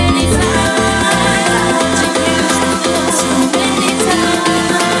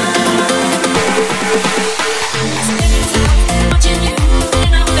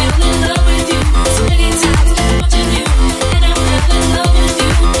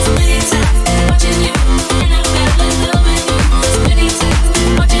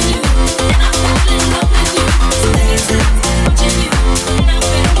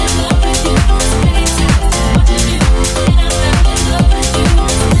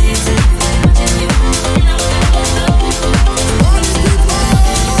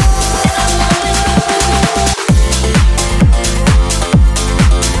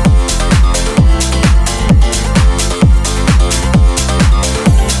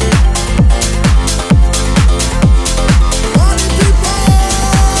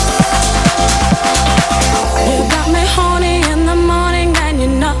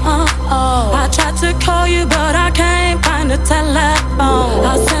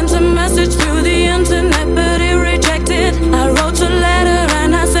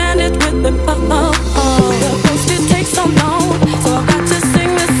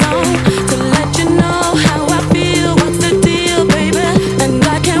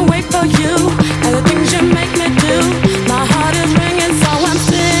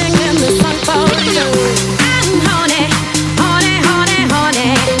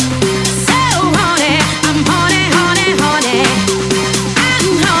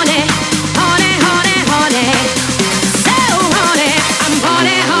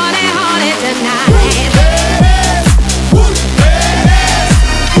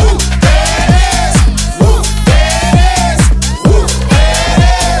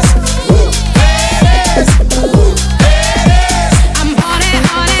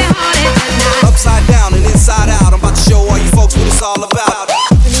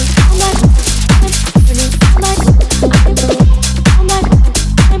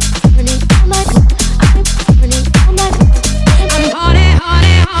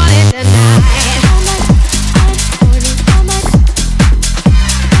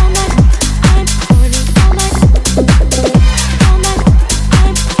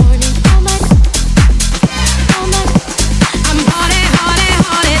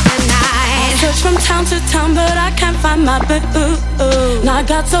my boo. And I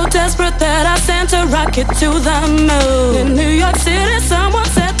got so desperate that I sent a rocket to the moon. In New York City, someone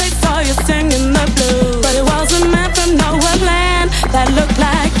said they saw you singing the blues, but it wasn't meant for nowhere land that looked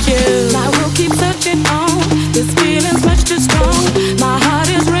like you. I will keep searching on. This feeling's much too strong. My heart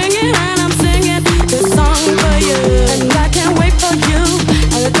is ringing and I'm singing this song for you. And I can't wait for you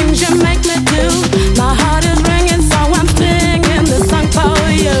and the things you make me do. My heart is ringing, so I'm singing this song for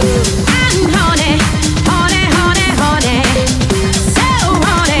you. I'm horny, horny, horny, horny. So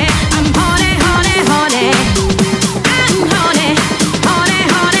horny, I'm horny, horny, horny. I'm horny, horny,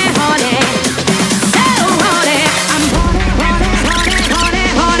 horny, horny. So horny, I'm horny, horny,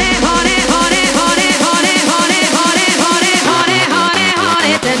 horny, horny, horny, horny, horny, horny, horny, horny, horny, horny, horny, horny,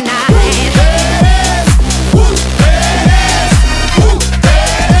 horny tonight.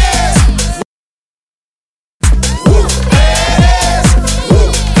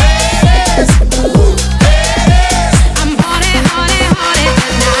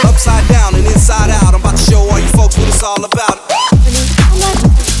 Upside down and inside out, I'm about to show all you folks what it's all about.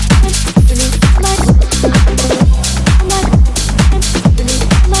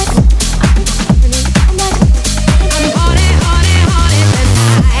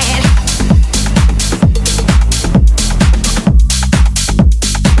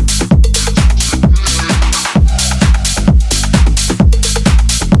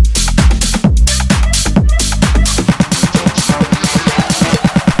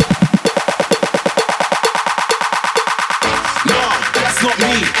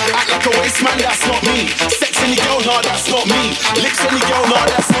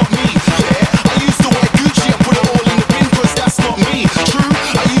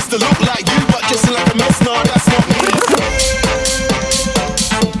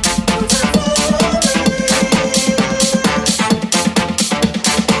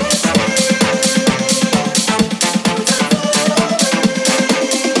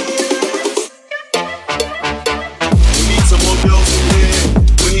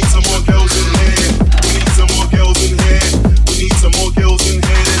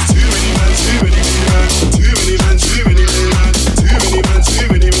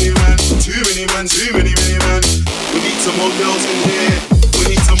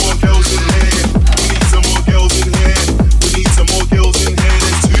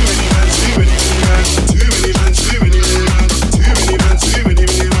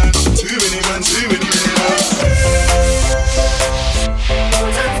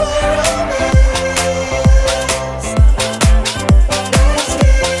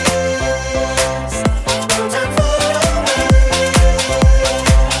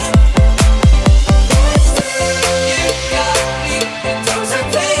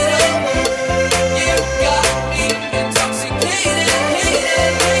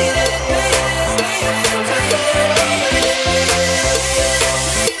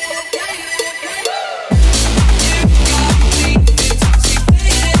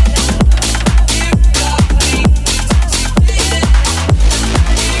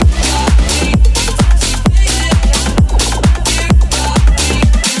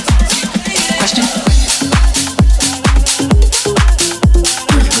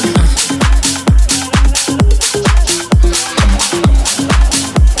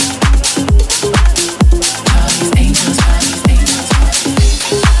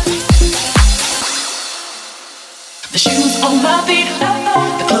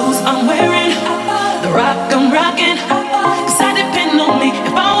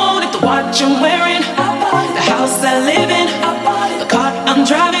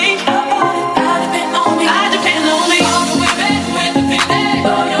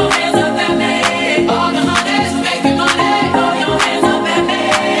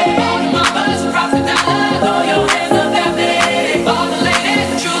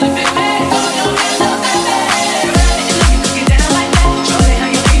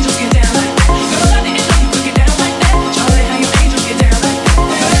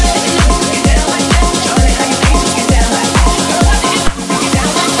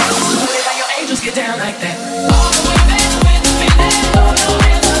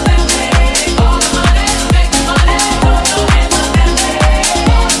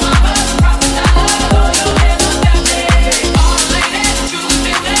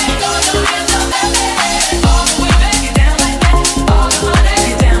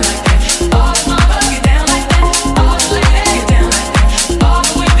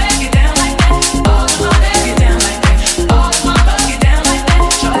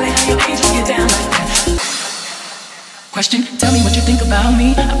 Tell me what you think about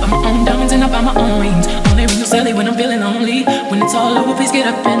me. I buy my own diamonds and I buy my own rings. Only ring you silly when I'm feeling lonely. When it's all all over, please get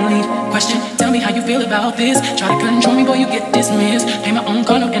up and leave. Question, tell me how you feel about this. Try to control me, boy, you get dismissed. Pay my own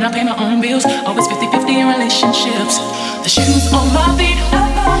condo and I pay my own bills. Always 50-50 in relationships. The shoes on my feet,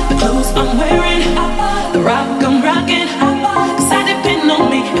 the clothes I'm wearing, the rock I'm rocking. Cause I depend on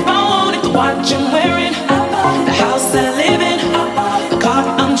me if I want it, the watch I'm wearing, the house that I live in, the car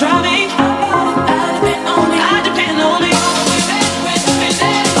I'm driving. I depend on me, I depend on me.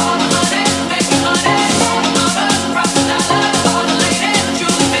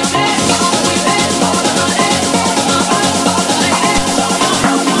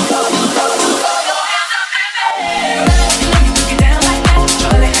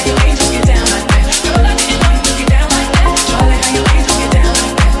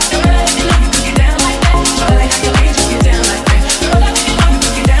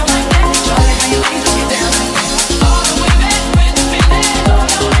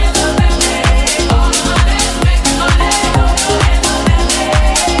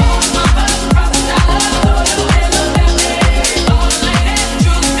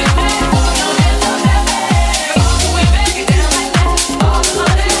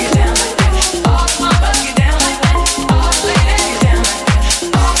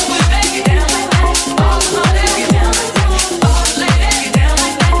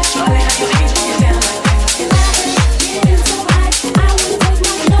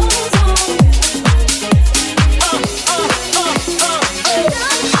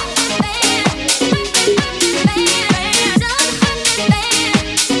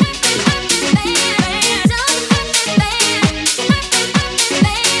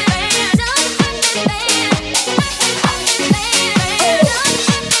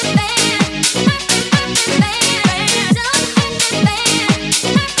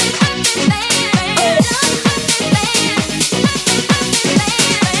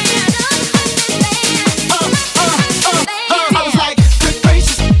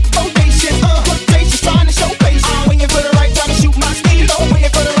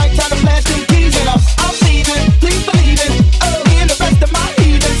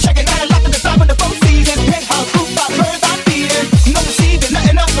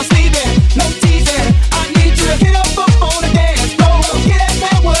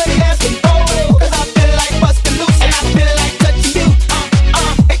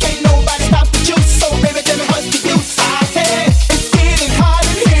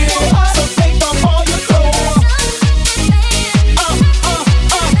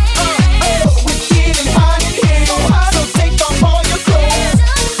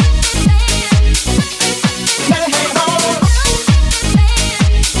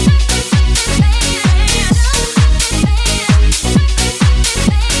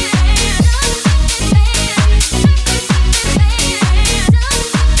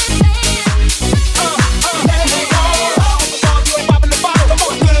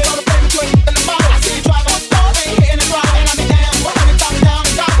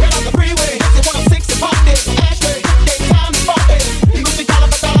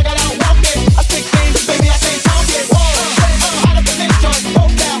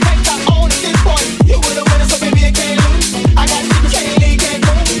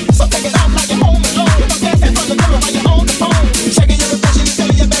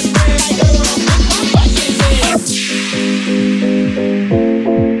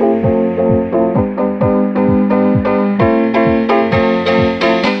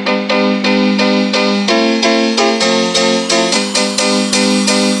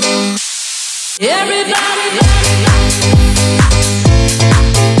 Brother, I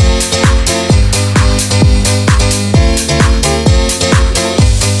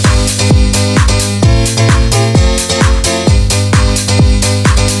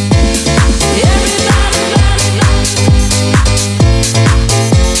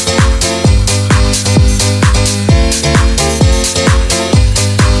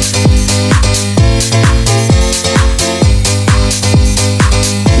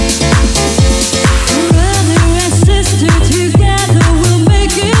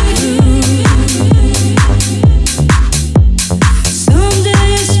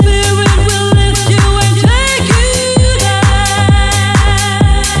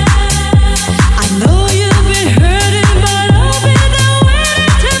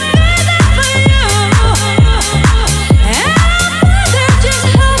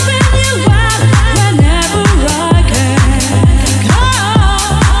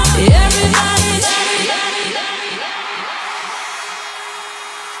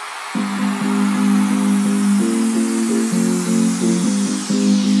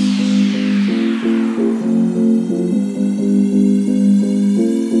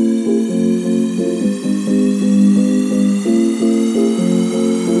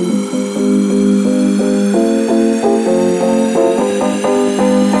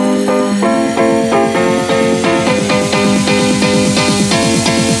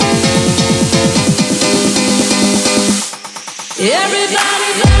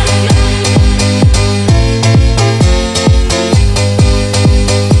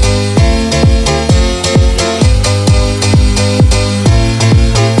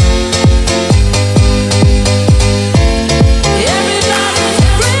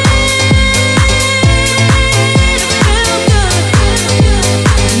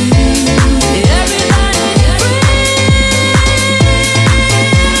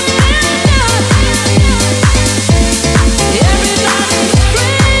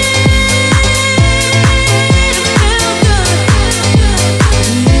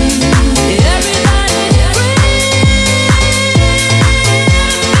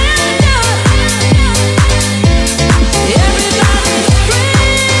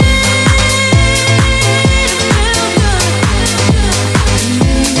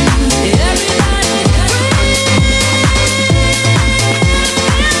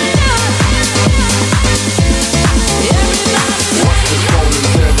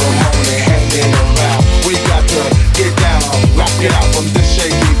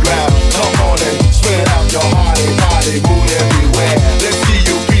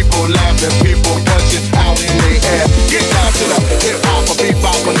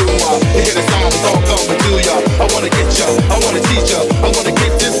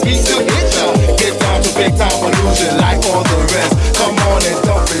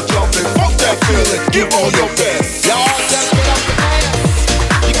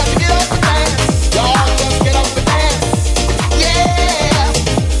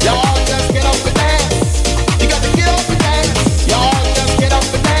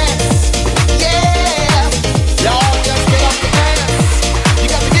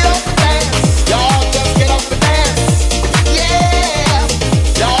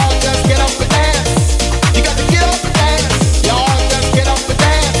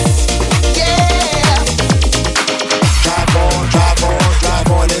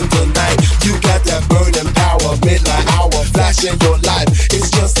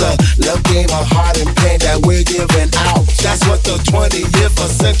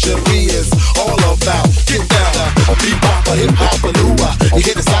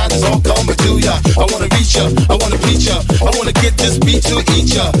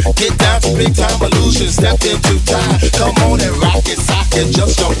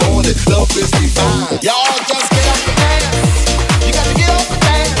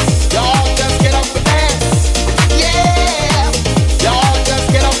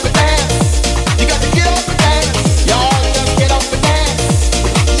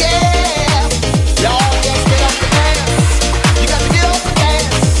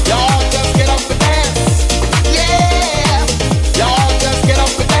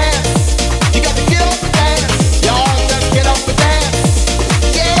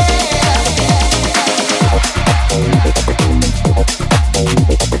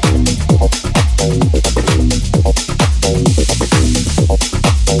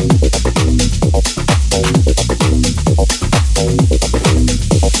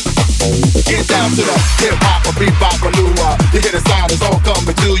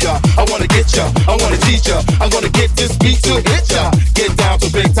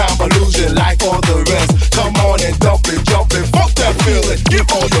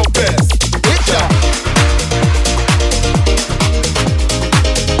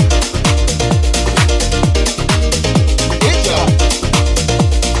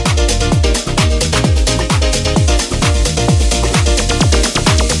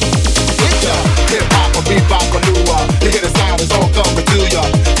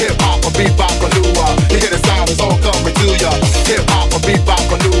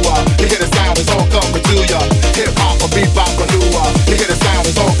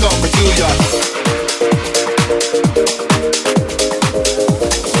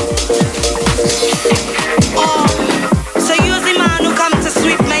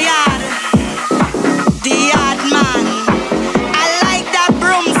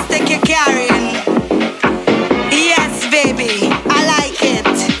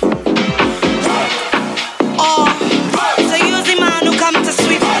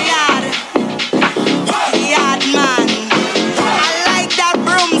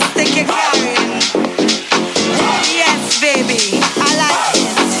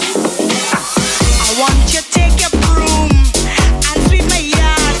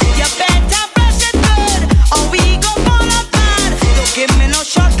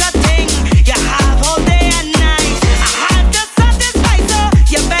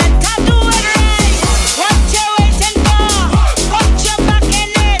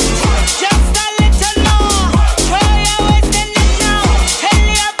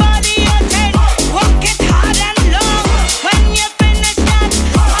When you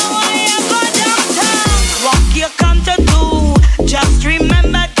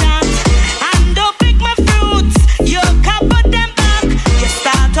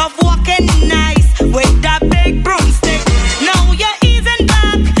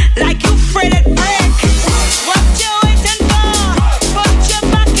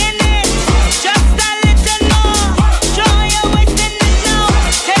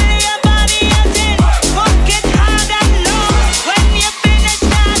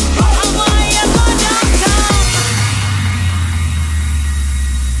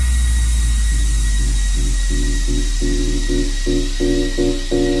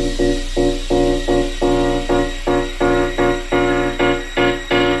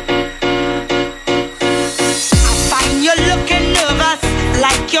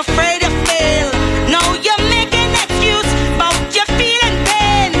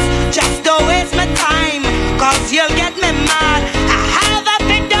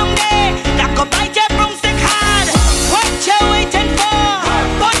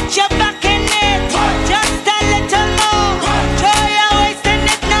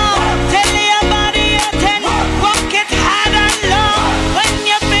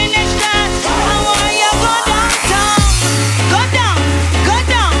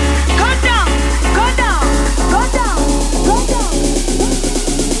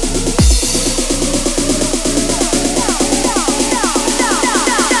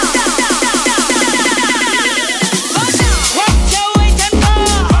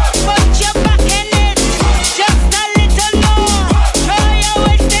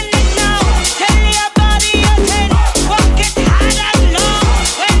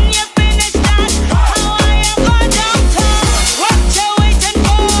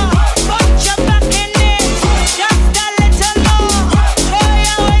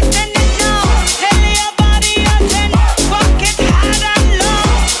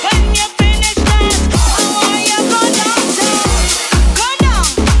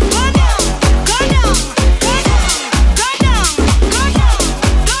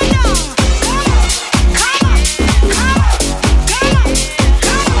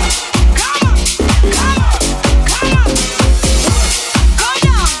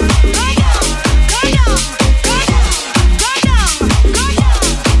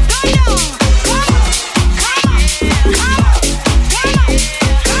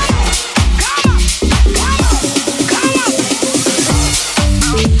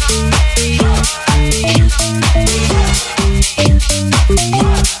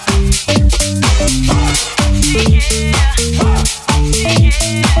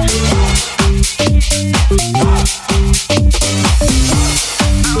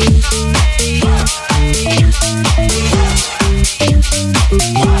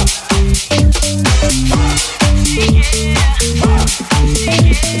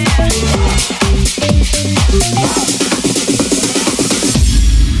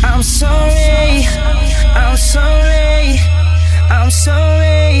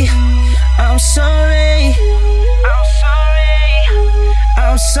sorry. I'm sorry.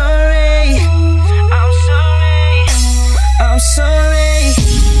 I'm sorry. I'm sorry. I'm sorry.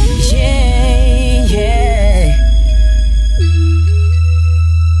 Yeah, yeah.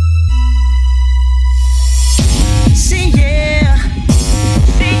 See, yeah.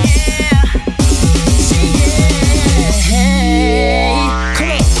 See, yeah. See, yeah. Come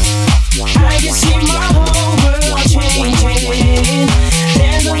on. I can see my whole world changing.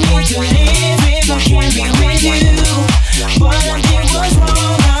 There's no need to live if I can't be with you. But I did what's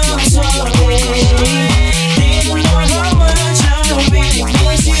wrong, I'm sorry. Didn't know how much I really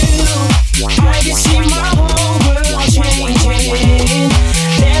miss you. I can see my whole world changing.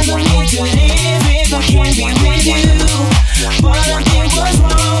 There's no need to live if I can't be with you. But I did what's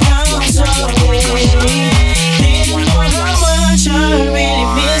wrong, I'm sorry. Didn't know how much I really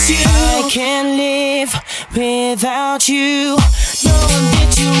miss you. I can't live without you. No one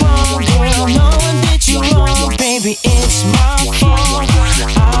did you wrong, girl, no one did you wrong. Baby, it's my fault,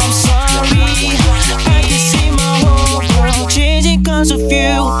 I'm sorry. I can see my whole world changing cause of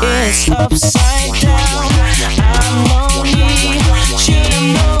you. It's upside down, I'm lonely. Should've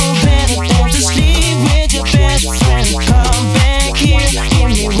known better than to sleep with your best friend. Come back here, give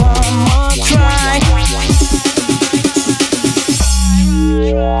me one more try.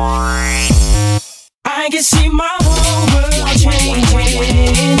 I can see my whole world changing.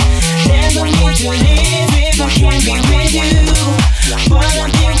 There's no need to live if I can't be with you. But I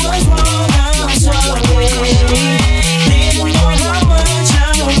did what's wrong, I'm sorry. Didn't know how much I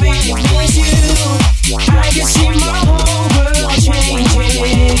really miss you. I can see my whole world changing.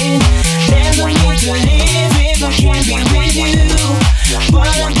 There's no need to live if I can't be with you. But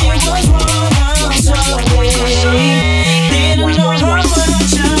I did what's wrong, I'm sorry. Didn't know how much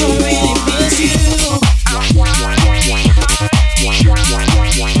I really miss you.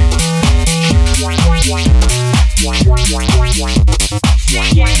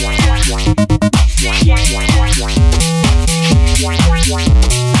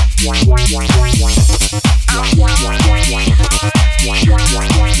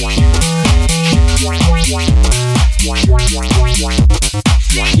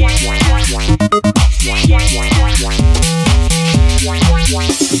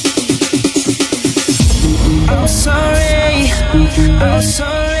 I'm sorry, I'm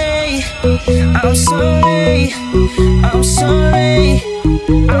sorry, I'm sorry, I'm sorry,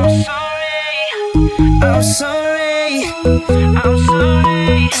 I'm sorry, I'm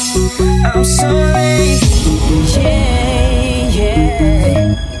sorry, I'm sorry, yeah, yeah.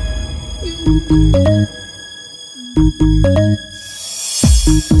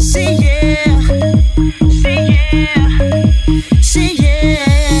 See, yeah, see, yeah, see, yeah.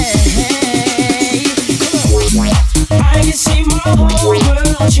 I can see my whole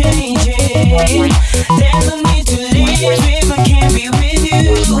world changing. There's no need to live if I can't be with you.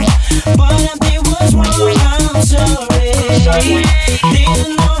 But I did what's wrong, I'm sorry.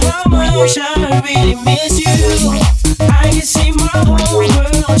 Didn't know how much I really miss you. I can see my whole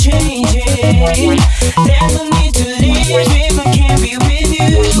world changing. There's no need to live if I can't be with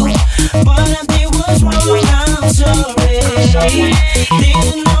you. But I did what's wrong, I'm sorry.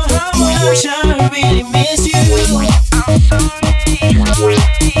 Didn't know how much I really miss you.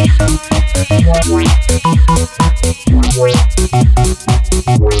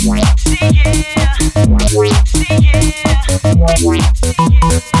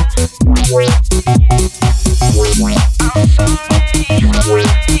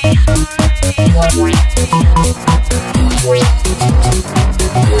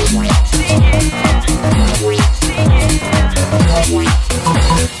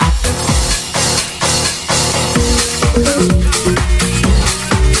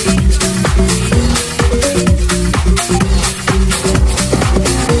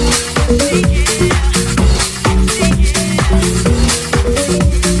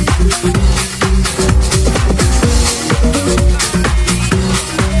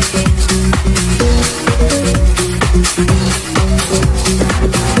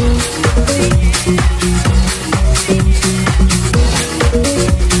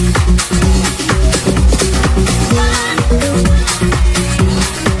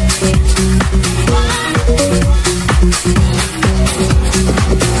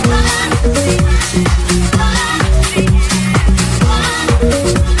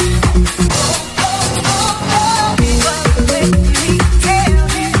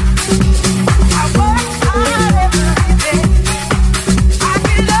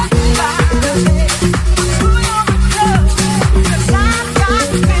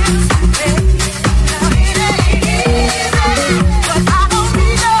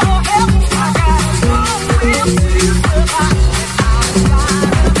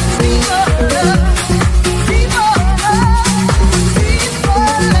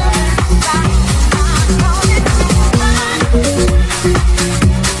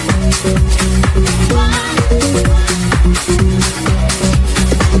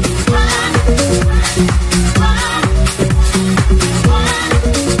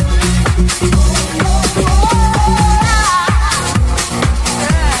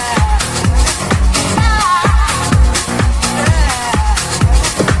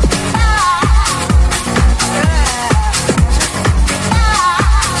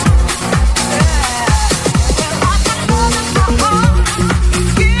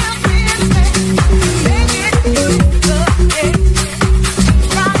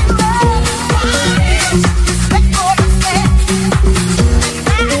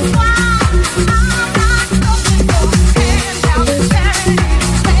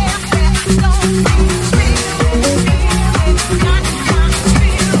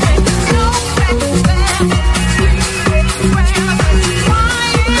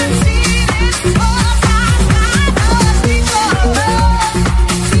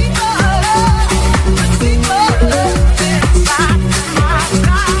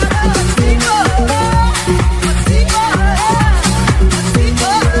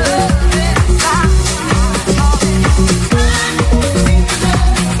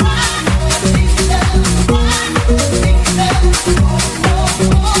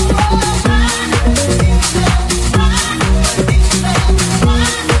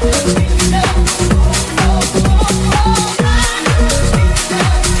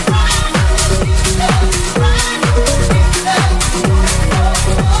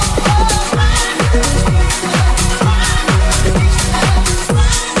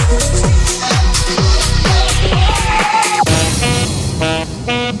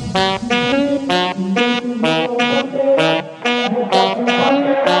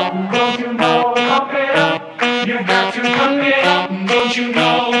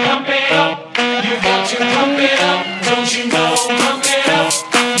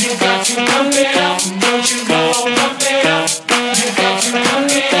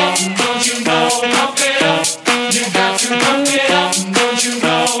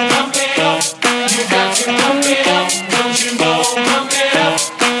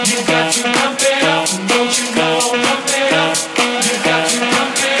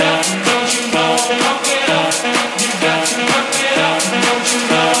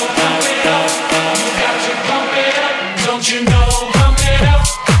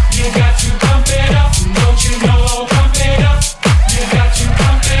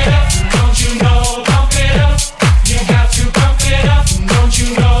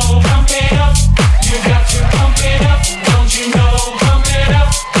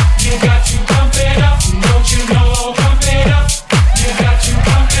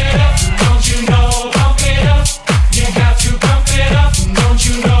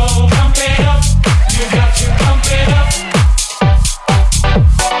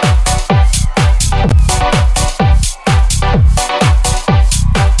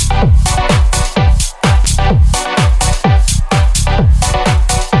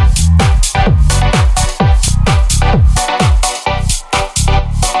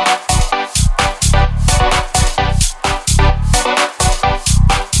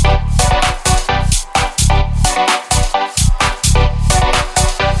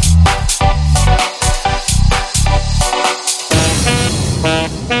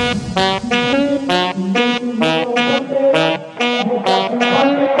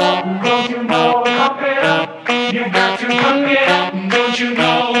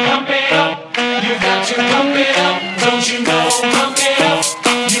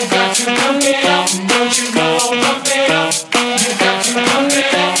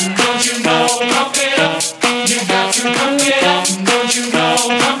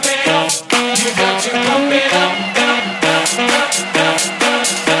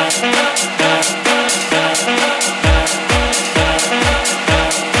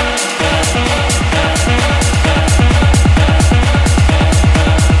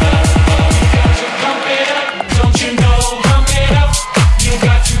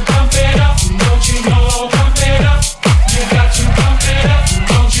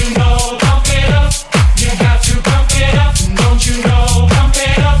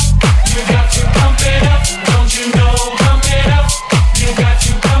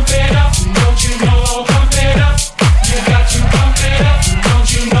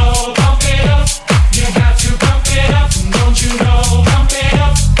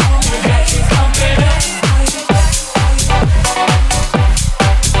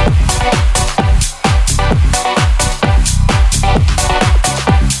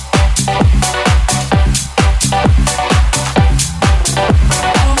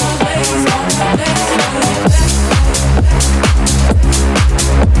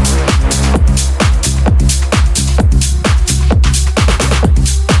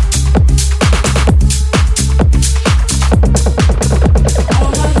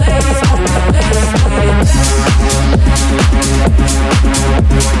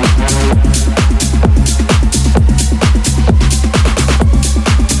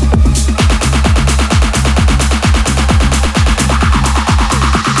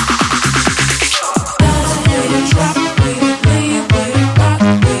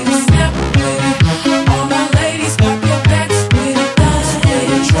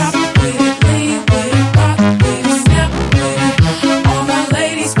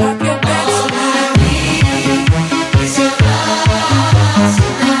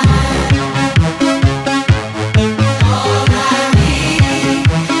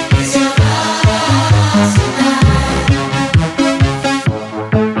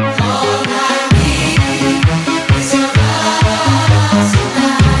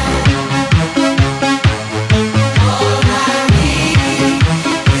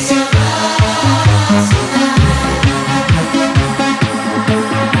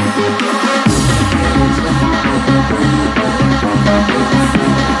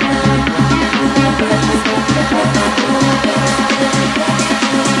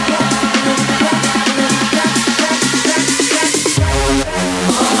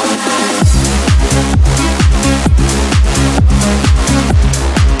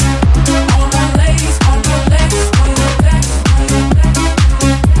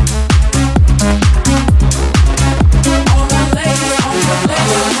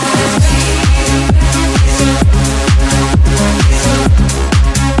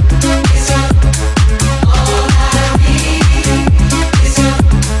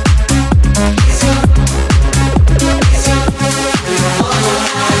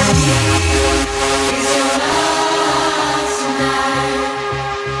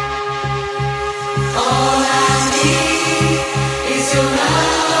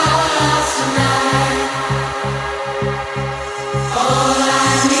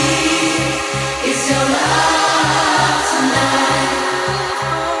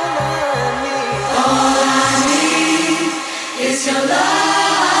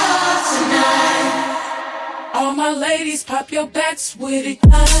 my ladies, pop your backs with it.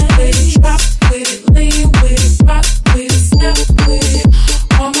 Slide with it, drop with it, lean with it, rock with it, snap with it.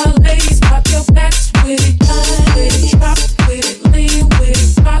 All my ladies, pop your backs with it. Slide with it, drop with it, lean with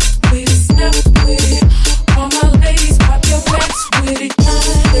it, rock with it, snap with it. All my ladies, pop your backs with it.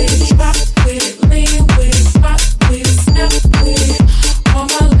 Slide with it, drop with it, lean with it, rock with it, snap with it. All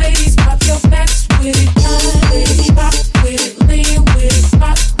my ladies, pop your backs with it. Slide with it, drop with it, lean with it,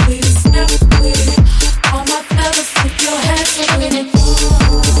 rock with it, snap with it. All my fellas, put your hands with it.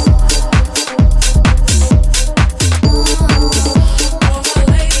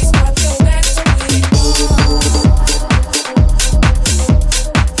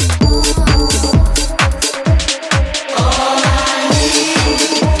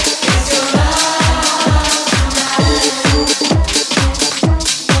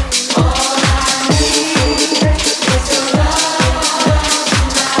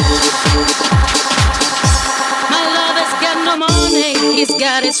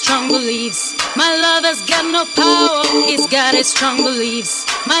 Strong beliefs. My lover's got no power, he's got his strong beliefs.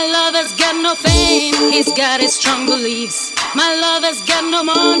 My lover's got no fame, he's got his strong beliefs. My lover's got no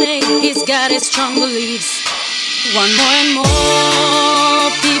money, he's got his strong beliefs. Want more and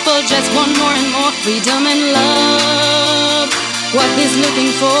more, people just want more and more freedom and love. What he's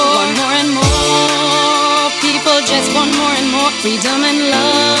looking for. Want more and more, people just want more and more freedom and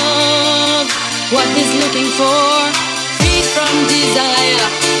love. What he's looking for. Freed from desire,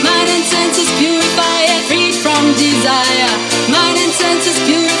 mind and senses purify it. Freed from desire, mind and senses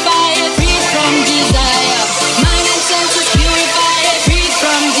purify it. Freed from desire, mind and senses purify it. Freed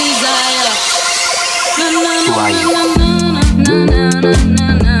from desire. Na na na na na na na na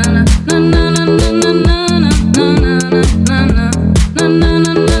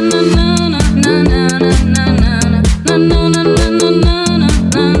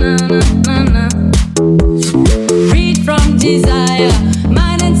desire,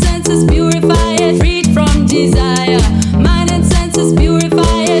 mind and senses purify it. Freed from desire, mind and senses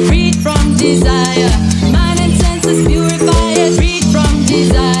purify it. Freed from desire, mind and senses purify it. Freed from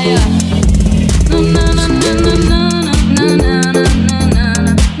desire. Na na na na na na na na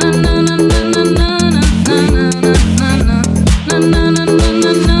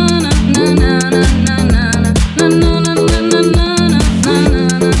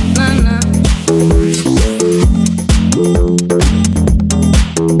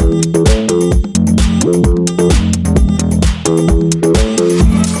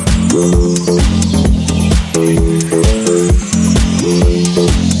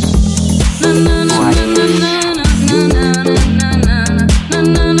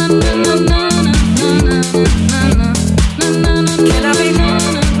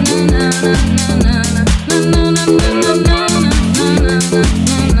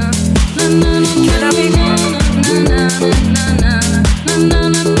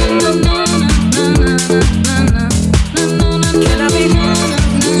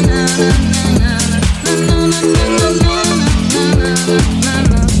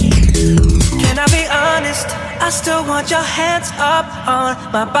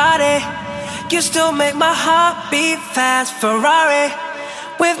my body. You still make my heart beat fast. Ferrari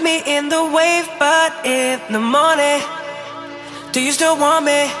with me in the wave, but in the morning. Do you still want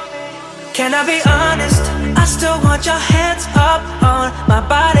me? Can I be honest? I still want your hands up on my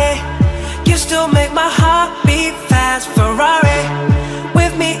body. You still make my heart beat fast. Ferrari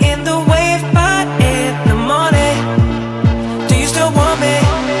with me in the wave, but in the morning. Do you still want me?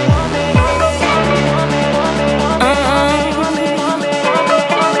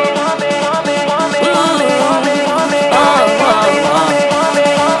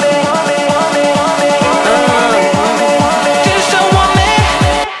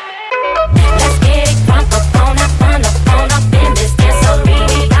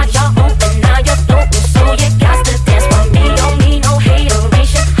 Got to dance for me, don't need no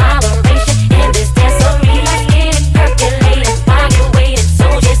hateration.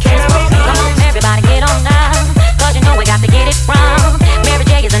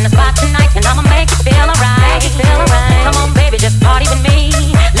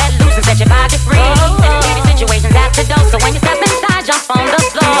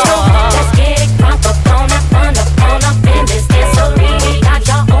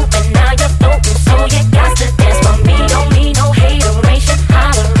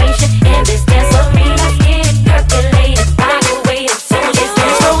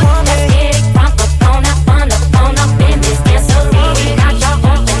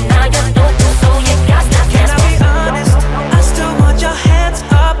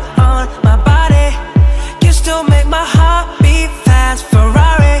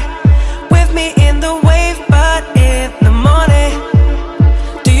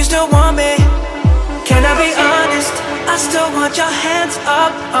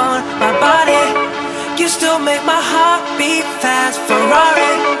 up on my body. You still make my heart beat fast.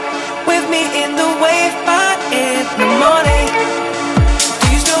 Ferrari, with me in the wave, but in the morning. Do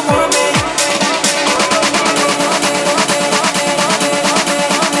you still want me?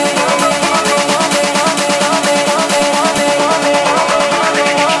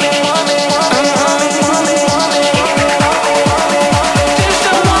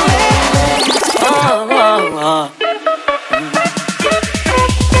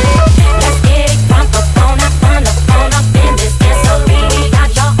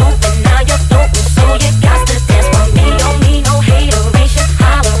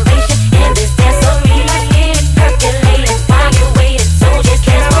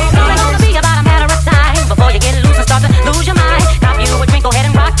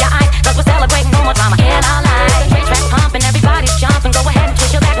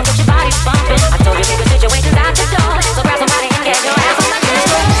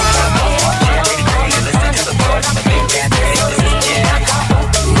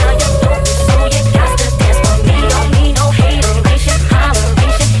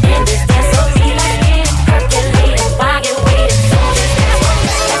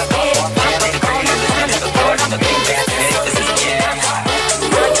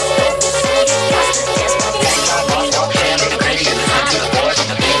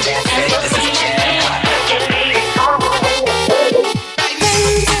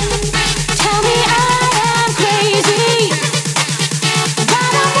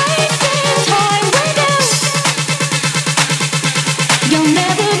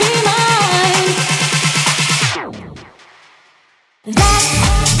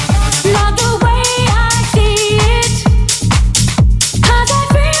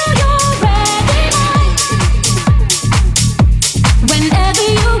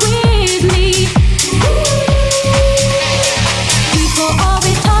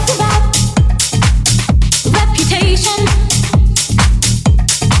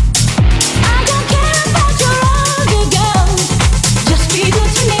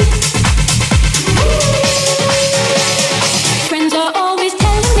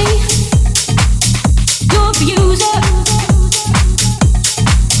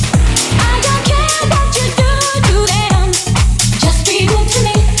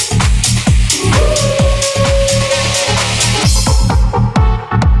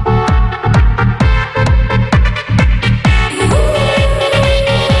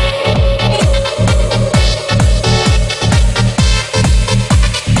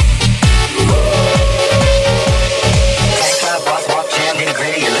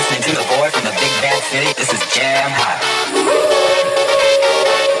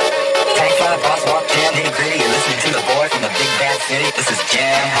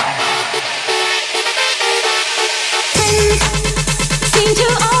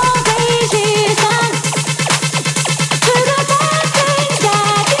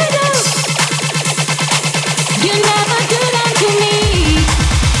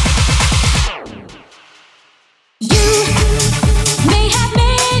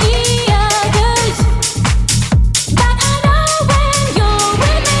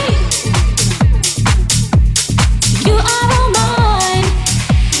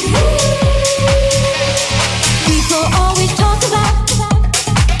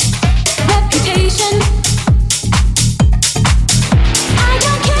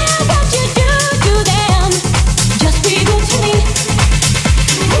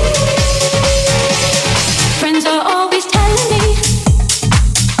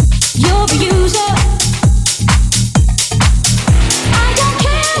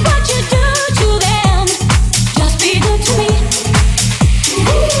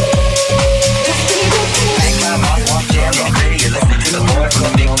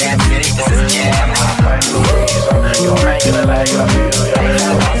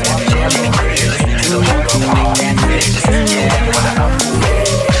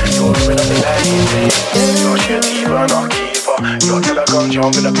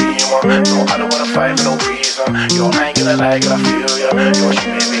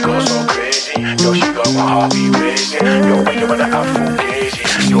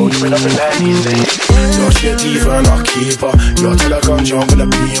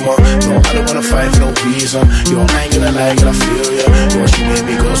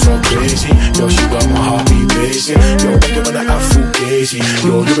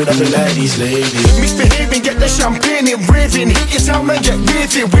 Misbehaving, get the champagne in raving. Hit your town and get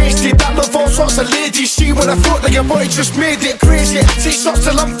raving. Wasted, that love all sorts of ladies. See when I thought that your boy just made it crazy. Take shots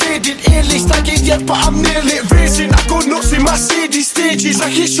till I'm faded. A-list, I get yet, but I'm nearly racing. I go nuts in Mercedes stages. I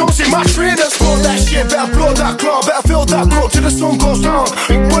it shows in my trainers. Blow that shit, better blow that claw, better fill that cup till the sun goes down.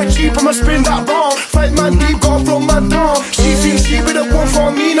 Big boy cheap, I'ma spin that round. Fight man deep, gotta throw man down. She thinks she be the one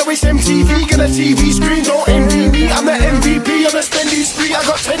for me, now it's MTV, get a TV screen. Don't envy me, I'm the MVP on a spending spree, I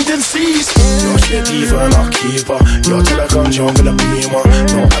got tendencies. Yo, she a diva and a keeper. Yo, till I come jump in a beamer.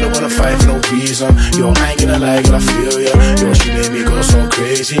 No, I don't wanna fight for no reason. Yo, I ain't gonna lie, girl, I feel ya. Yo, she made me go so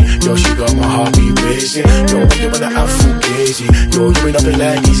crazy. Yo, she got my heartbeat racing. Yo, when you wanna have full gazy. Yo, you ain't nothing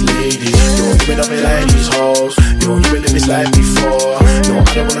like these ladies. Yo, you ain't nothing like these hoes. Yo, you ain't live this life before. No,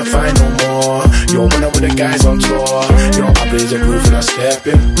 I don't wanna fight no more. Yo, when I'm with the guys on tour. Yo, I blaze a groove and I step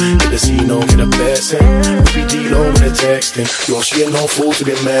in. Get the scene, no, get a blessing. We be D-Lo with the texting. Yo, she ain't no fool to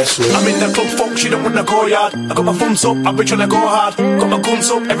get messed with. I'm in the club, fuck, she don't wanna go yard. I got my thumbs up, I've been tryna go hard. Got my guns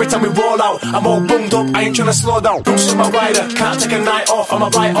up, every time we roll out. I'm all bummed up, I ain't tryna slow down. Bruce on my rider, can't take a night off. I'm a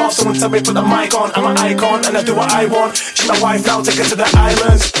write off, someone tell me put the mic on. I'm an icon, and I do what I want. She's my wife now, take her to the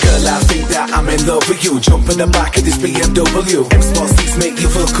islands. Girl, I think that I'm in love with you. Jump in the back of this BMW. M-Smart seats make you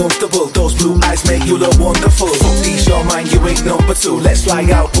feel comfortable. Those blue eyes make you look wonderful. Fuck these, your mind, you ain't number two. Let's fly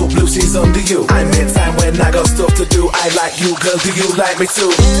out, put blue seats under you. I'm in time when I got stuff to do. I like you, girl, do you like me too?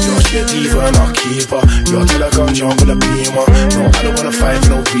 Yo, she a diva and a keeper. Yo, till I come jump in a beamer. No, I don't wanna fight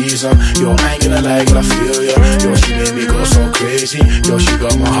for no reason. Yo, I ain't gonna lie, girl, I feel ya. Yo, she made me go so crazy. Yo, she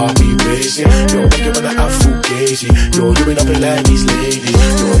got my heartbeat racing. Yo, when you wanna have full gazy. Yo, you ain't nothing like these ladies.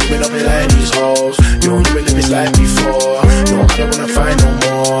 Yo, you ain't nothing like these hoes. Yo, you ain't live this life before. Yo, I don't wanna fight no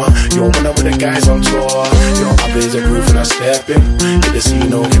more. Yo, when I'm with the guys on tour. Yo, I blaze a groove and I step in. Get the scene,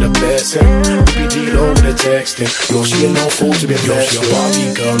 no, get a blessing. We be D-Lo with the texting. Yo, she ain't no fool to be blessed. Yo, she a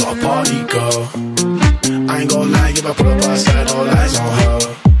party girl, not a party girl. I ain't gon' lie, if I put up outside, all eyes on her.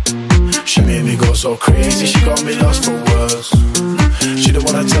 She made me go so crazy, she got me lost for words. She don't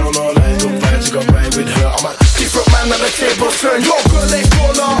wanna tell no lies, don't fight to go right with her. I'm a different man on the table, turn. Yo, girl, let's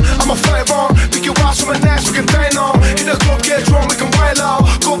roll on. I'm a fighter, pick your ass from a dance, we can dine on. In the club, get drunk, we can wild out.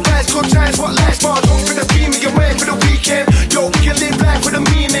 Good vibes, good times, what life's for? Don't for the beam, we can wait for the weekend. Yo, we can live life with a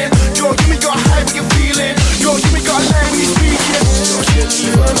meaning. Yo, give me your high when you're feeling. Yo, give me your line when you're speaking. Yo, she a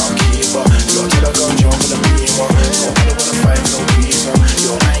diva and a keeper. Yo, till I come jump in the beamer. No, I don't wanna fight no reason.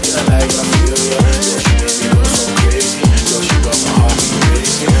 Yo, I ain't gonna lie, I feel ya. Yo, she made me go so crazy. Yo, she got my heart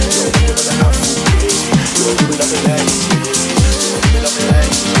racing. Yo, when you wanna have full crazy. Yo, you ain't nothing like these ladies. Yo, you ain't nothing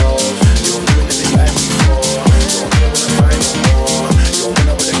like these hoes. Yo, you ain't living life before. Yo, I don't wanna fight no more. Yo, when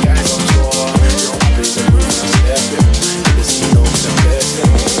I'm with the guys on tour. Yo, I blaze the groove and I step in. Get the scene over the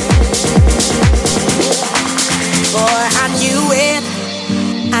blessing. Boy, I knew it.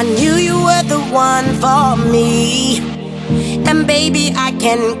 I knew you were the one for me. And baby, I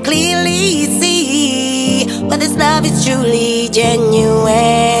can clearly see whether this love is truly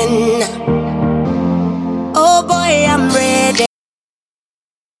genuine. Oh boy, I'm ready.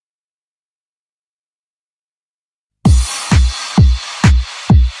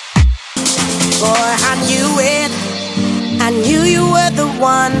 Boy, I knew it. I knew you were the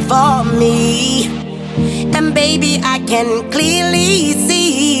one for me. And baby, I can clearly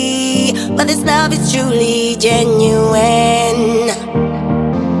see whether this love is truly genuine.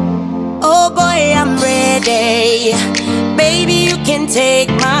 Oh boy, I'm ready. Baby, you can take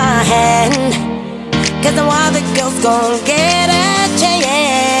my hand, 'cause the other girls gon' get a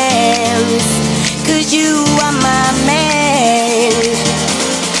chance. 'Cause you are my man.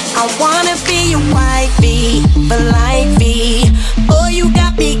 I wanna be your wifey for lifey. Oh, you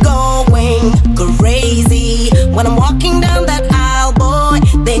got me going crazy. When I'm walking down that aisle, boy,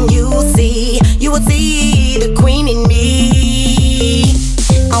 then you will see the queen in me.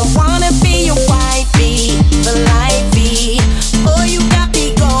 I wanna be your wifey for lifey. Oh, you got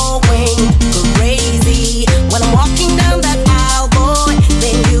me going crazy. When I'm walking down that aisle, boy,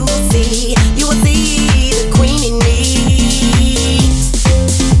 then you will see the queen in me.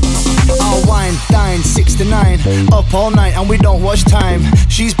 I'll wine, dine, 6 to 9, up all night and we don't watch time.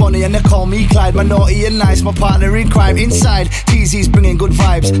 She's Bonnie and they call me Clyde. My naughty and nice, my partner in crime. Inside, TZ's bringing good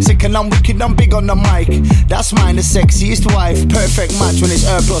vibes. Sick and I'm wicked, I'm big on the mic. That's mine, the sexiest wife. Perfect match when it's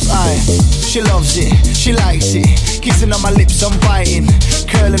her plus I. She loves it, she likes it. Kissing on my lips, I'm biting.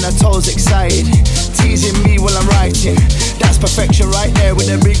 Curling her toes, excited. Teasing me while I'm writing. That's perfection right there with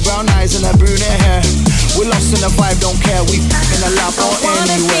her big brown eyes and her brunette hair. We're lost in the vibe, don't care. We in a lap or anywhere. I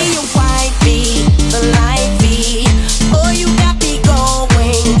wanna be your wifey for lifey. Oh, you got me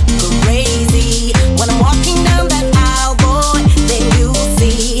going crazy. When I'm walking down that aisle, boy, then you will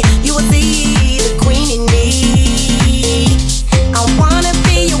see the queen in me. I wanna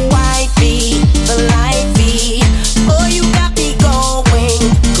be your wifey for lifey. Oh, you got me going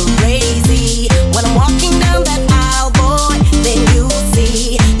crazy. When I'm walking down that aisle, boy, then you will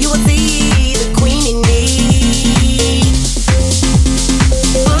see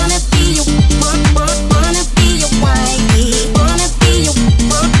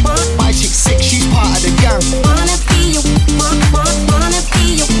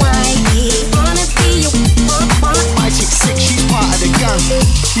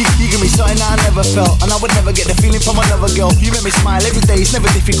You give me something that I never felt, and I would never get the feeling from another girl. You make me smile every day, it's never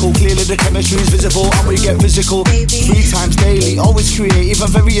difficult. Clearly the chemistry is visible, and we get physical. 3 times daily, always creative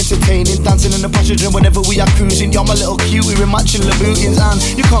and very entertaining. Dancing in the passenger whenever we are cruising. You're my little cutie, we're matching Louboutins, and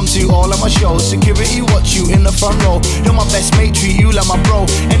you come to all of my shows. Security watch you in the front row. You're my best mate, treat you like my bro.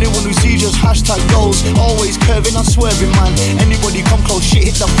 Anyone who sees us, hashtag goals. Always curving and swerving, man. Anybody come close, shit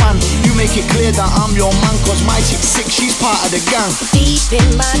hit the fan. You make it clear that I'm your man, cause my chick's sick, she's part of the gang. Deep in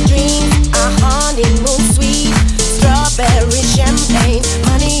my dreams, a honeymoon sweet, strawberry champagne,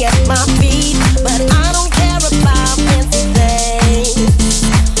 money at my feet, but I don't care about anything.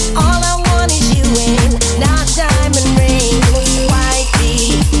 All I want is you and not diamond ring,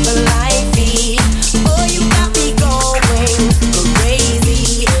 wifey, for lifey. Oh, you got me going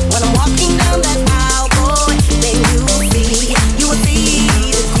crazy when I'm walking down that aisle, boy. Then you will see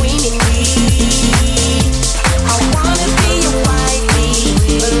the queen in me. I wanna be your wifey,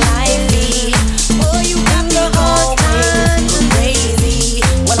 for lifey. Oh, you got me going crazy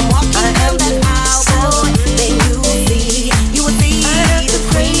when I'm walking down that aisle, boy. Then you will see the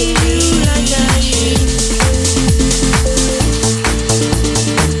queen in me.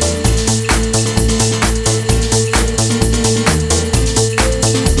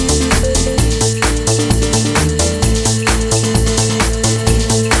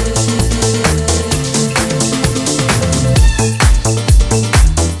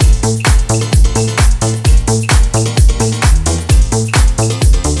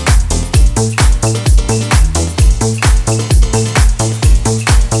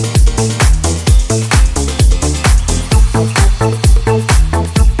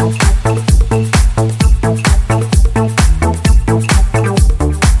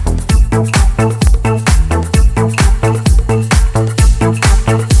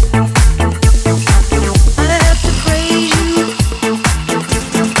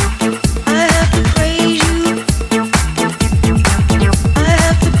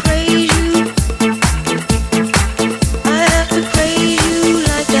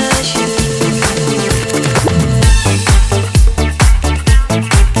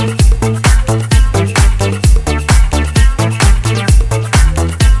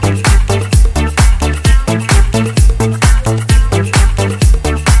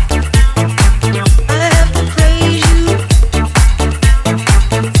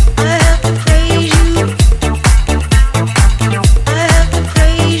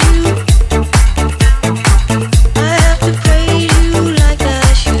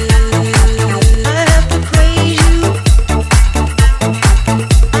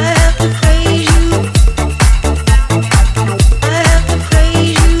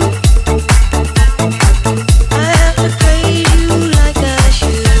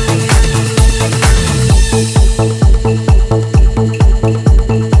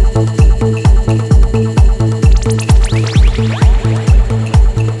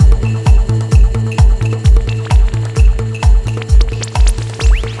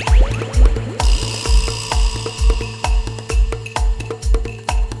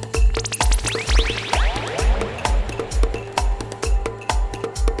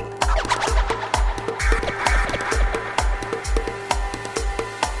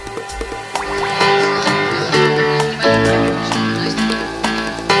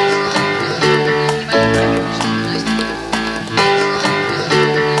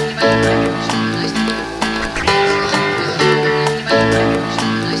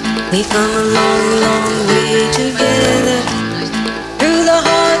 We've come a long, long way together, through the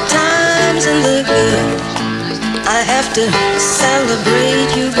hard times and the good. I have to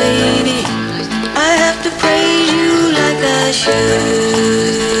celebrate you, baby. I have to praise you like I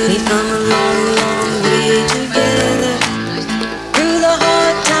should. We've come a long, long way together, through the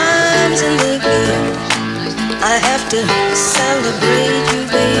hard times and the good. I have to celebrate you,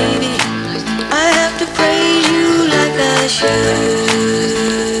 baby. I have to praise you like I should.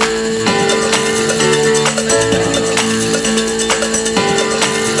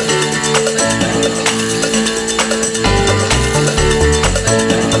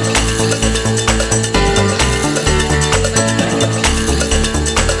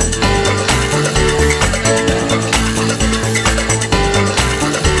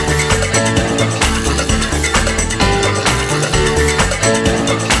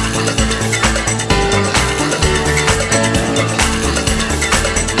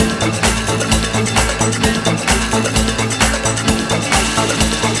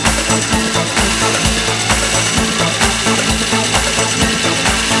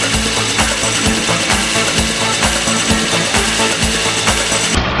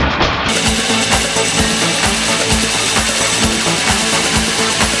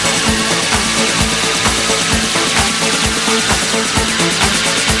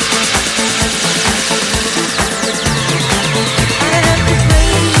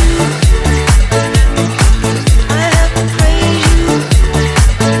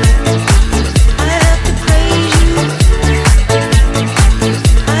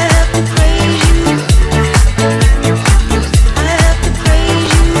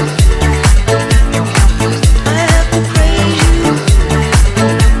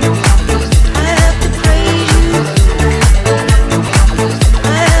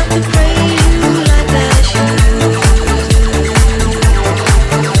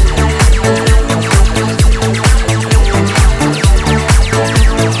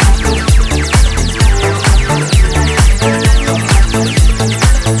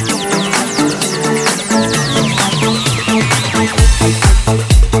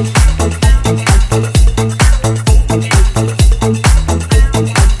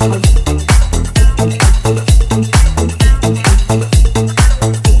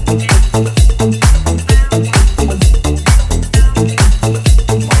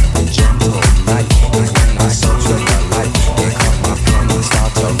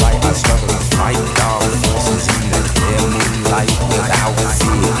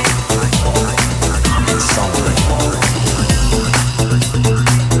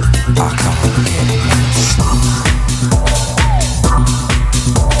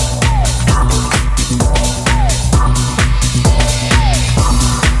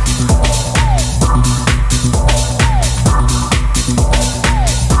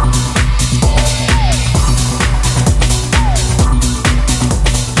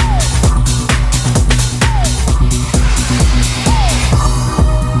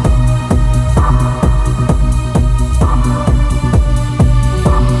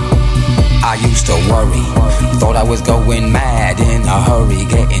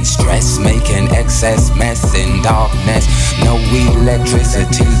 getting stressed, making excess mess in darkness. No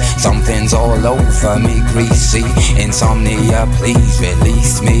electricity, something's all over me, greasy. Insomnia, please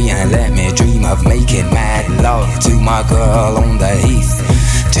release me and let me dream of making mad love to my girl on the heath.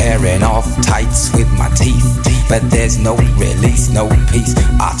 Tearing off tights with my teeth, but there's no release, no peace.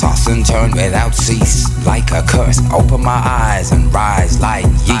 I toss and turn without cease, like a curse. Open my eyes and rise like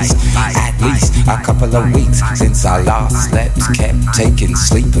yeast. At least a couple of weeks since I last slept, kept taking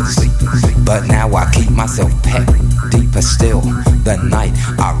sleepers, but now I keep myself pet. Deeper still, the night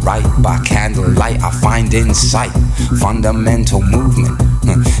I write by candlelight, I find insight, fundamental movement.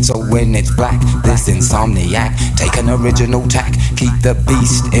 So when it's black, this insomniac, take an original tack, keep the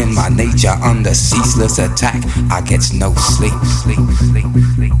beast in my nature under ceaseless attack. I get no sleep,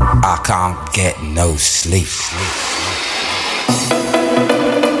 I can't get no sleep.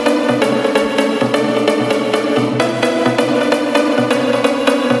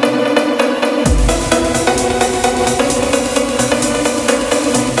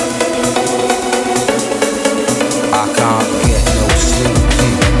 I can't get no sleep.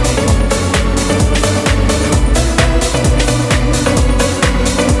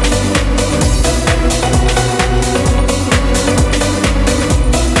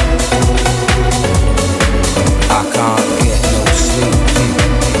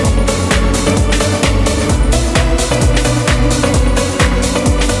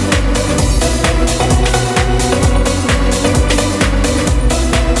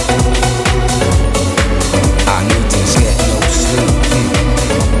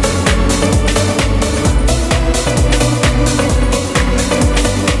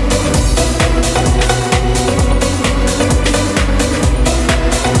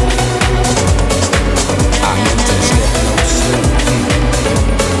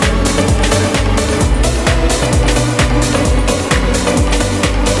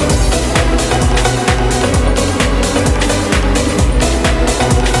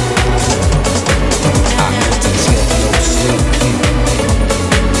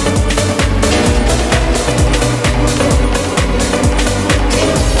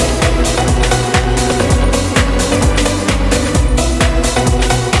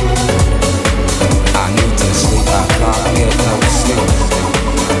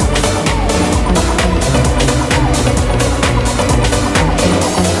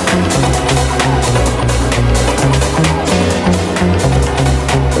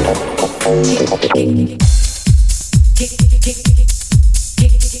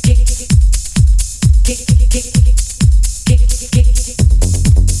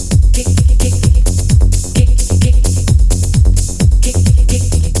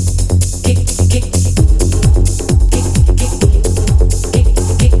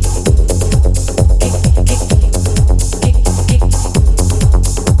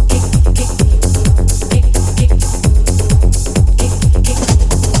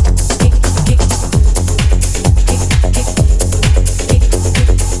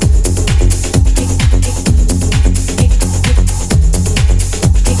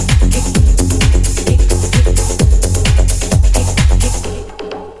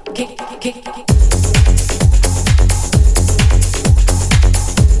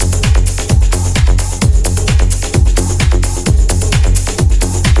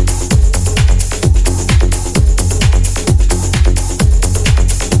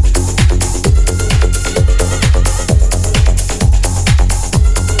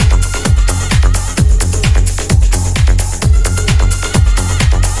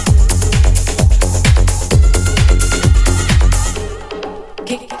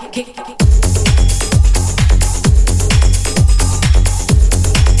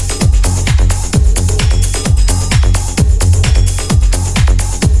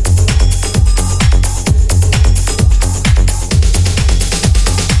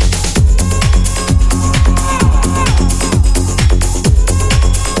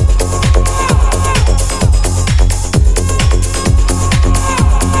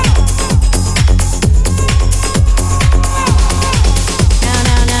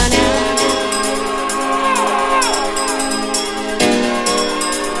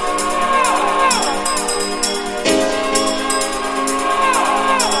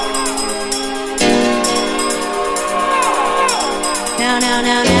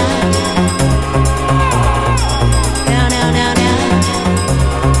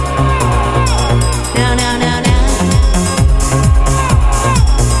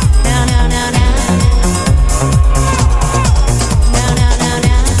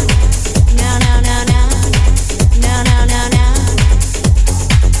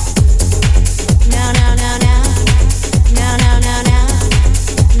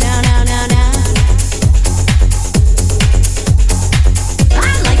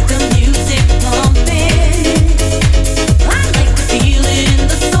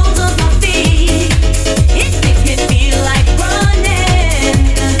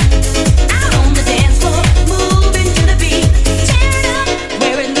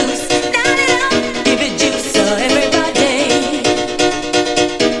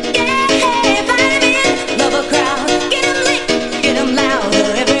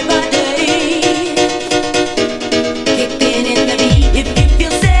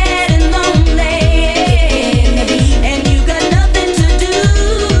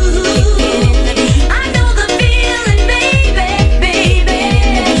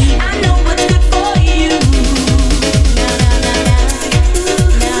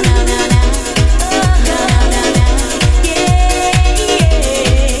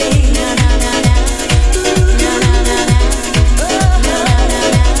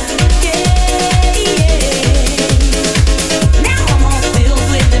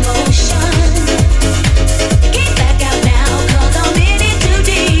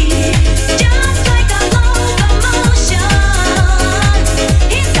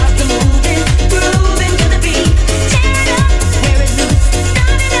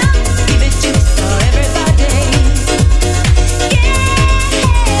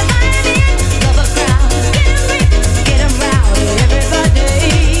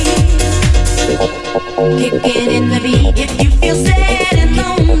 Kicking in the beat. If you feel sad and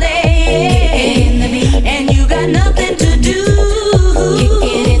lonely, kicking in the beat, and you got nothing to do,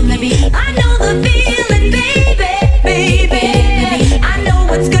 kicking in the beat. I know the feeling, baby, baby. I know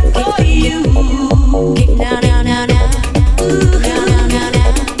what's good for you. Kick down, down, down, down. Ooh, down, down, down,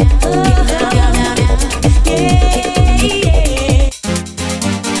 down. Kick down, down, down, down. Yeah, yeah.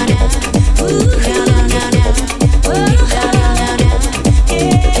 Ooh, down, down, down, down. Kick down, down, down, down.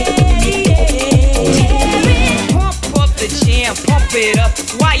 Pump it up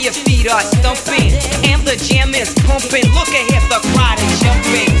while your feet are stumping, and the jam is pumping. Look ahead, the crowd is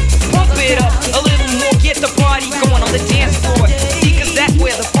jumping. Pump it up a little more, get the party going on the dance floor. See, 'cause that's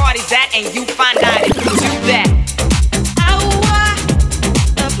where the party's at, and you find out if you do that.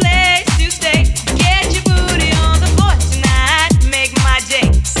 A place to stay. Get your booty on the floor tonight. Make my day.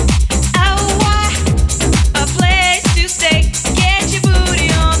 A place to stay. Get your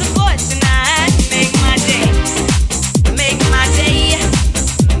booty on the floor tonight. Make my day. Make my day.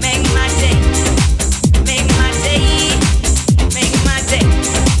 Make my day. Make my day. Make my day.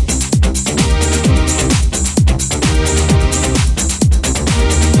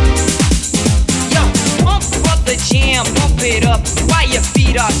 Yo, pump up the jam, pump it up while your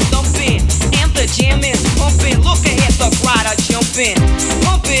feet are stumping, and the jam is pumping. Look ahead, the crowd are jumping.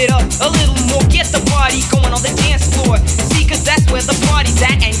 Pump it up a little more, get the party going on the dance floor. See, 'cause that's where the party's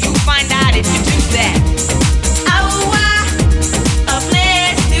at, and you find out if you do that. A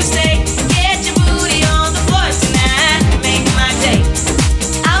place to stay. Get your booty on the floor tonight. Make my day.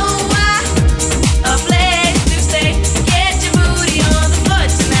 A place to stay. Get your booty on the floor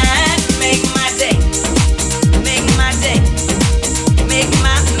tonight. Make my day. Make my day. Make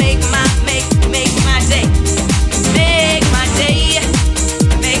my day. Make my day. Make my day.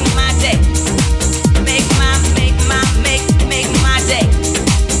 Make my day. Make my day.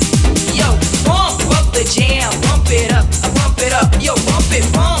 Yo, pump up the jam, pump it up, yo, pump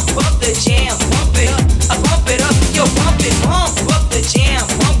up the jam, pump it up, yo, pump up the jam,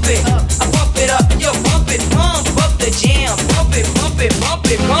 pump it up, yo, pump up the jam, pump it, pump it.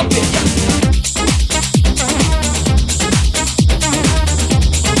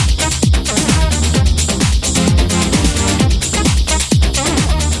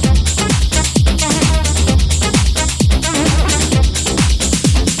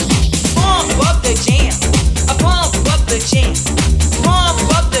 Pump up the jam, pump up the jam,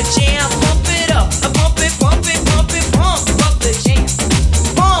 pump up the jam, pump it up, pump it, pump up the jam,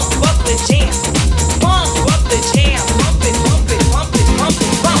 pump up the jam, pump up the jam, pump it, pump it.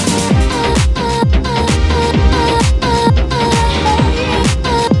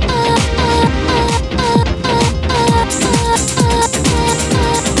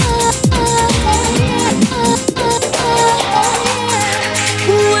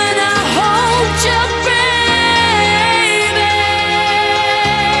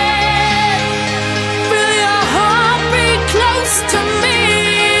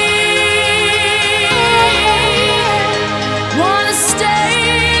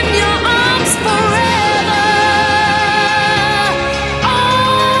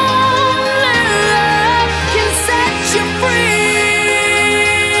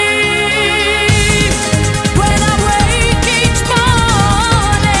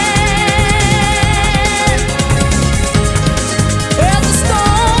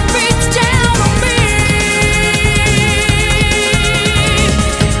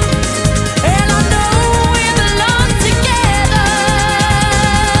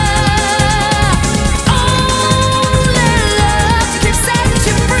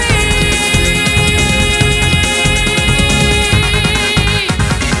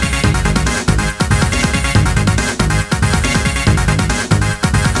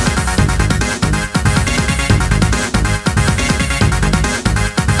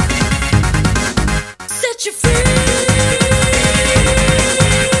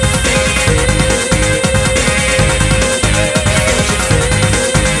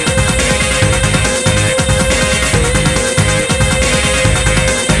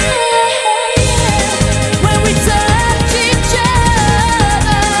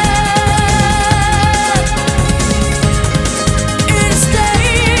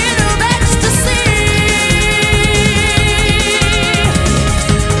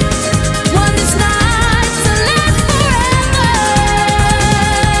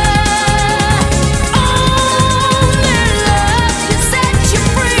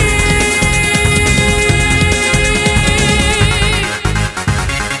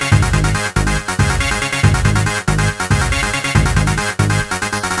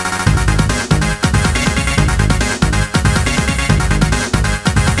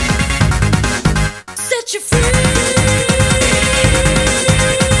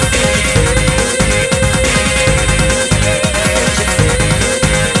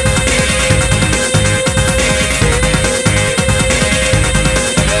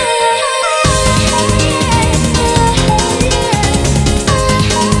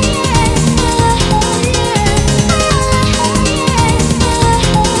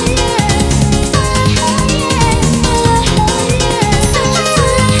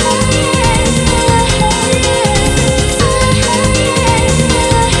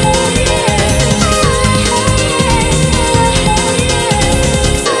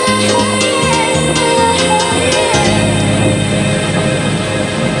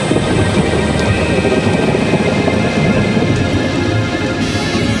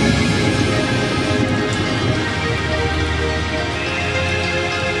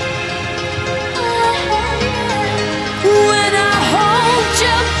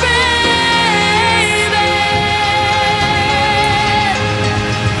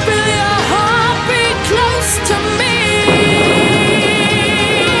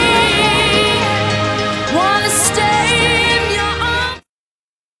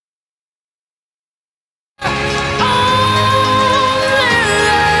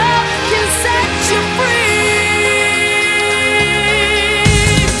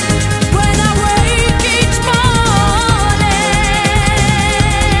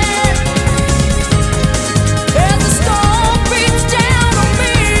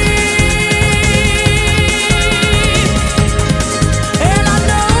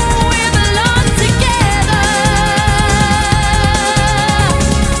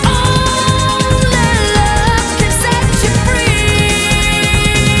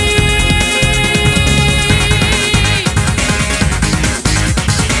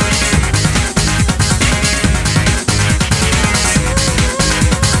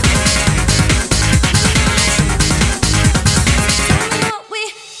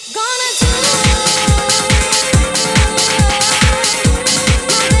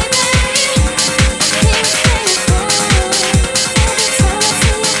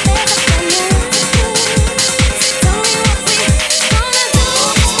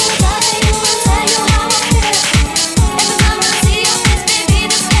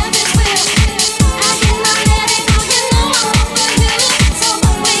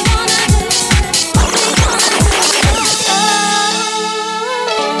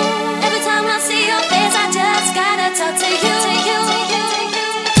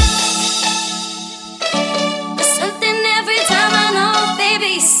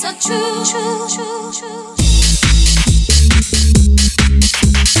 so true.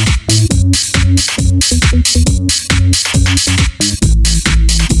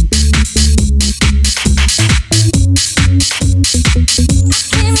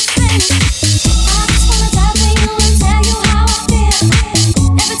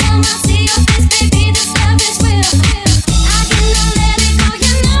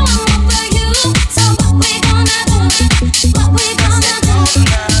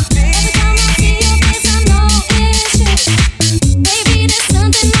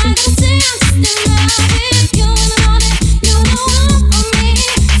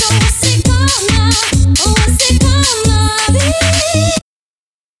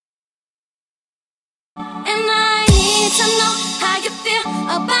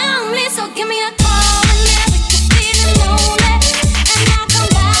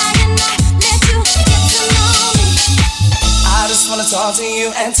 Talk to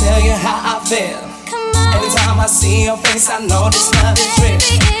you and tell you how I feel. Every time I see your face, I know this love is real.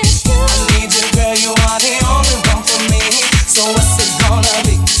 I need you, girl, you are the only one for me. So what's it gonna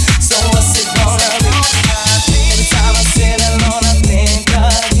be? So what's it gonna be? Every time I sit alone, I think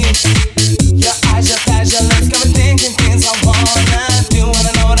of you. Your eyes, your thighs, your lips got me thinking things I wanna do. And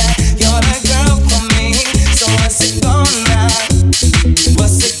I know that you're the girl for me. So what's it gonna be?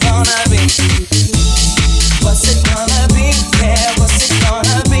 What's it gonna be? What's it gonna be? Yeah, what's it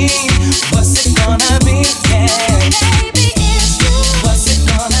gonna be? What's it gonna be? Yeah, baby, it's you. What's it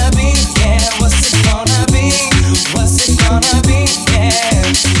gonna be? Yeah, what's it gonna be? What's it gonna be? Yeah.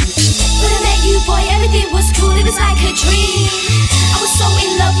 When I met you, boy, everything was cool. It was like a dream. I was so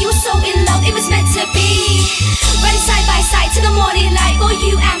in love, you were so in love. It was meant to be. Running side by side to the morning light, boy,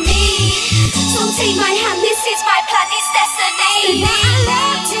 you and me. So take my hand, this is my plan, it's destiny. I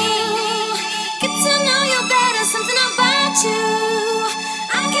loved you. Get to know you better, something about you.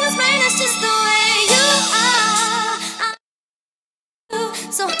 I can't explain, it's just the way you are.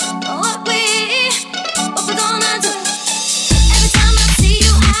 So what we gonna do? Every time I see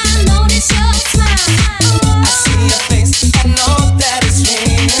you, I notice your smile. I see your face, I know that it's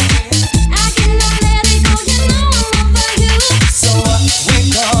real. I cannot let it go, you know I'm over you. So what we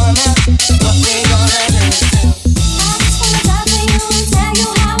gonna do? I just wanna talk to you and tell you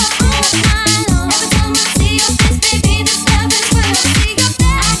how I feel. Every time I see your face, baby, this love is real.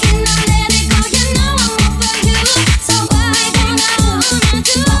 I cannot let it go, you know I'm over you. So what we gonna do?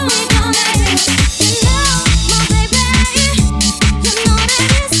 What we gonna do? You know, my baby, you know that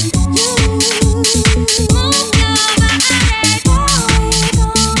it's you. Move your body, what we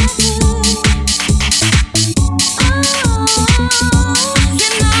gonna do? You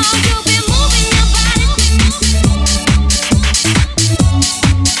know you've been moving your body.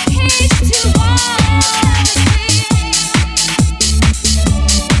 Keys to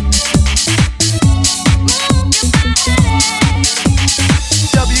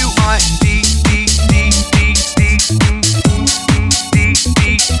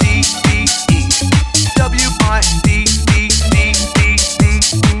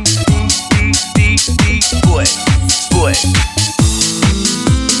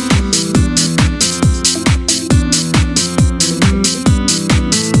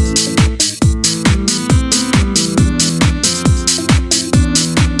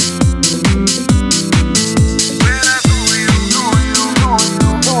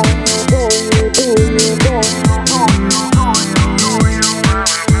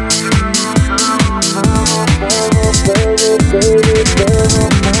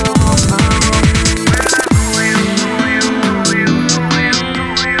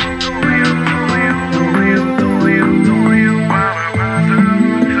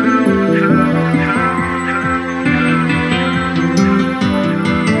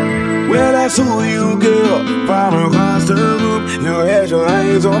Who you, girl, from across the room. You had your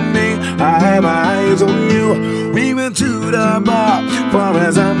eyes on me, I had my eyes on you. We went to the bar for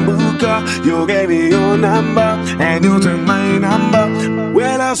a Zambuca. You gave me your number, and you took my number.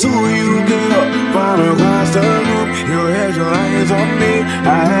 Well, I saw you, girl, from across the room. You had your eyes on me,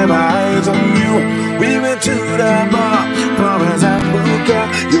 I had my eyes on you. We went to the bar for a Zambuca.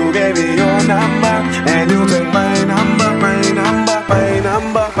 You gave me your number, and you took my number, my number, my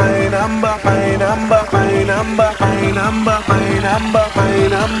number, my number, my number, my number, my number, my number, my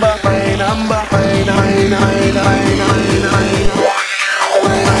number, my number, my number,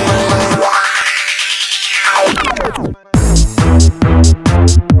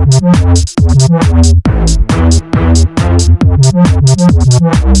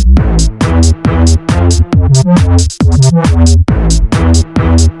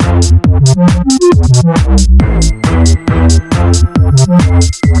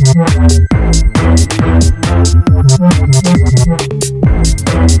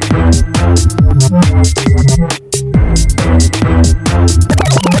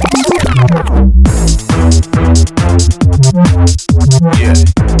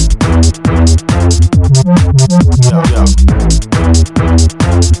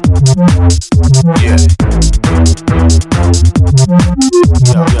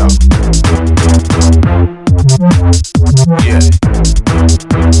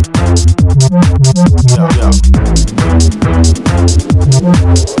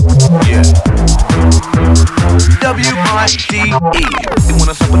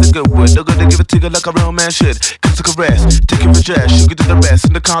 Like a real man should. Kiss a caress, take your dress, sugar to the rest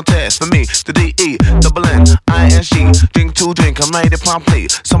in the contest. For me, the D-E, double N-I-S-G. Drink to drink, I'm ready to promptly.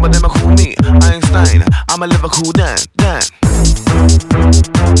 Some of them are cool me, Einstein. I'ma live a cool down. Yeah.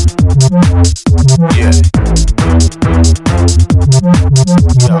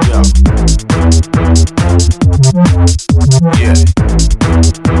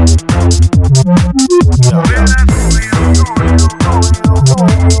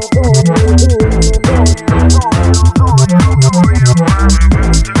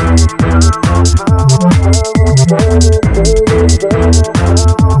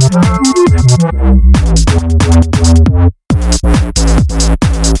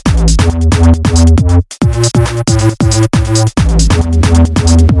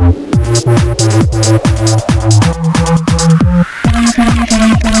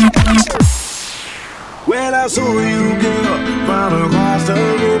 When I saw you, girl, from across the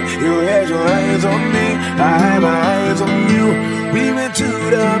room, you had your eyes on me, I had my eyes on you. We went to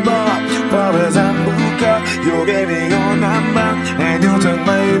the bar for the Zambuca. You gave me your number, and you took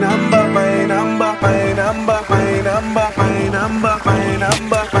my number, my number, my number, my number, my number, my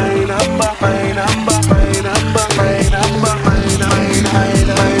number, my number, my number, my number, my number,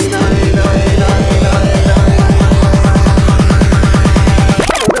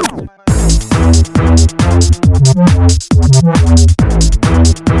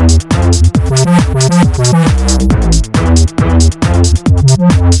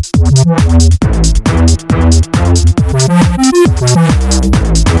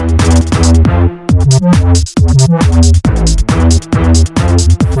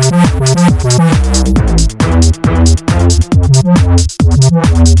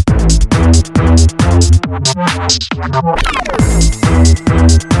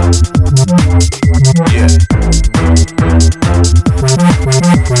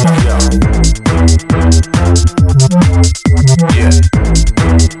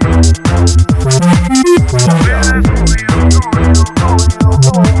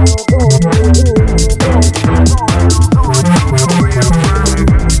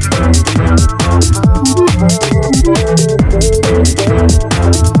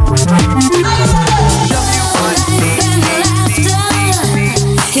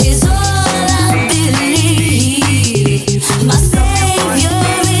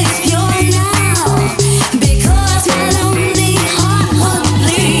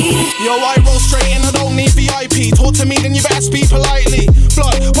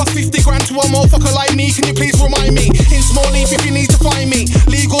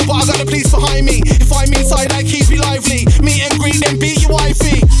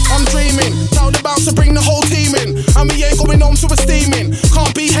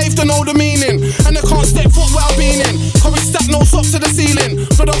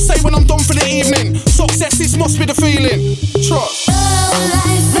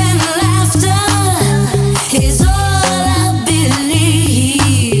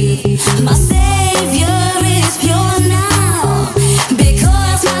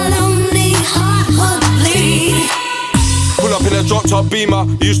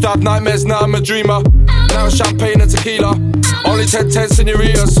 Used to have nightmares, now I'm a dreamer. Now it's champagne and tequila. Only 10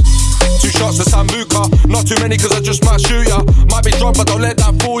 senoritas. 2 shots of Sambuca. Not too many cause I just might shoot ya. Might be drunk but don't let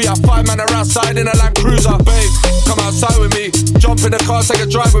that fool ya. 5 man are outside in a Land Cruiser. Babe, come outside with me. Jump in the car, take a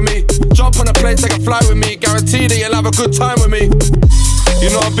drive with me. Jump on a plane, take a flight with me. Guarantee that you'll have a good time with me. You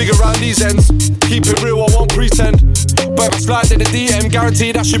know I'm big around these ends. Keep it real, I won't pretend. But if I slide in the DM,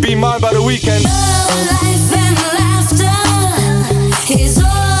 guarantee that should be mine by the weekend. Life and laughter is all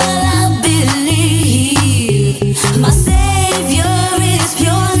I believe. My savior is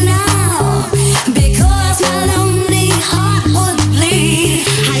pure now, because my lonely heart would bleed.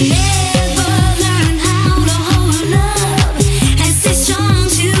 I never learned how to hold love and stay strong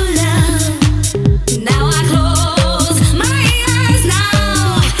to love. Now I close my eyes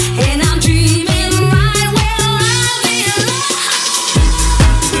now, and I'm dreaming right where I belong.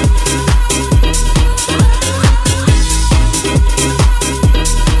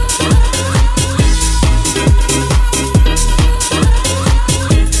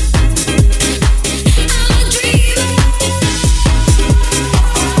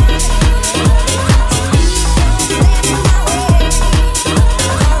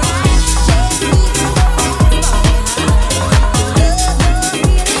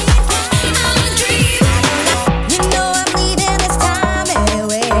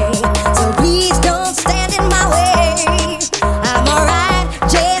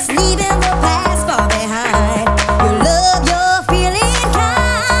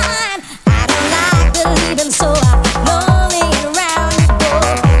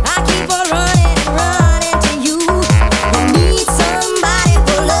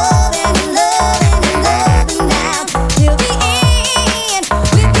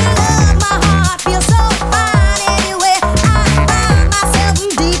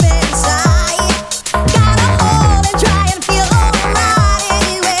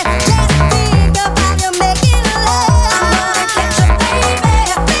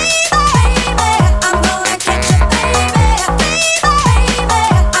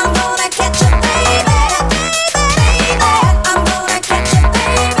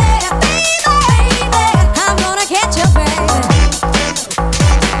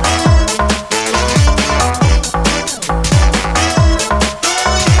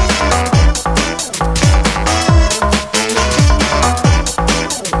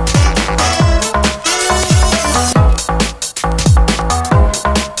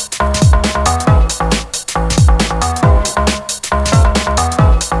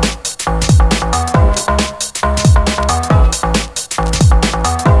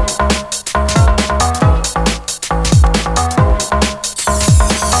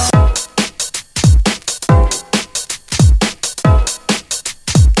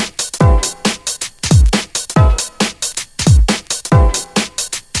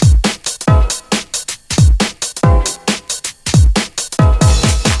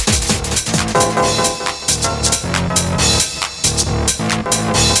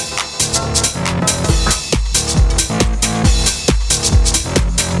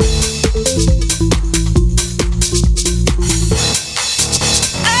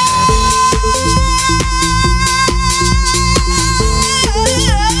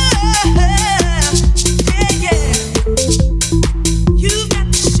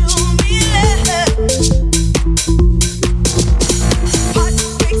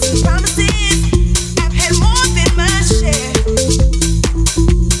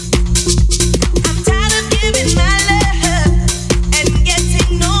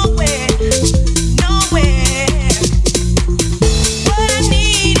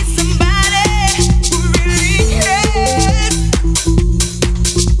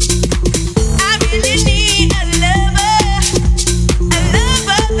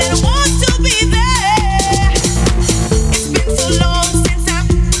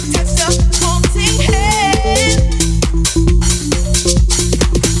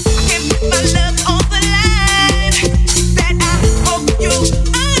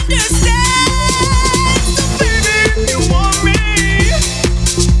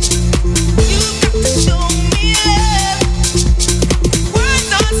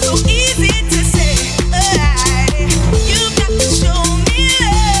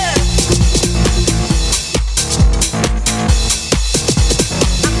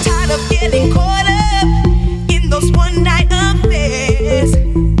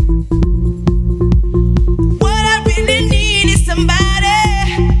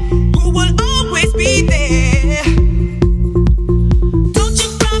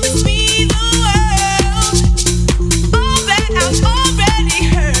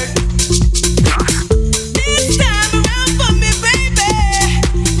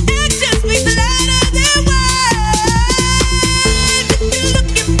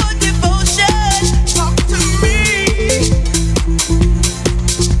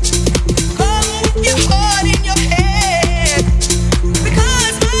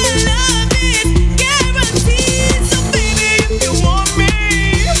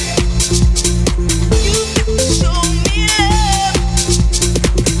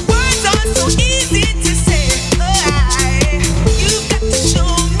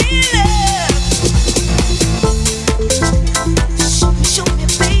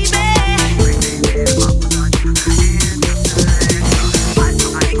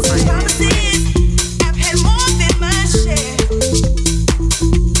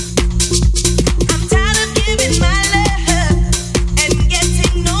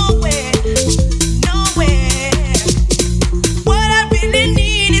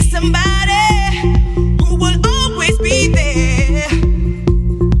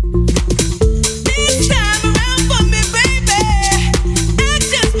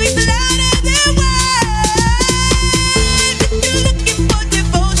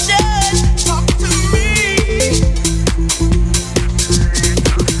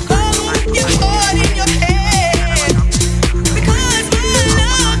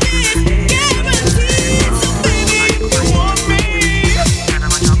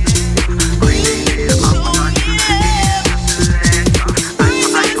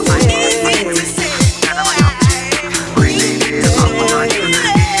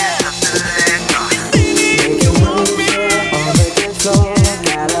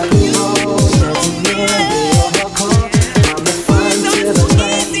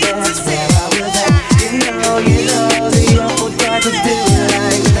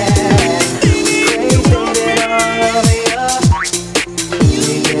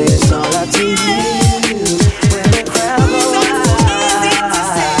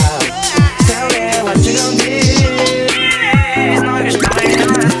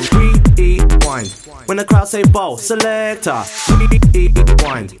 the crowd say bow, selector,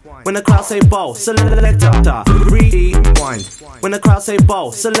 rewind. When the crowd say bow, selector, rewind. When the crowd say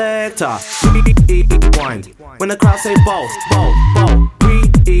bow, selector, rewind. When the crowd say bow,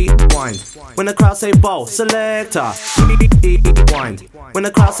 rewind. When the crowd say bow, selector, rewind. When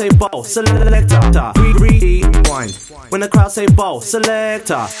the crowd say bow, selector, rewind. When the crowd say bow,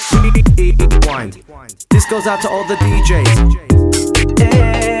 selector, rewind. This goes out to all the DJs.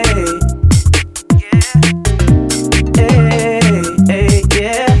 Hey, hey,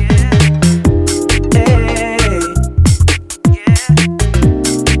 yeah.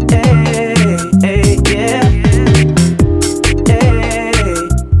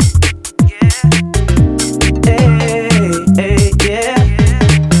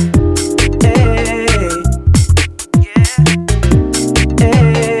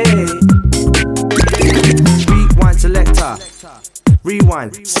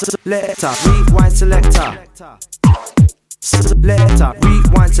 Rewind, selector, rewind, selector. Selector,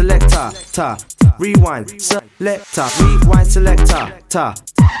 rewind, selector. Rewind, selector, rewind, selector.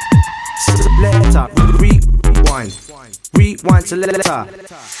 Selector, rewind, rewind, selector.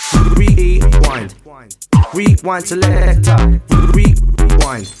 Rewind, rewind, selector.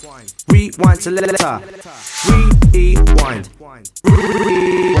 Rewind, rewind, selector. Rewind.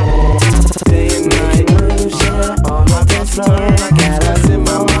 Day and night, on my dance floor, I got us in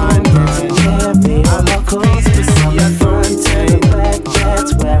my mind, dancing heavy. I love coast to see a fountain.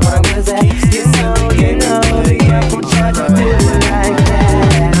 That's where I was at. You know, the apple tried to do it like that.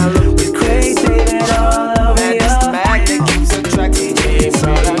 We're crazy and all over you. It's the magnet that keeps attracting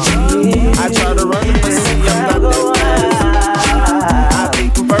me. I try to run, but see I'm not that fast. I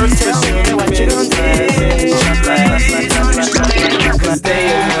think first for sure and finish last. Cause day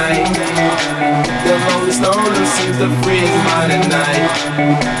and night, the lonely stoner seems to free his mind at night.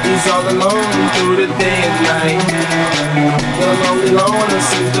 He's all alone through the day and night. The lonely loner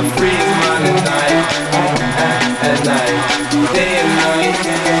seems to free his mind at night. At night, day and night.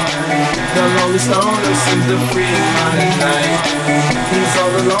 The lonely stoner seems to free his mind at night. He's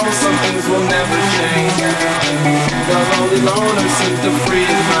all alone, some things will never change. The lonely loner seems to free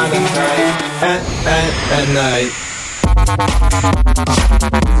his mind at night. At night.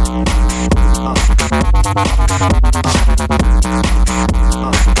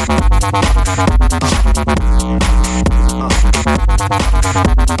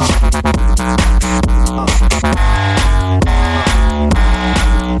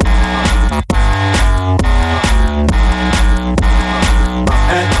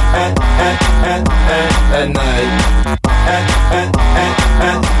 At night.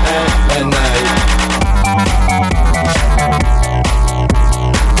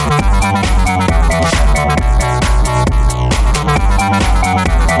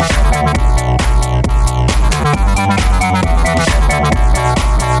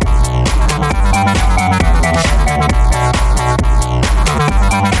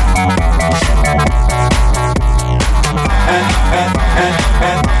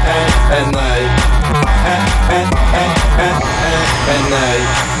 At night.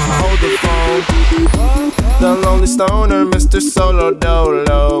 Hold the phone. The lonely stoner, Mr. Solo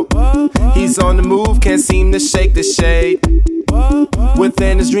Dolo. He's on the move, can't seem to shake the shade.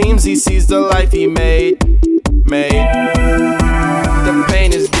 Within his dreams, he sees the life he made. The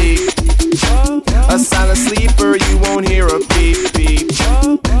pain is deep. A silent sleeper, you won't hear a beep beep.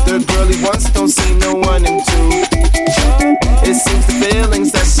 The girl he wants don't see no one in two. It seems the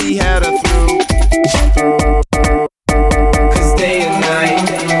feelings that she had her through. Cause day and night,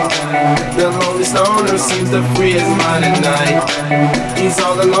 the lonely stoner seems to free his mind at night. He's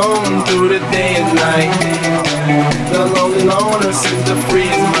all alone through the day and night. The lonely loner seems to free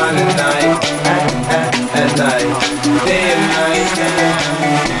his mind at night. At night, day and night.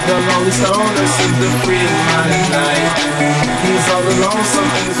 The lonely stoner seems to free his mind at night. He's all alone, some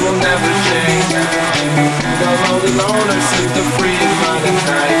things will never change. The lonely loner seems to free his mind at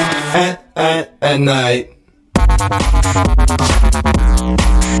night. At night.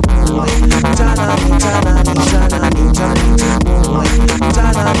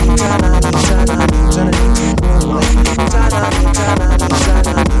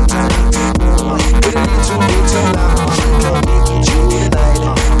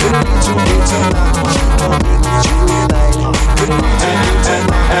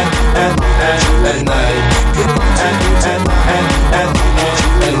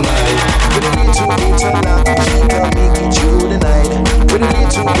 With a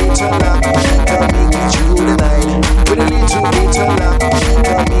little bit of luck, we can make it through the night. With a little bit of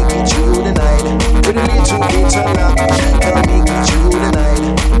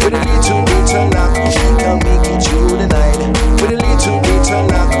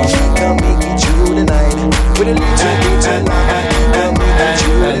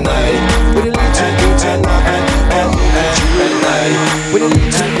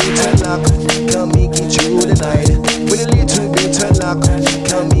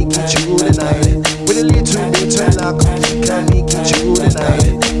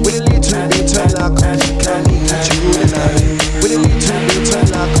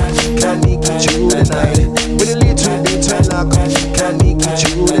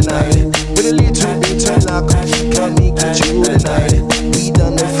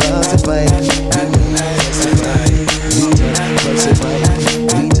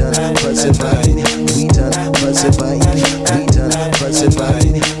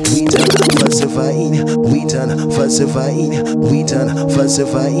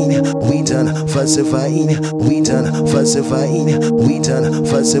falsifying, we done falsifying, we done falsifying, we done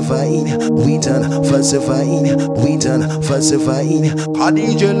falsifying, we done falsifying, we done falsifying. A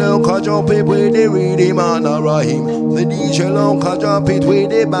DJ long can jump it with the rhythm and a rhyme. The DJ long can jump it with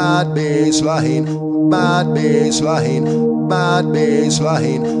the bad bass line, bad bass line, bad bass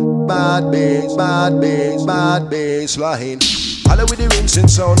line, bad bass, bad bass, bad bass line. Holla with the rinsing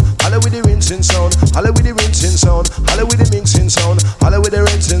sound, holla with the rinsing sound, holla with the rinsing sound, holla with the mixing sound, holla with the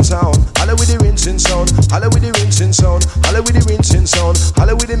rinsing sound, holla with the rinsing sound, holla with the rinsing sound, holla with the rinsing sound,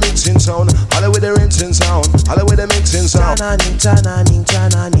 holla with the mixing sound, holla with the rinsing sound, holla with the mixing sound. Tananing, tananing,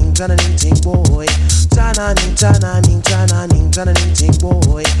 tananing, tananing, ting boy. Tananing, tananing, tananing, tananing, ting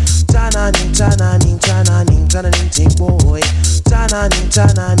boy. Tananing, tananing, tananing, tananing, ting boy. Tananing,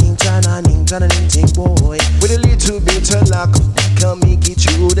 tananing, tananing, tananing, ting boy. With a little bit of luck, can make it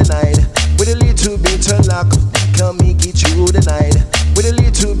through the night. With a little bit of luck, can make it through the night. With a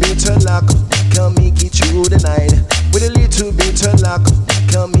little bit of luck, can make it through the night. With a little bit of luck,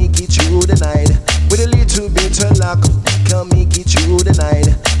 can make it through the night. With a little bit of luck, can make it through the night.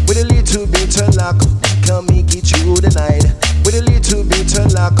 With a little bit of luck, can make it through the night. With a little bit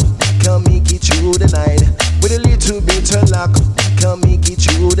of luck, can make it through the night. With a little bit of luck, can make it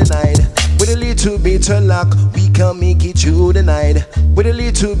through the night. With a little bit of luck, we can make it through the night. With a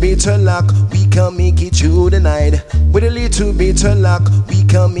little bit of luck, we can make it through the night. With a little bit of luck, we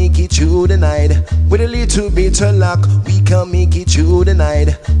can make it through the night. With a little bit of luck, we can make it through the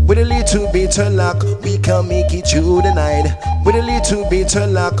night. With a little bit of luck, we can make it through the night. With a little bit of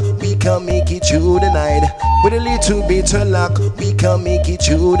luck, we can make it through the night. With a little bit of luck, we can make it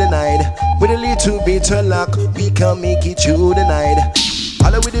through the night. With a little bit of luck, we can make it through the night.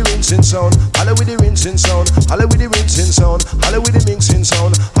 Holla with the rinsing sound, holla with the rinsing sound, holla with the rinsing sound, holla with the mixing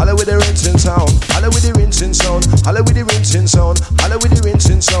sound, holla with the rinsing sound, holla with the rinsing sound, holla with the rinsing sound, holla with the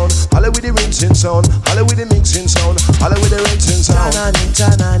rinsing sound, holla with the rinsing sound, holla with the mixing sound, holla with the rinsing sound. Tananing,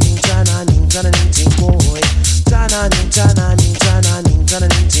 tananing, tananing, tananing, ting boy. Tananing, tananing, tananing,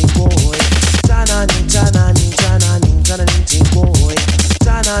 tananing, ting boy. Tananing, tananing, tananing, tananing, ting boy.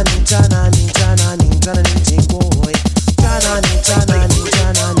 Tananing, tananing, tananing, tananing, ting boy. Tananing, tananing,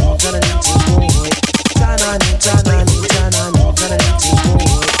 tananing, tananing, ting boy. Tananing, tananing, tananing, tananing, ting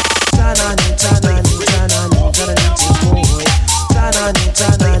boy. Tananing, tananing, tananing, tananing, ting boy. Tananing,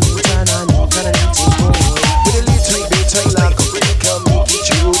 tananing, tananing, tananing, ting boy. With a little bit of luck, we can make it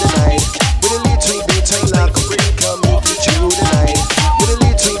through the night. With a little bit of luck, we can make it through the night. With a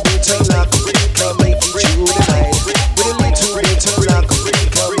little bit of luck, we can make it through the night. With a little bit of luck, we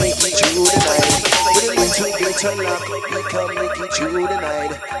can make it through the night. With a little bit of luck, we can make it through the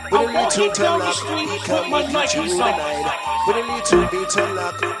night. With a little bit of luck, we can make it through the night. With a little bit of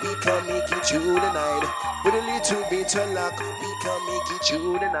luck, we can make it through the night. With a little bit of luck, we can make it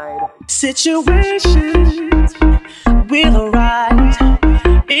through the night. Situations will arise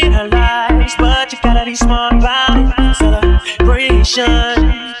in our lives, but you gotta be smart about it. Celebration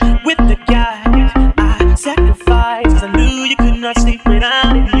with the guy I sacrificed, 'cause I knew you could not sleep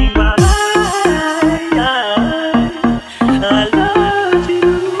without it. Meanwhile, I love you.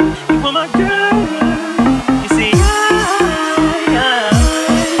 You were my girl. You see, I love you.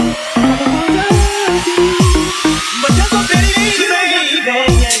 But that's what it is,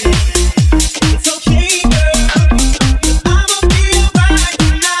 baby. It's okay, girl. I'ma be alright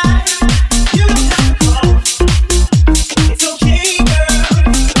tonight. You don't have to call. It's okay, girl.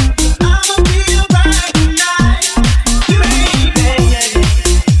 I'ma be alright tonight. You baby.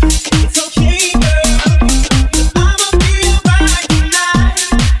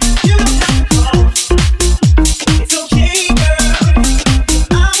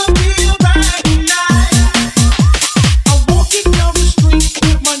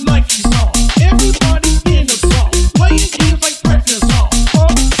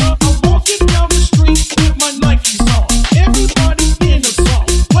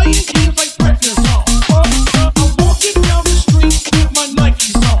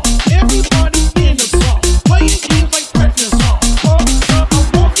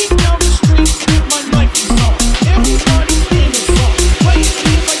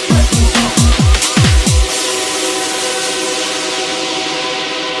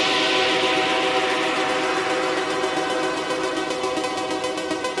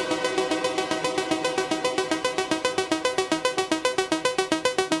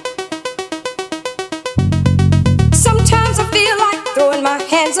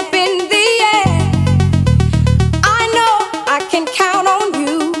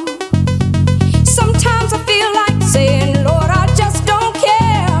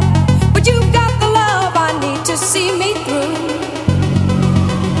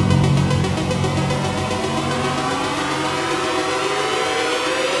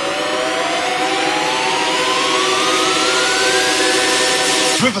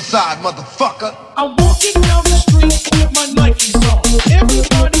 Riverside, motherfucker. I'm walking down the street with my Nikes on.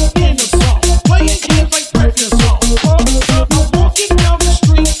 Everybody in the song, playing games like breakfast on. I'm walking down the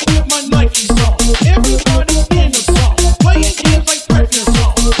street with my Nikes on. Everybody in the song, playing games like breakfast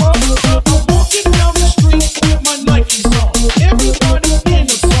on. I'm walking down the street with my Nikes on. Everybody in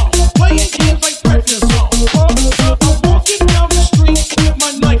the song, playing games like breakfast on. I'm walking down the street with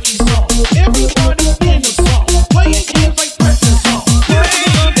my Nikes on. Everybody in the song, playing games like breakfast on.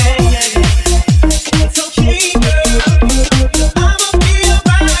 It's okay, girl.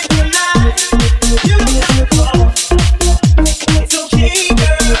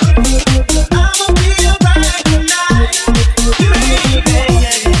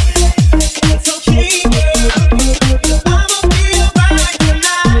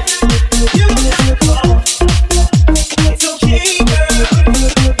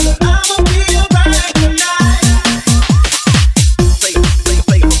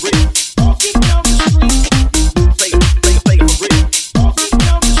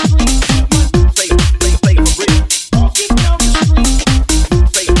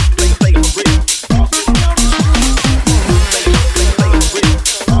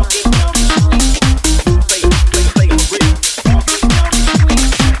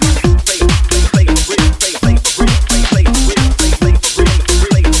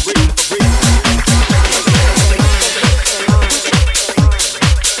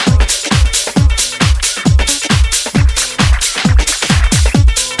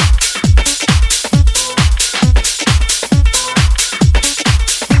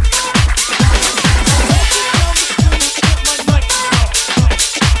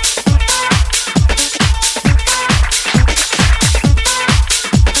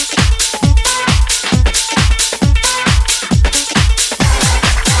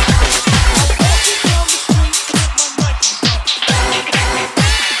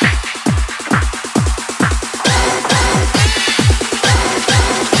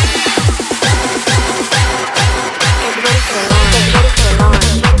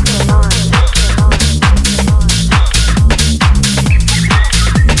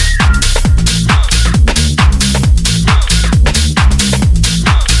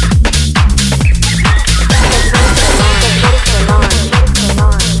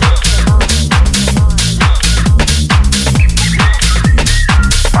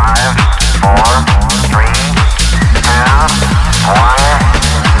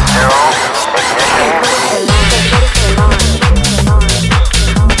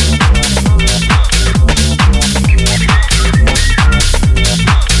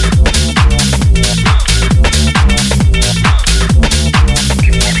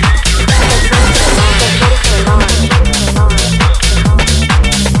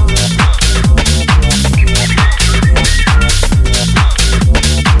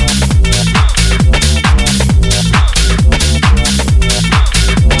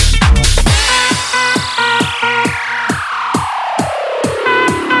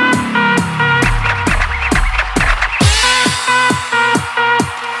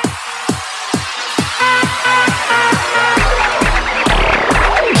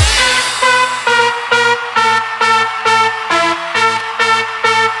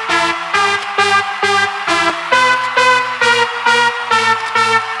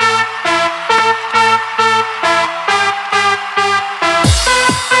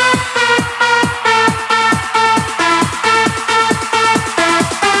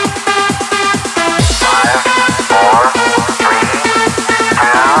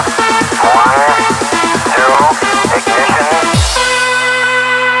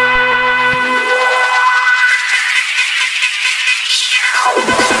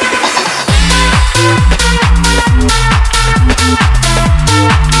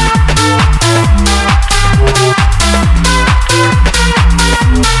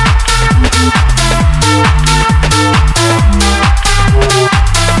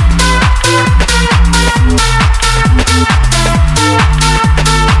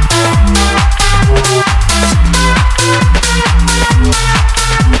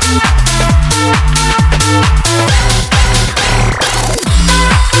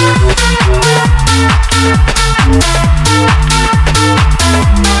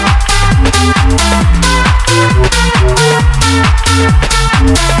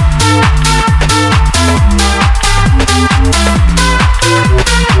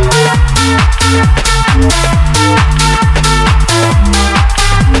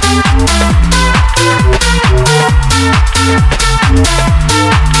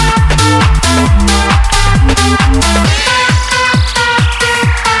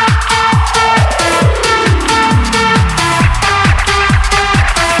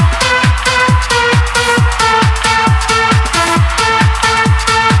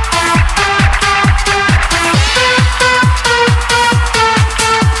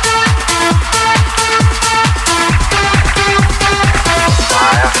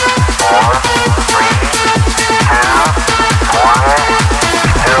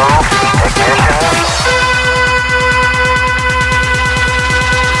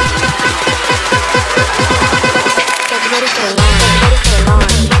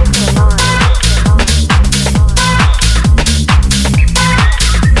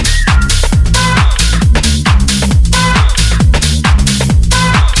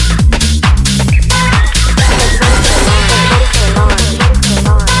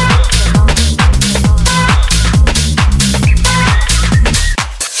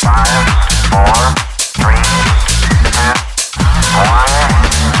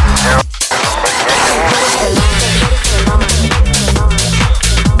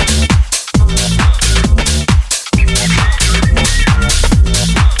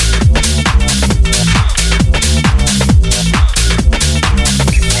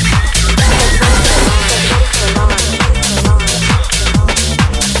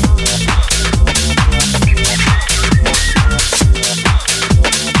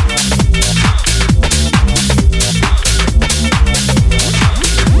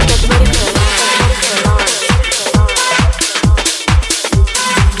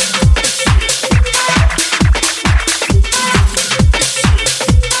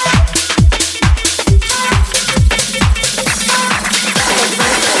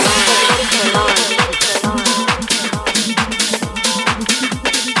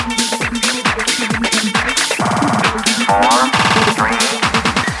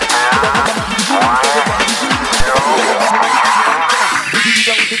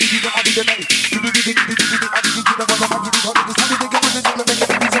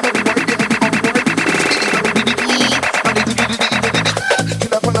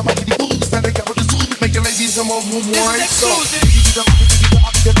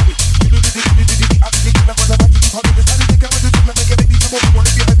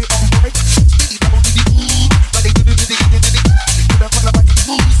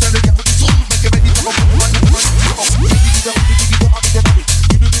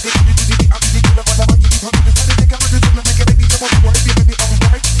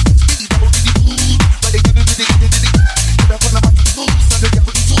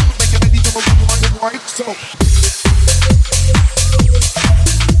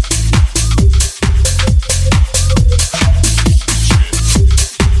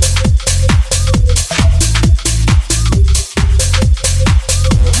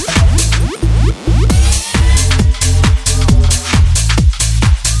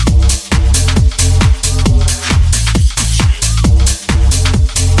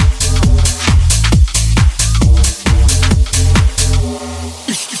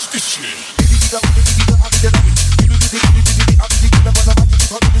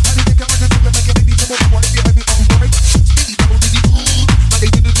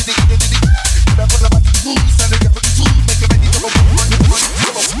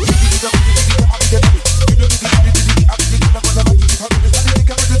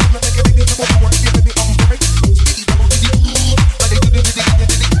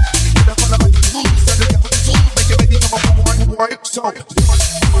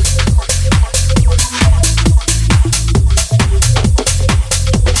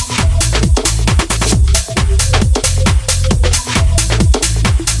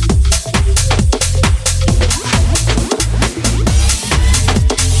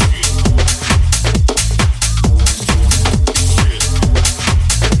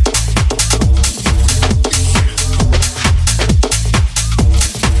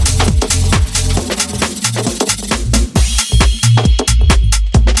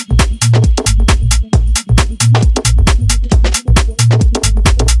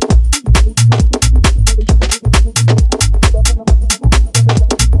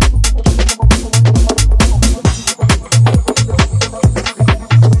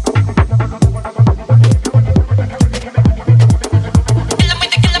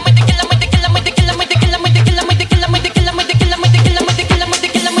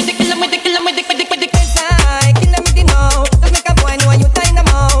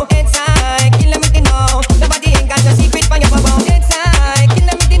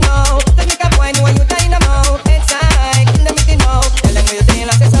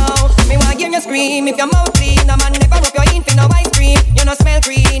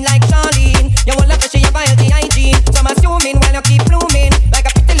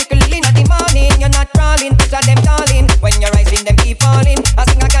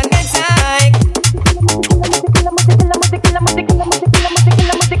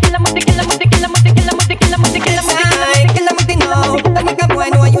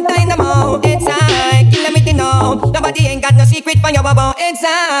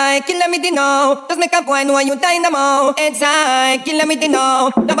 Know you dynamo inside, kill me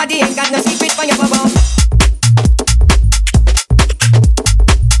know. Nobody ain't got no secret for your bubble.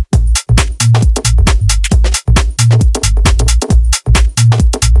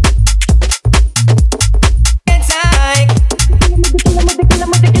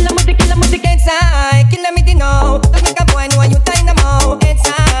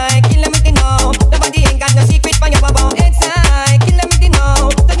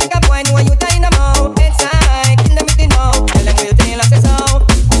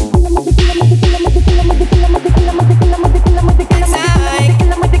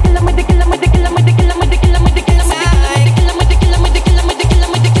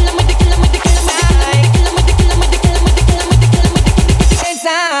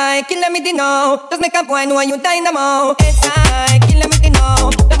 Boy, know you dynamo inside, kill me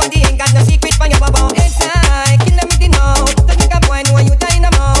know. Nobody ain't got no secret for your bubble inside, kill me know. Just make a boy know you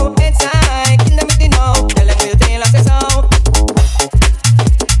dynamo inside, kill me know. Tell them we'll tell us so.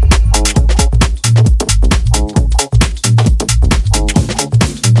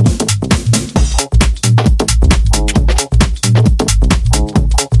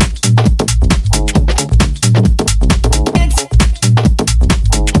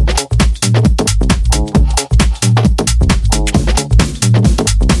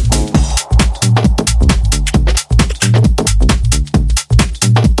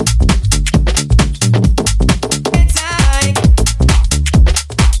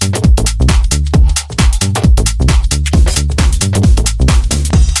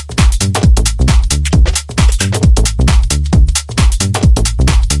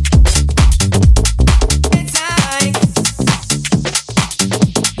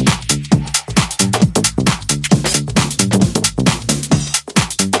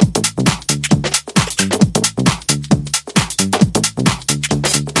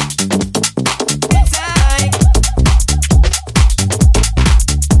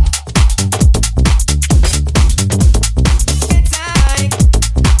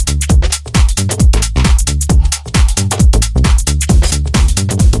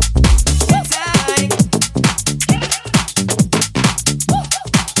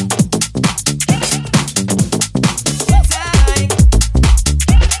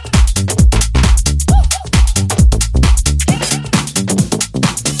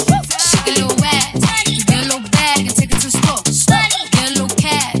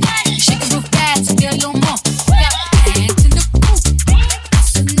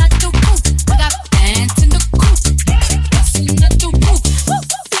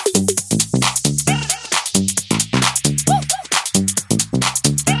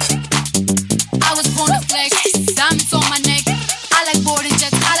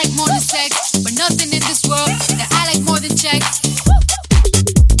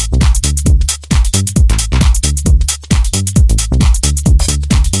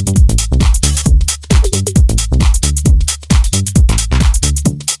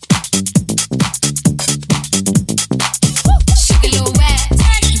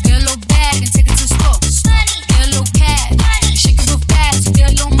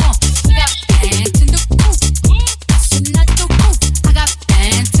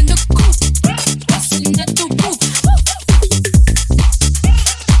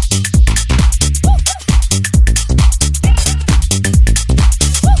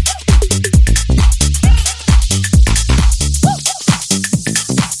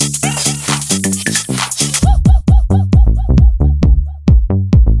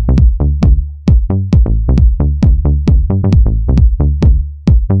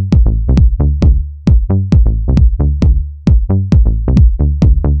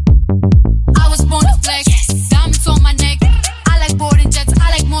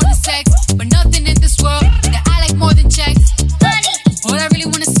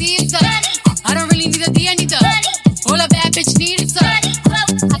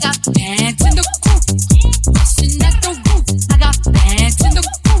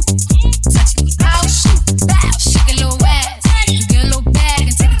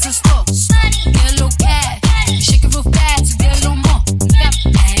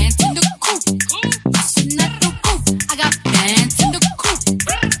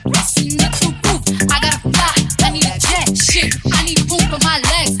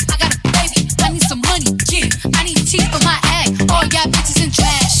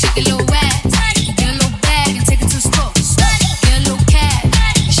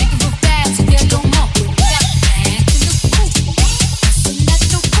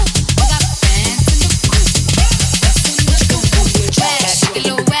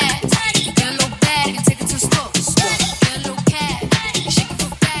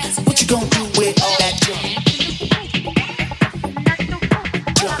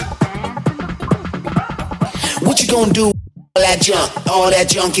 What you gonna do? All that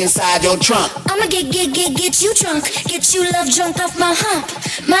junk inside your trunk. I'ma get you drunk, get you love drunk off my hump,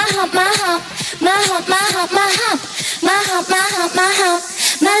 my hump, my hump, my hump, my hump, my hump, my hump, my hump, my hump,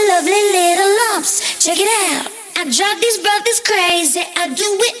 my lovely little lumps. Check it out. I drive these brothers crazy. I do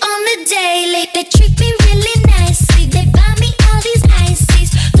it on the daily. They treat me really nicely. They buy me all these ices,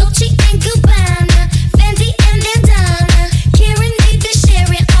 Dolce and Gabbana, Fendi and Bandana. Karen, they be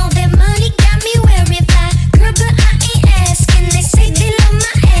sharing all their money, got me wearing fly. Girl, but I ain't asking. They say they love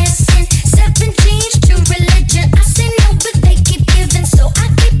my ass and 7 jeans, true religion. I say no, but they keep giving, so I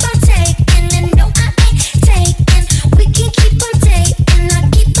keep on taking. And no, I ain't taking. We can keep on dating. I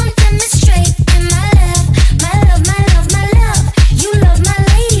keep on demonstrating my love, my love, my love, my love. You love my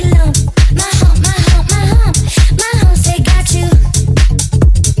lady lump, my hump, my hump, my hump, my hump. Say got you.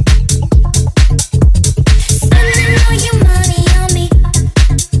 Spending all your money on me.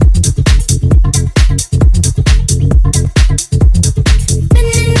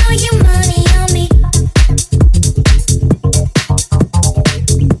 Spending all your money on me.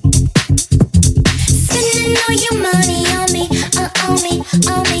 Spending all your money on me, on me,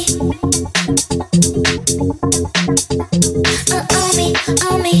 on me. On me,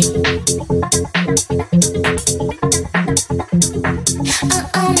 on me.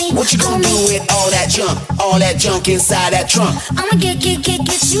 On me. What you gonna do with all that junk inside that trunk? I'ma get you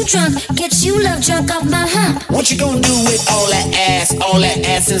drunk, get you love drunk off my hump. What you gonna do with all that ass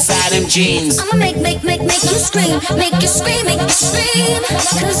inside them jeans? I'ma make you scream, make you scream, make you scream.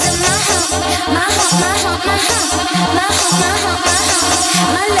 Cause of my hump, my hump, my hump, my hump, my hump, my hump, my hump,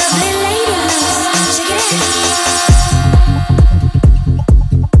 my lovely lady loves. Check it out.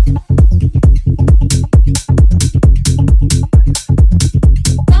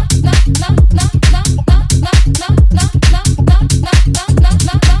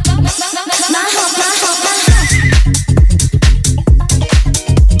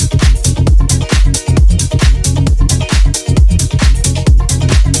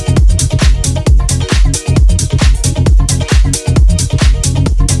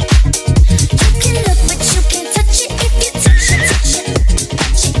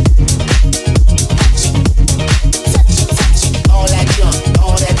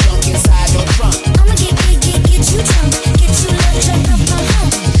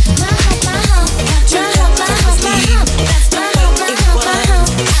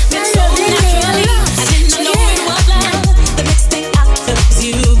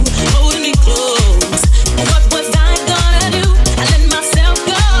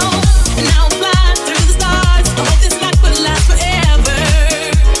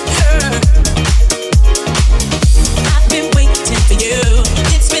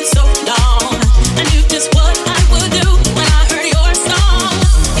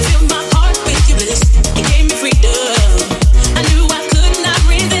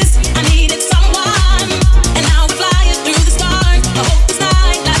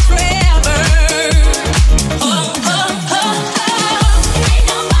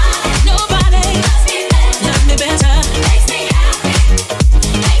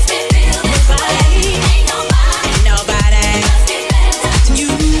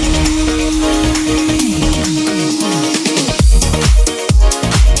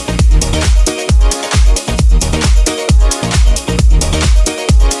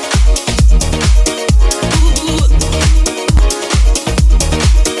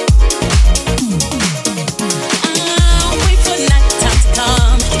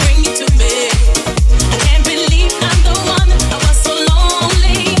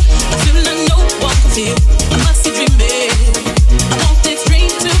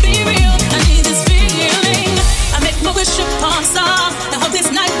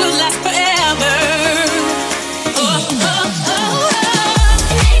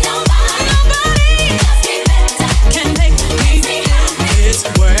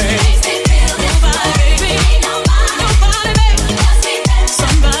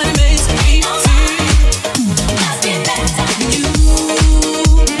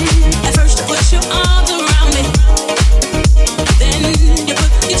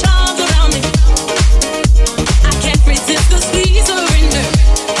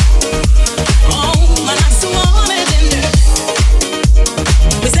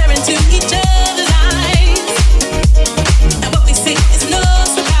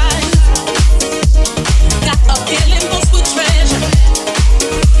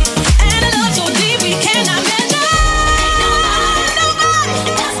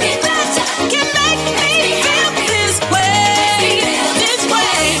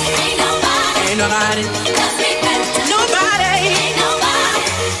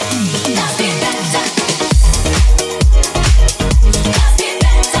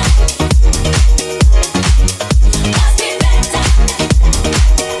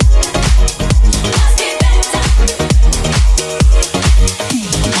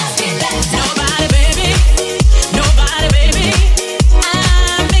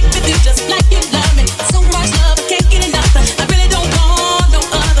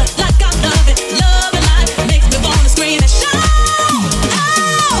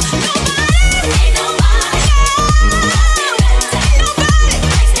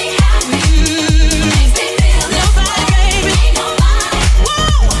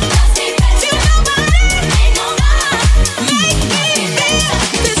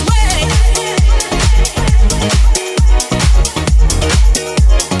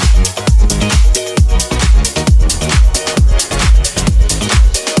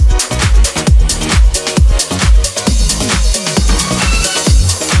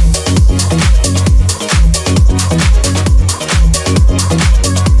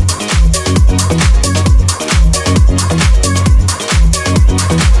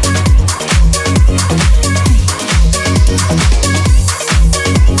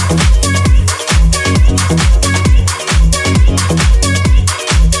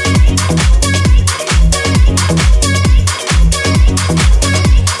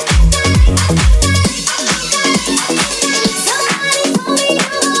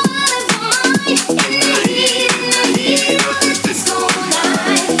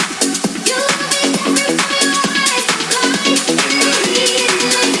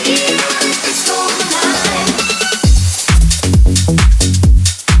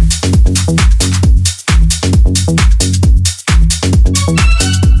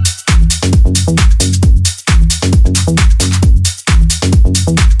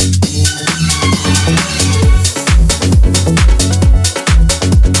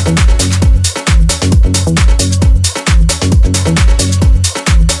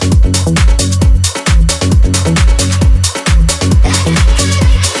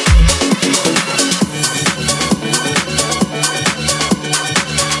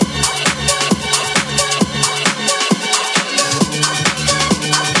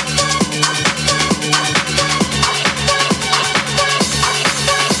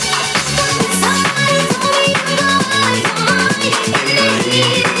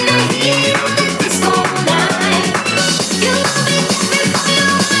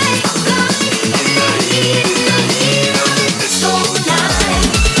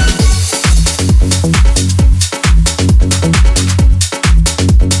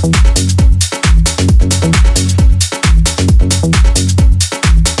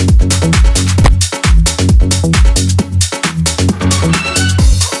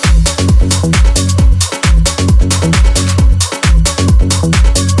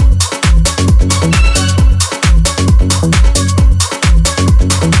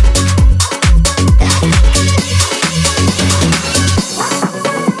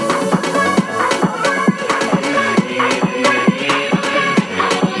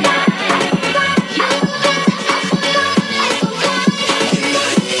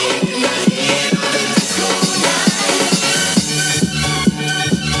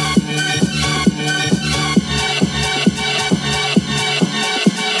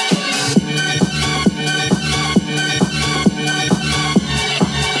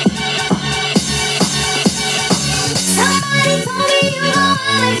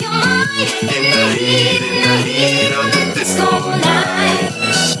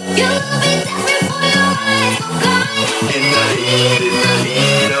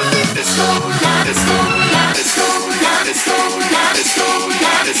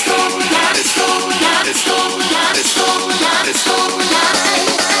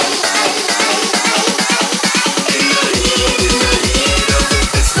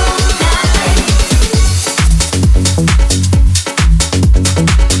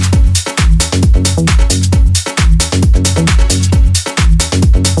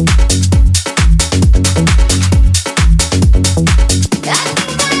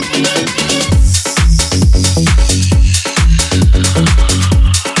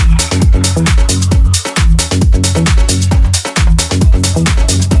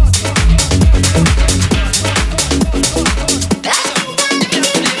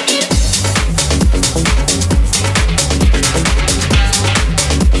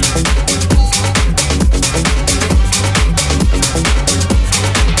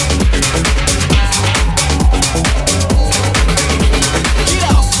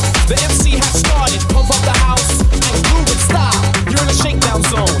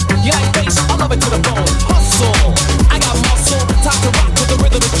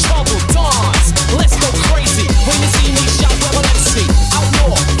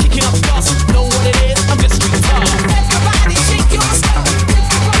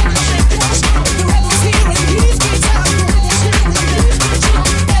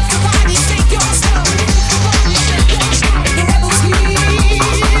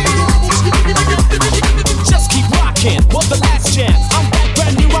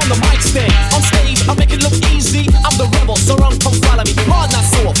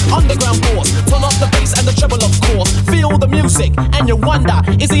 you wonder,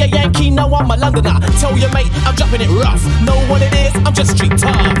 is he a Yankee? No, I'm a Londoner. Tell your mate, I'm dropping it rough. Know what it is? I'm just street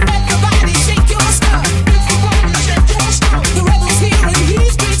tough. Everybody shake your stuff. Everybody shake your stuff. The rebel's here and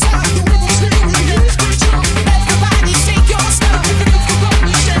he's street tough. The rebel's here and he's street tough. Everybody shake your stuff.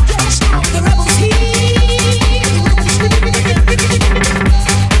 Everybody shake your stuff. The rebel's here.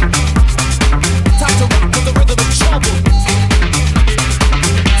 Time to rock with the rhythm of trouble.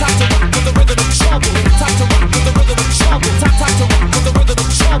 Time to rock with the rhythm of trouble. Time to rock with the rhythm of trouble. Time to rock with the rhythm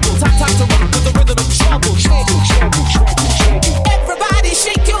of trouble. Time to rock with the rhythm of trouble. Everybody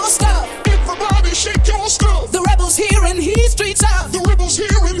shake your stuff. Everybody shake your stuff. The rebel's here and he's street tough. The rebel's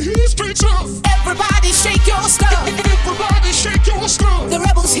here and he's street tough. Everybody shake your stuff. Everybody shake your stuff. The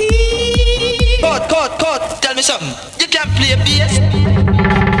rebel's here. Cut. Tell me something. You can't play bass.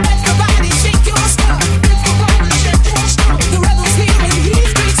 Everybody shake your stuff. Everybody shake your stuff. The rebel's here and he's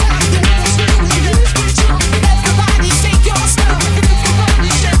street tough. The rebel's here and he's street tough. Everybody shake your stuff. Everybody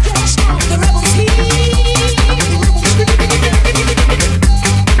shake your stuff. The rebel's here. Time to rock with the rhythm of trouble.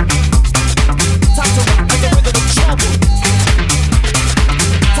 Time to rock with the rhythm of trouble.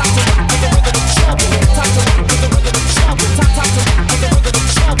 Time to rock with the rhythm of trouble. Time to rock with the rhythm of trouble. Time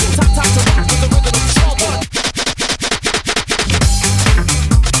to rock with the rhythm of trouble.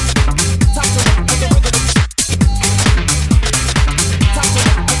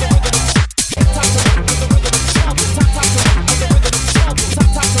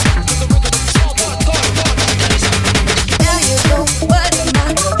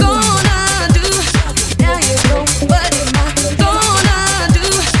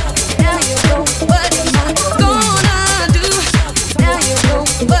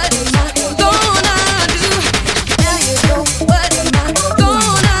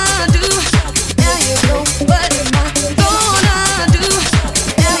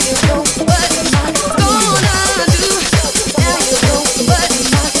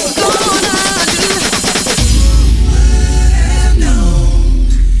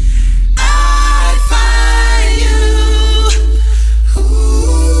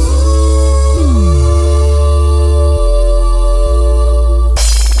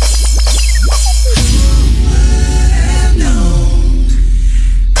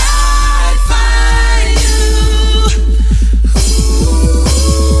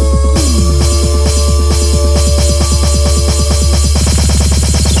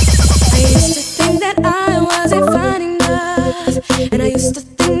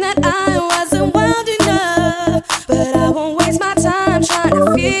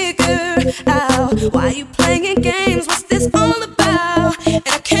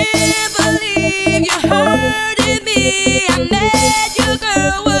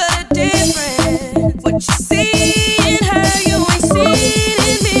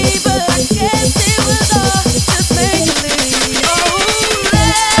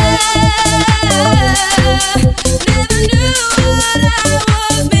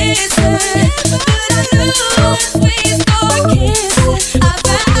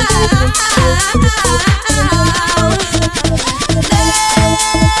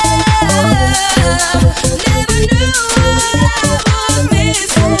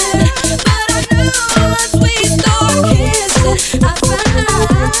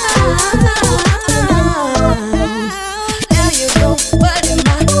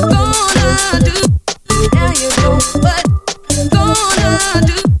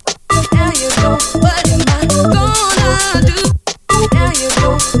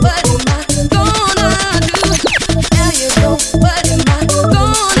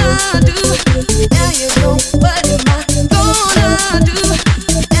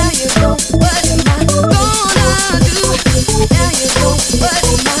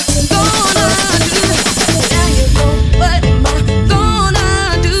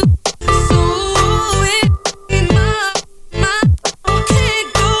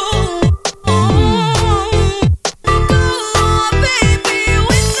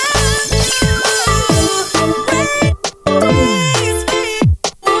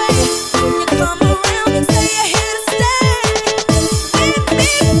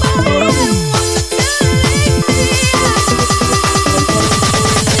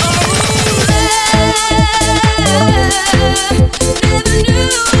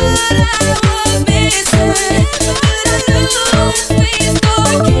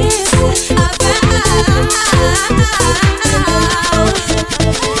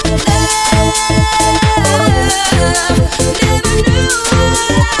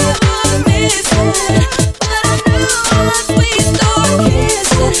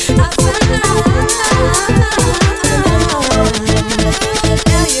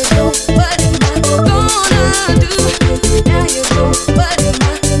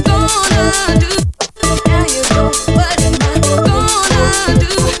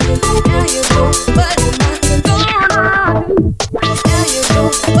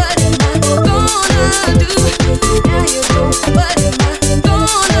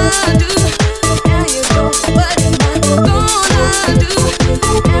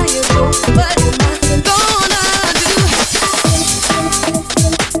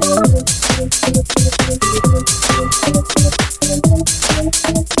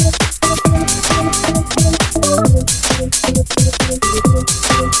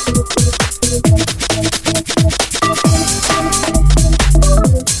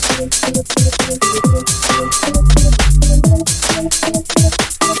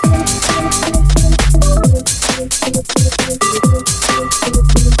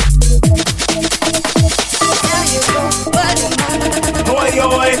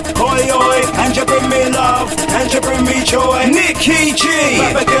 Nicky G,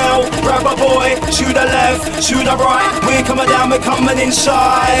 grab a girl, grab a boy, to the left, to the right, we're coming down, we're coming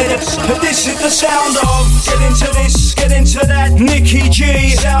inside. But this is the sound of, get into this, get into that, Nicky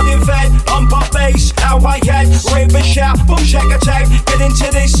G, sounding fat, pump up bass, out hi-hat, rave and shout, boom shack attack, get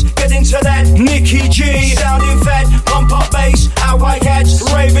into this, get into that, Nicky G, sounding fat, pump up bass, out hi-hat,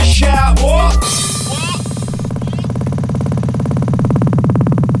 rave and shout, what?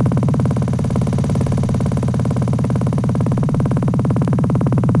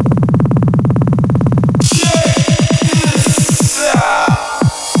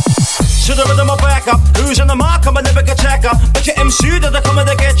 Who's on the mark? I'm a lyric attacker. But your MC that are coming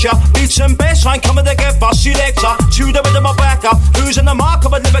to get ya. Beats and bass line coming together. Selector to the rhythm of back up. Who's on the mark?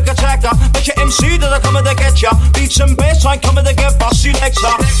 I'm a lyric attacker. But your MC that are coming to get ya. Beats and bass line coming together.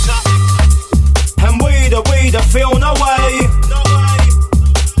 Selector. And we the feel no way.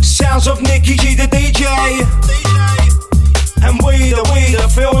 Sounds of Nicky G the DJ. And we the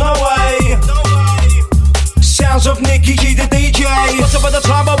feel no way. Sounds of Nicky G the DJ. What's up at the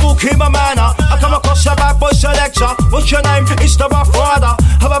time I walk in my manner? I come across a bad boy selector. What's your name? It's the Rough Rider.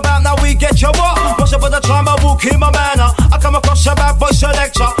 How about now we get your what? What's up at the time I walk in my manner? I come across a bad boy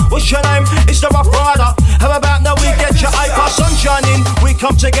selector. What's your name? It's the Rough Rider. How about now we get your iPod sunshine in? We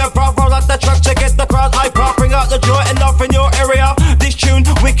come together, roll out the track to get the crowd hyper. Bring out the joy and love in your area. This tune,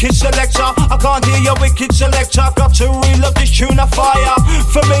 wicked selector. I can't hear your wicked selector. Got to re-love this tune of fire.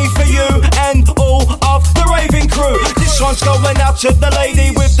 For me, for you, and all of the raving crew. This one's going out to the lady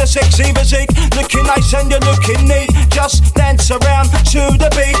with the sexy physique. Looking nice and you're looking neat. Just dance around to the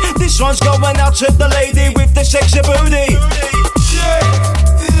beat. This one's going out to the lady with the sexy booty.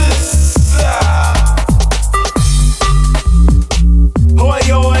 Hoi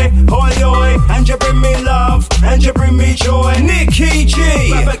hoi, hoi hoi, and you bring me love, and you bring me joy. Nicky G,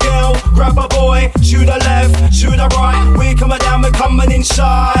 grab a girl, grab a boy, to the left, to the right, we're coming down, we're coming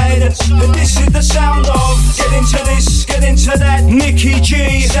inside. And this is the sound of, get into this, get into that, Nicky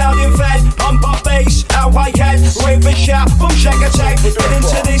G, sounding fat, pump up bass, out hi-hat, rave and shout, boom shack attack, get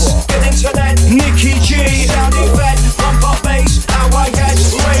into this, get into that, Nicky G, sounding fat, pump up bass, out hi-hat,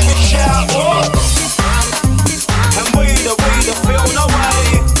 rave and shout, oh. And we the feel no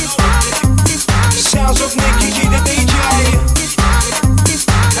way. Sounds of Nicky G the DJ.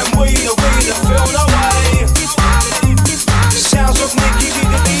 And we the feel no way. Sounds of Nicky G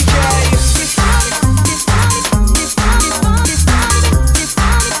the DJ.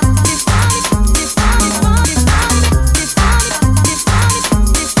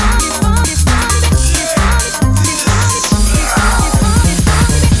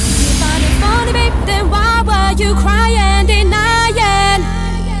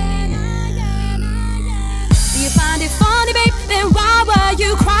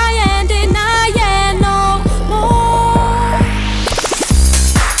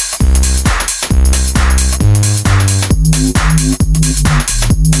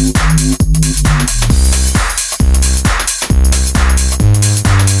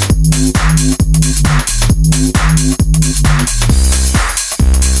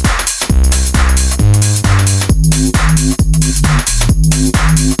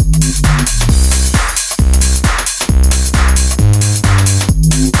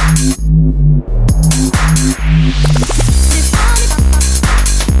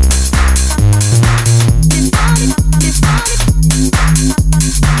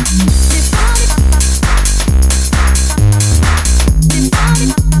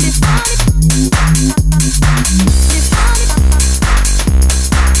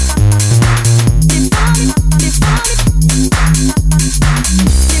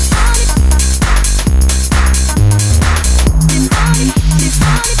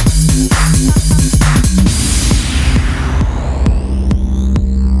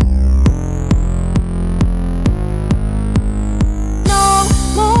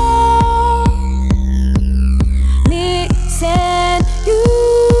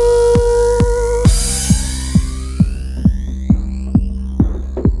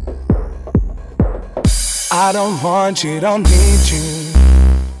 I don't want you, don't need you.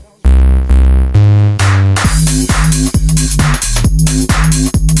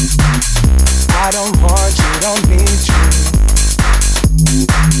 I don't want you, don't need you.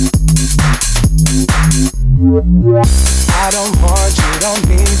 I don't want you, don't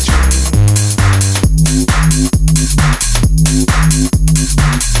need you.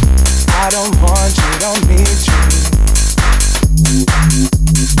 I don't want you, don't need you.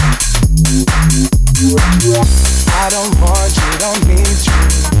 I don't want you, don't need you.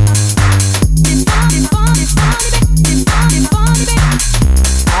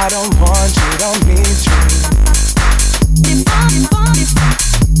 I don't want you, don't need you.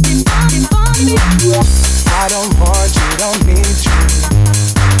 I don't want you, don't need you.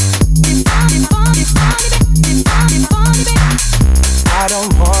 I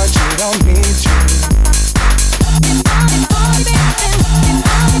don't want you, don't need you.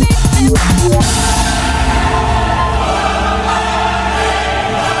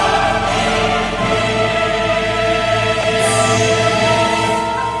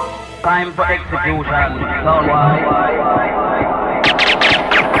 Time for execution. Soundwise.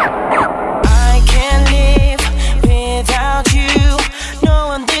 I can't live without you. No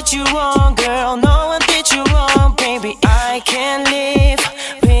one did you wrong, girl. No one did you wrong, baby. I can't live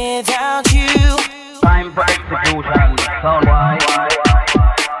without you. Time for execution. Soundwise.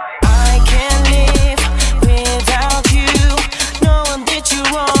 I can't live without you. No one did you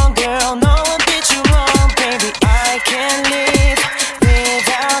wrong, girl. No one did you wrong, baby. I can't live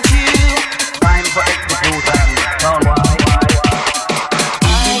without you. Time for execution. Soundwise.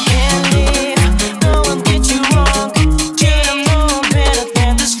 I can't live. No one did you wrong. You don't know better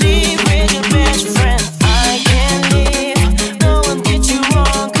than to sleep with your best friend. I can't live. No one did you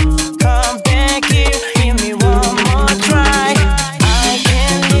wrong. Come back here, give me one more try. I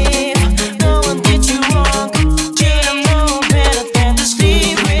can't live. No one did you wrong. You don't know better than to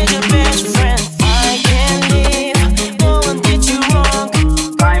sleep with your best friend. I can't live. No one did you wrong.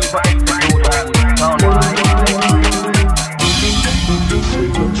 Time for execution. Soundwise.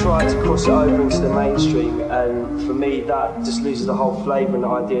 We try to cross it over into the mainstream, and for me that just loses the whole flavour and the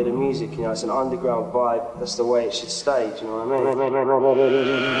idea of the music. You know, it's an underground vibe. That's the way it should stay. Do you know what I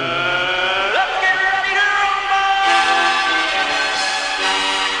mean?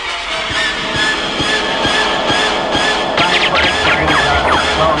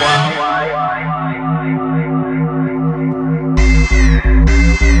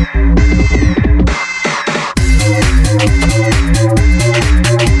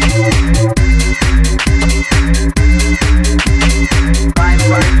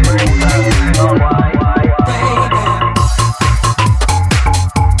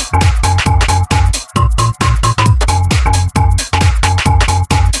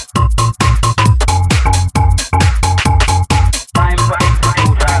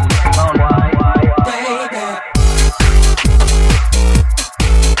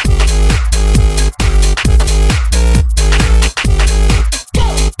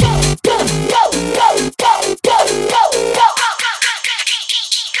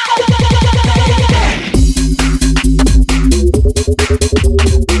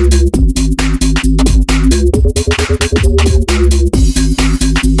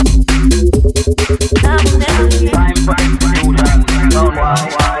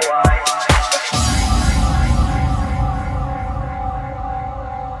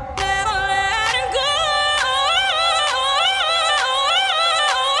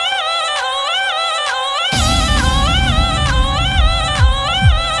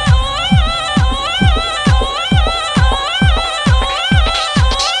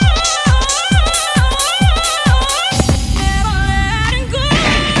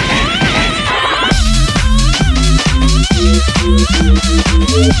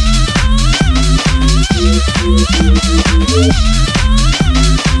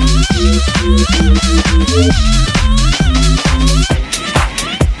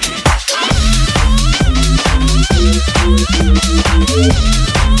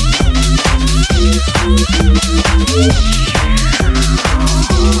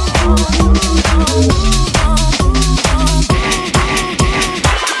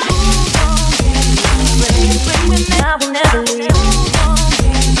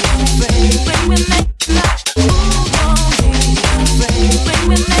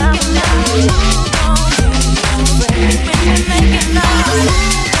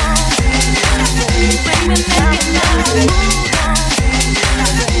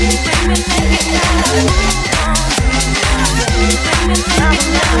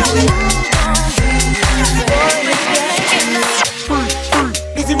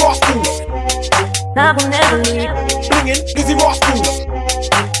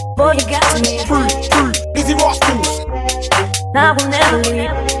 I will never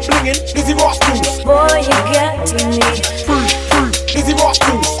leave. Blingin', Dizzy Rascals. Boy, you get to me. Dizzy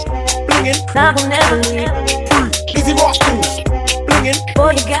Rascals. Blingin', I will never leave. Dizzy Rascals. Blingin',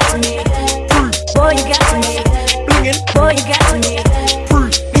 boy, you get to me. Boy, you get to me. Blingin', boy, you get to me.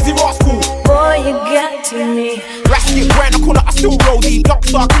 Dizzy Rascals. Boy, you get to me. Rascal, brand, I call it, I still roadie.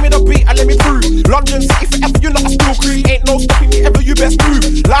 Youngstar, give me the beat and let me through. London City forever, you're not a still crew. Ain't no stopping me ever, you best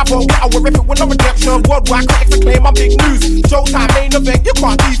move. Live on, get out, rip it when I'm redemption. Worldwide critics acclaim, I'm big news. Showtime, main event, you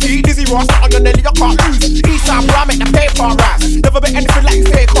can't defeat. Dizzy Ross, on your Nelly, you can't lose. Eastside, bro, I make the paper rise. Never bet anything like you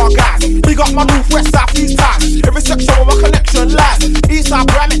fake car guys. Big up my north, west, south, east ties. Every section where my connection lies. Eastside,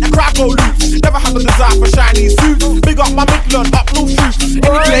 bro, I make the crowd go loose. Never had the desire for shiny suits. Big up my Midland, up north truth.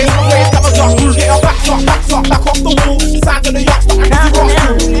 Any place, my ways, never dark through. Get your back off the wall. Sign to the youngster and Dizzy Ross.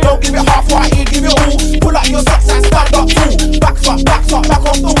 Don't give it half-hearted, give it all. Pull out your socks and stand up tall. Back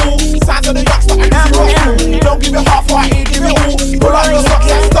off the wall. Sign to the youngster and Dizzy Ross. Don't give it half-hearted, give it all. Pull out your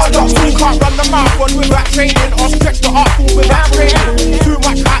socks and stand up tall. Can't run the marathon without training, or stretch the art form without training. Too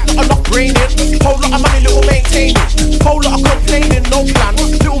much hype, not enough braining. Whole lot of money, little maintaining. Whole lot of complaining, no plan.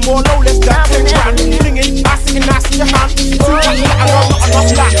 Little more, no less than 10 grand. Flinging, I sitting nice in your hand. Too much that I know, not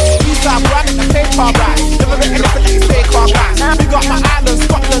enough land. Eastside, bro, I make the paper right. Never make anything like you fake car guys. Big up my island,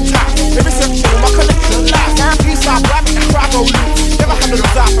 Scotland time. Every section, my connection lies. Eastside, bro, I make the crowd go loose. Never had the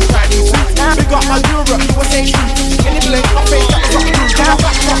desire for Chinese suits. Big up my Europe, USA true. Any blame, my face, that's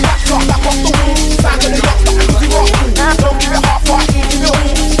not true. Back off the wall. Sign to the youngster and Dizzy Ross. Don't give it half-hearted, give it all.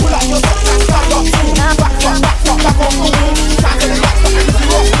 Pull out your socks and stand up tall. Back off the wall. Sign to the youngster and Dizzy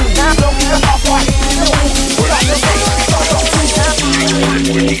Ross. Don't give it half-hearted, give it all. Pull out your socks and stand up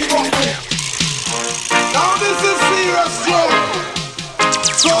tall. Now this is serious joke.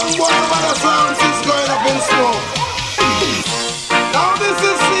 Some boy by the sounds is going up in smoke. Now this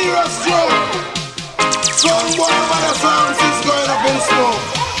is serious joke. Some boy by the sounds is going up in smoke.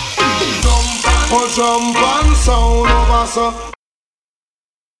 Jump and sound over so.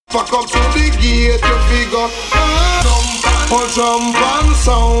 Fuck up to the gate you figure. Jump and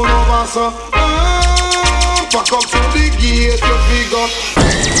sound over so. Fuck up to the gate you figure.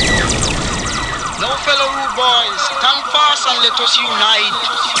 Now fellow rude boys, stand fast and let us unite.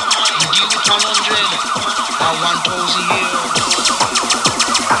 Youth 100 and 1,000 years.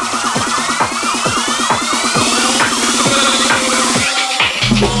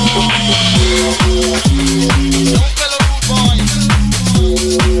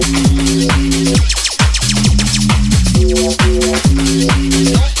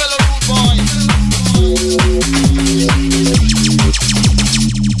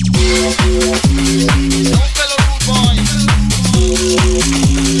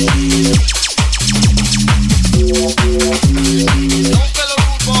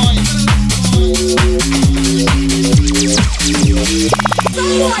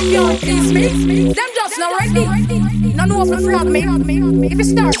 Them just not ready. No know if you flog me. If you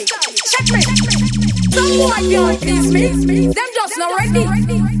start me, check me. Some boy can't please me. Them just not ready.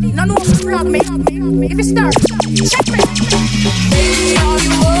 No know if you flog me. If you start me, check me. Baby, all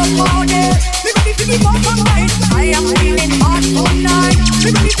you work all day. Me ready to be up all night. I am feeling hot all night. Me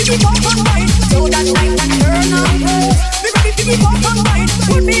ready to be up all night. So that night can turn on girls. Me ready to be up all night.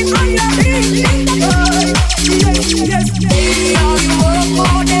 Put me on your feet in the night. Yes, baby, all you work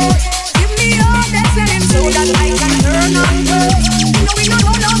all day. So that I can turn on girls. No, we not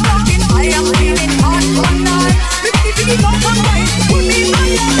all talking. I am feeling hot all night. Ready to give up on night. Put me on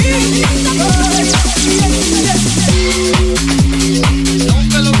your feet in the night. Don't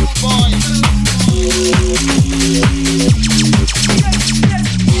fellow boys.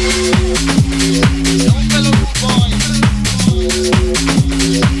 Don't fellow boys.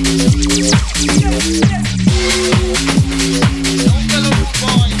 Don't fellow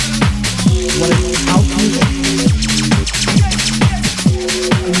boys. What is house music?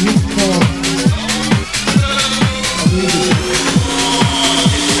 A new form of music.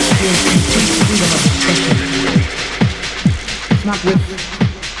 Feels complete freedom of expression. It's not with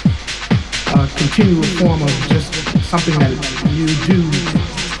a continual form of just something that you do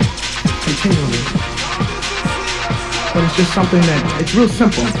continually. But it's just something that, it's real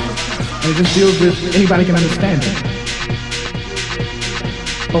simple. And it just deals with, anybody can understand it.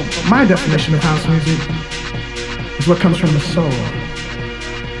 Well, my definition of house music is what comes from the soul.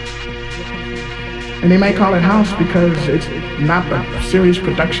 And they may call it house because it's not a serious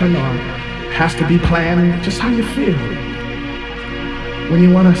production or has to be planned, just how you feel. When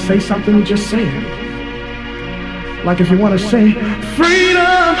you want to say something, you just say it. Like if you want to say,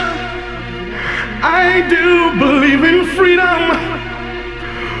 freedom, I do believe in freedom.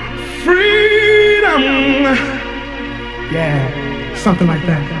 Freedom. Yeah. Something like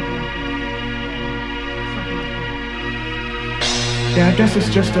that. Yeah, I guess it's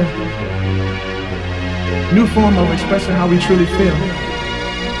just a new form of expressing how we truly feel.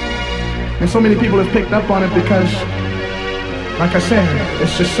 And so many people have picked up on it because, like I said,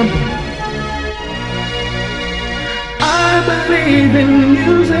 it's just simple. I believe in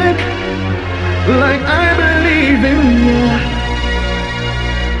music like I believe in you.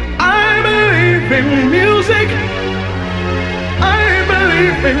 I believe in music. I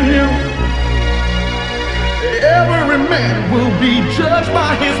believe in you. Every man will be judged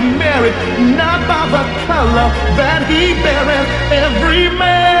by his merit, not by the color that he beareth. Every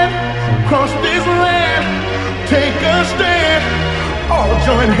man across this land, take a stand, all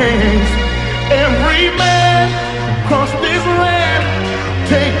join hands. Every man across this land,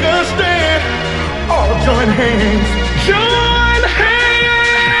 take a stand, all join hands. Join hands.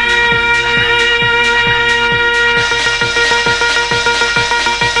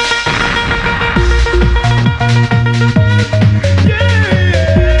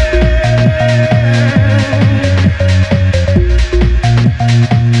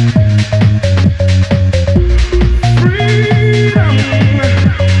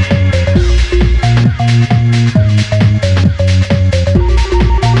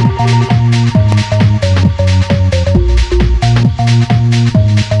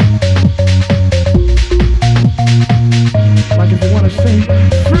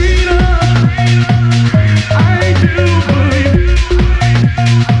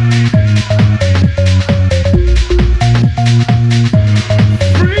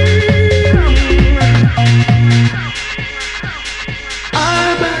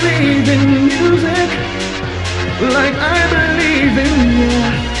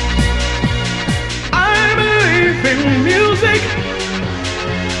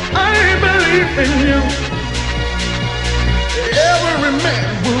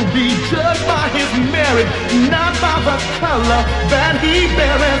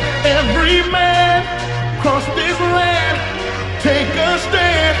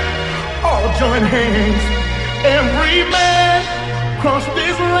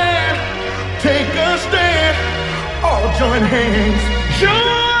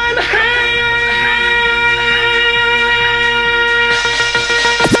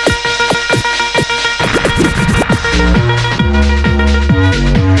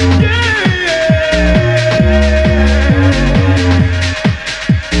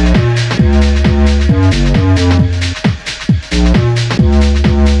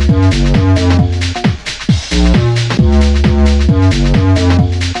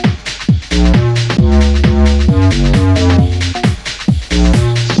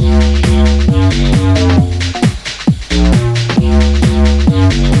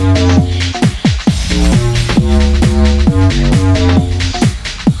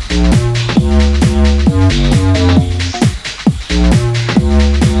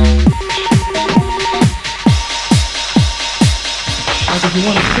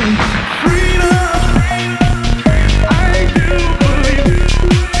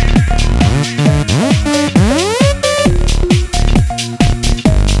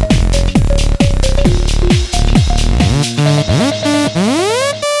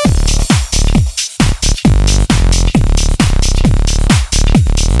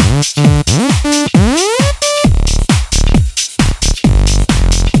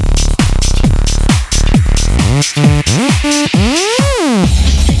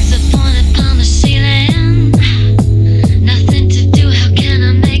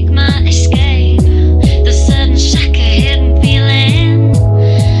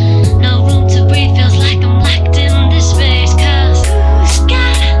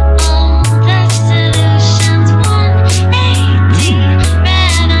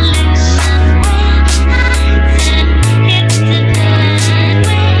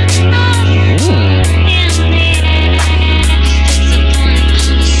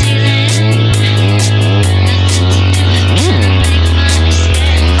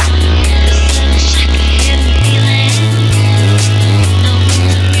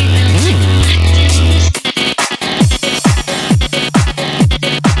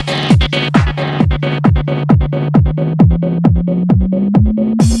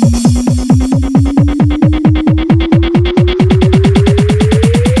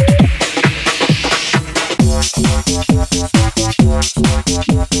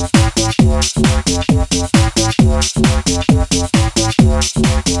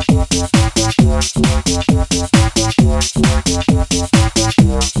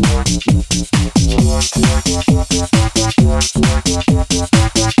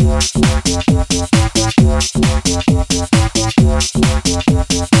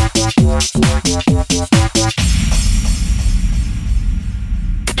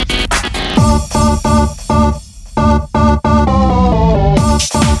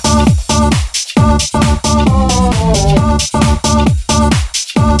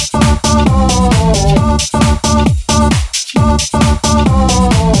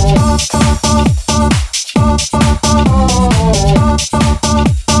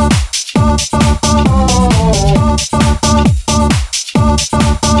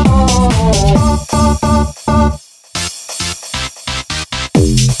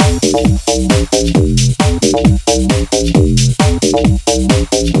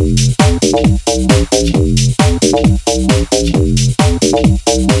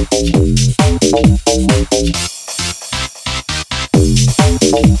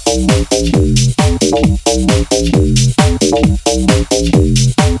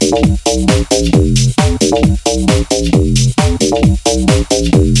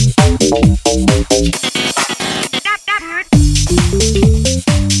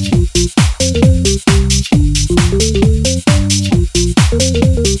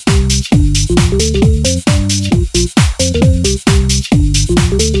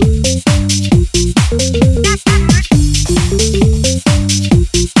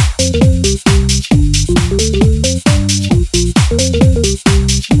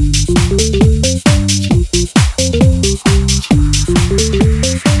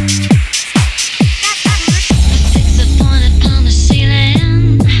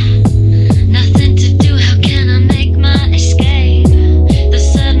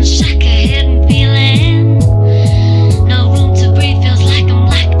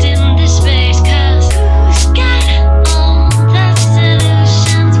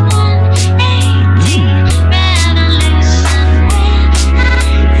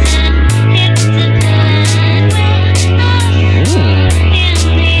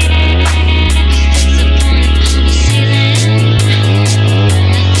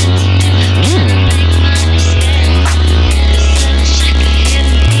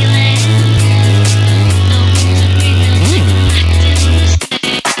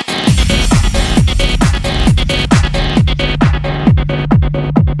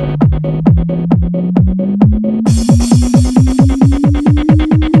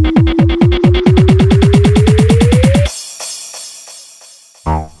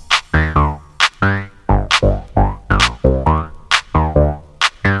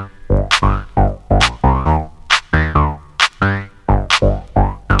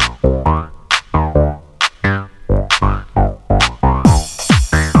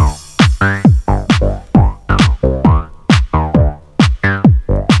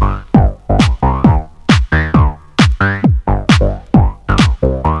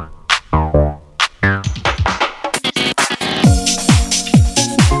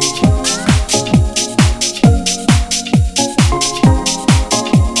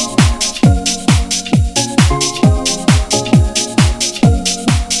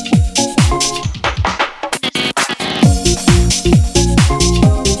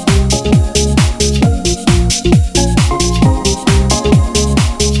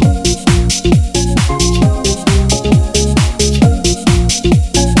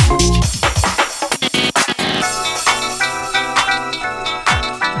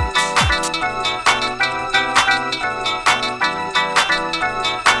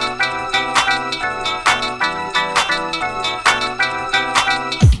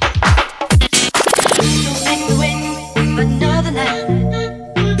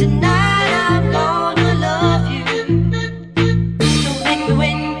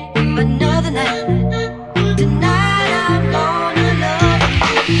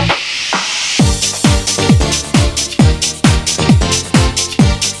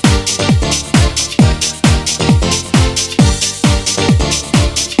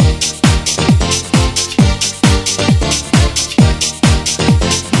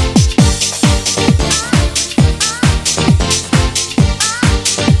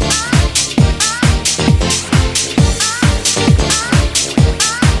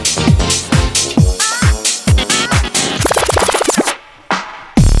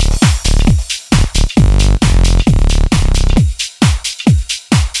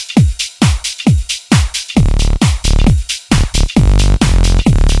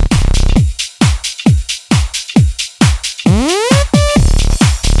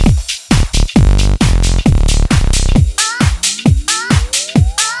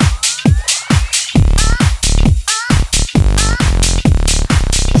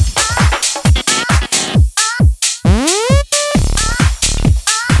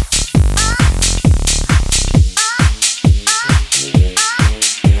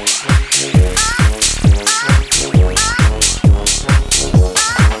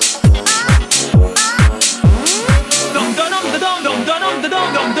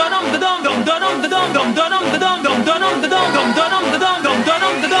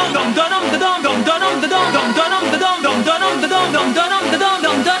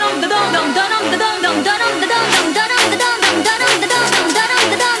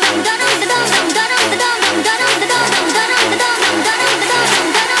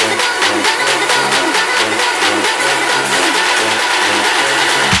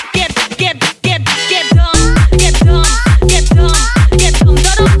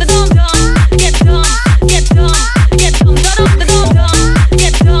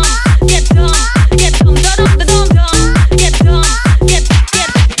 Get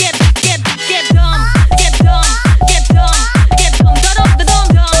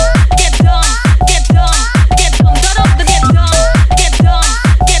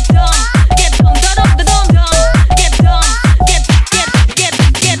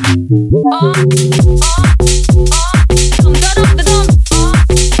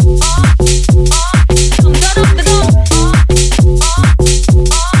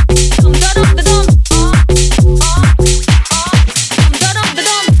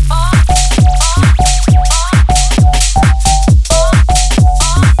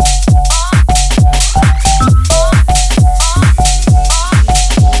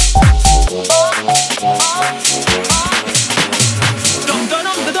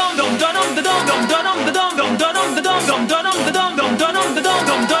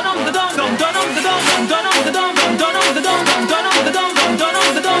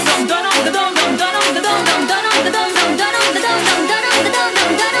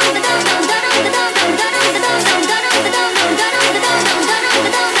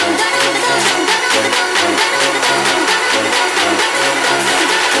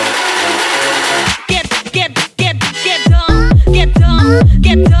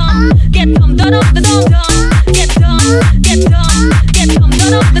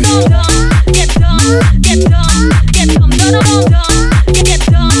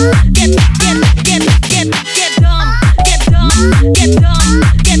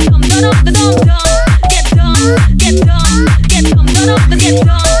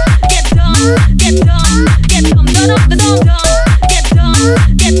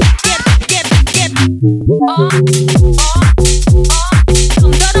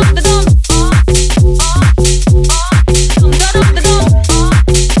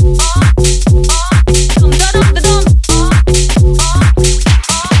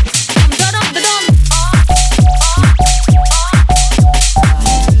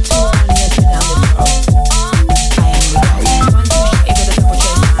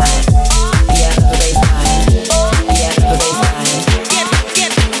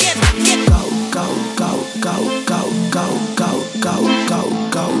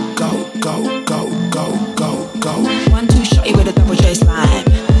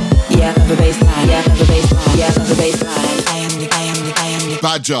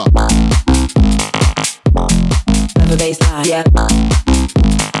Badger. Love the bassline, yeah.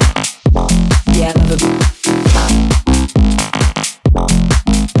 Yeah, love the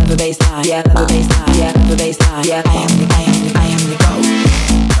bassline, yeah, love the bassline, yeah, love the bassline, yeah. I am the goat.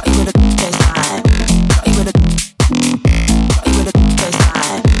 Got you with a bassline. Got you with a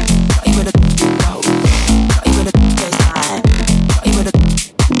bassline. Got you with a goat. Got you with a bassline. Got you with a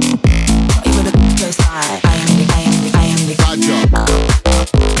bassline. I am the Badger.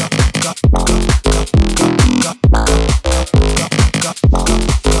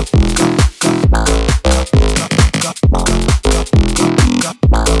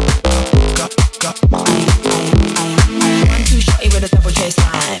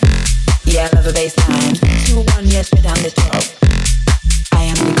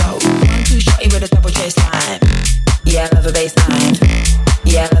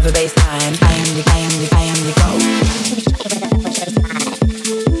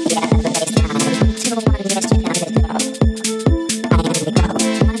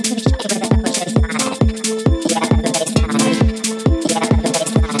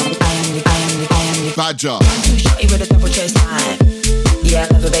 Badger. Shorty with a double chest line. Yeah,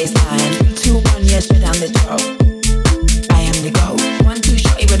 I love a bass line. 2-1, yeah, straight down the throat. I am the GOAT. 1-2,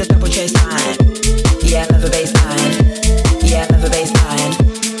 shorty with a double chest line. Yeah, I love a bass line. Yeah, I love a bass line.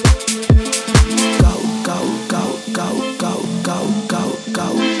 Go, go, go, go, go, go, go,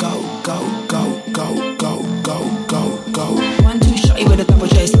 go, go, go, go, go, go, go, go, go. 1-2, shorty with a double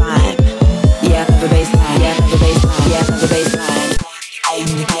chest line. Yeah, I love a bass line. Yeah, I love a bass line. Yeah, I love a bass line. I am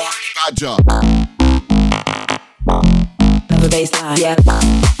the Badger. Love a bassline, yeah.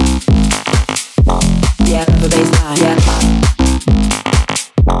 Yeah, love a bassline, yeah.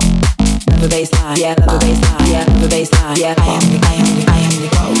 Love a bassline, yeah, love a bassline, yeah, love a bassline, yeah. I am the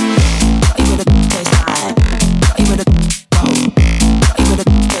GOAT. Got you with a bassline. Got you with a GOAT. Got you with a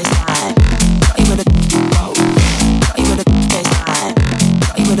bassline. Got you with a GOAT. Got you with a bassline.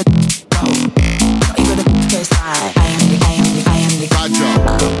 Got you with a GOAT. Got you with a bassline. I am the Badger.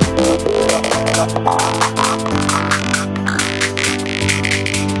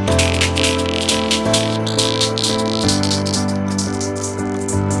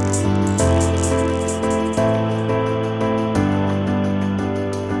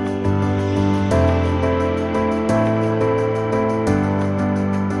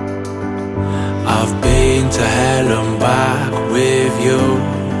 I've been to hell and back with you.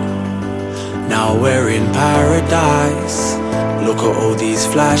 Now we're in paradise. Look at all these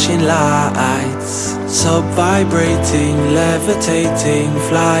flashing lights. Sub-vibrating, levitating,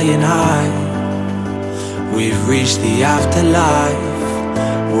 flying high. We've reached the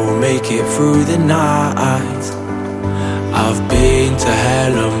afterlife. We'll make it through the night. I've been to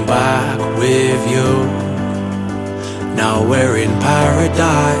hell and back with you. Now we're in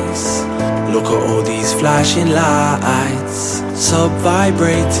paradise. Look at all these flashing lights.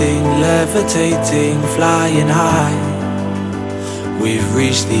 Sub-vibrating, levitating, flying high. We've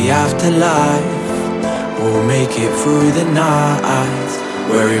reached the afterlife. We'll make it through the night.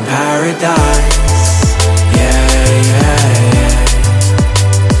 We're in paradise. Yeah, yeah, yeah.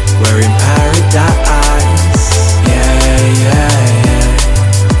 We're in paradise. Yeah, yeah, yeah.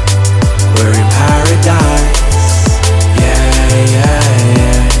 We're in paradise. Yeah, yeah, yeah.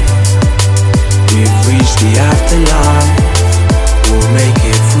 We've reached the afterlife. We'll make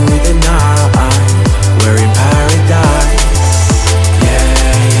it through the night. We're in paradise. Yeah,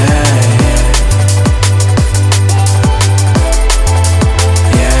 yeah,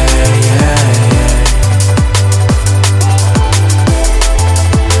 yeah.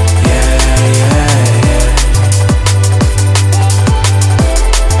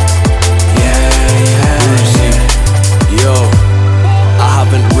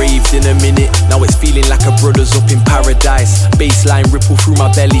 lived in a minute, now it's feeling like a brother's up in paradise. Bassline ripple through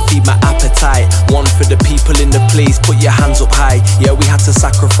my belly, feed my appetite. One for the people in the place, put your hands up high. Yeah, we had to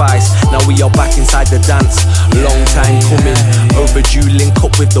sacrifice, now we are back inside the dance. Long time coming, overdue, link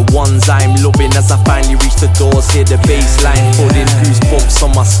up with the ones I'm loving. As I finally reach the doors, hear the bassline putting goosebumps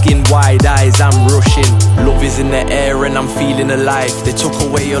on my skin, wide eyes, I'm rushing. Love is in the air and I'm feeling alive. They took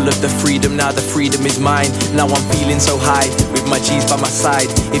away all of the freedom, now the freedom is mine. Now I'm feeling so high, with my G's by my side.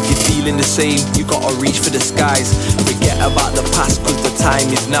 If you're feeling the same, you gotta reach for the skies. Forget about the past, cause the time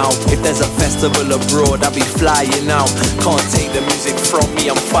is now. If there's a festival abroad, I'll be flying out. Can't take the music from me,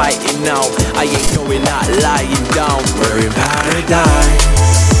 I'm fighting now. I ain't going out lying down. We're in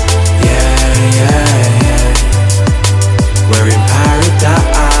paradise. Yeah, yeah, yeah. We're in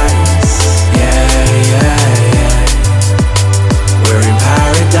paradise. Yeah, yeah, yeah. We're in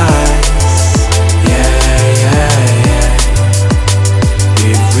paradise. Yeah, yeah, yeah.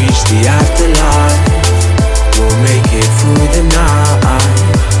 We've reached the afterlife. We'll make it through the night.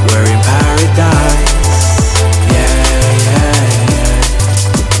 We're in paradise. Yeah, yeah, yeah.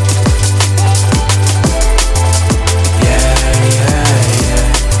 Yeah, yeah, yeah.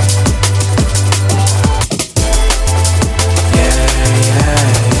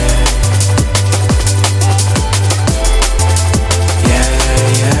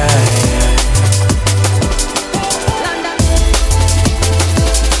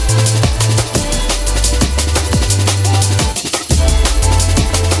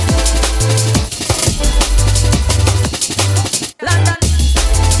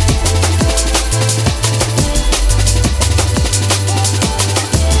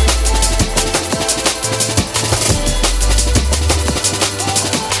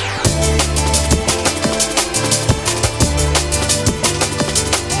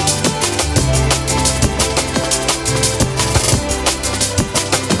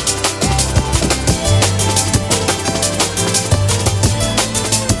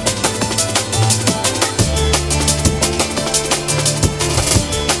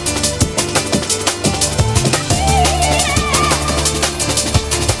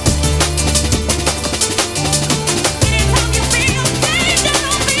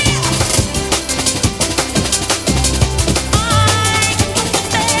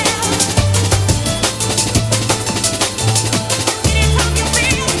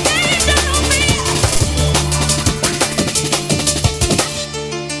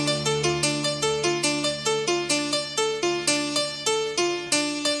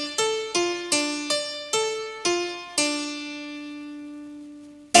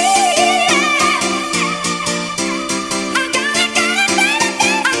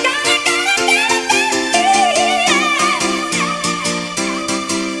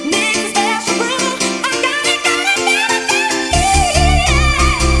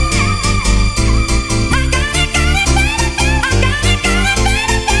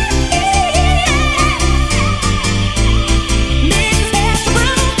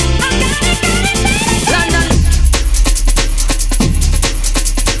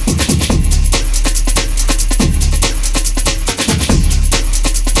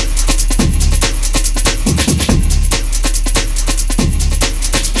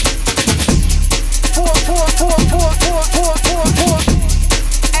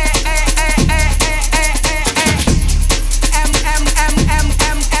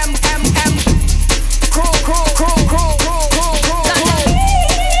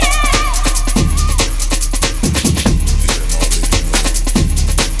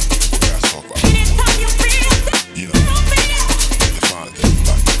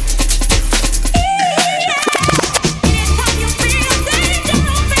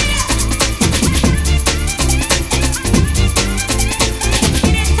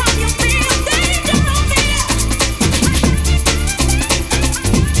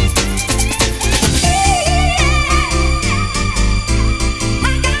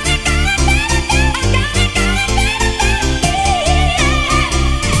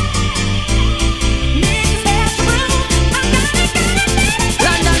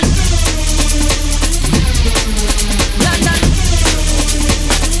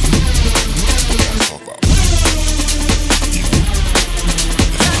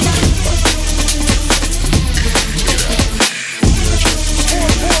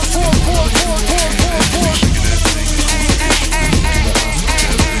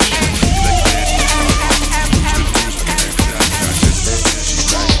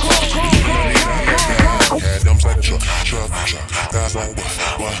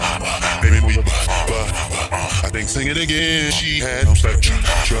 Sing it again. She had no step,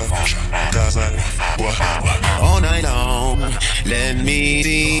 guys like what? All night long, let me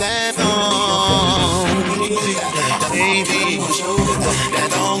see that song. Baby, that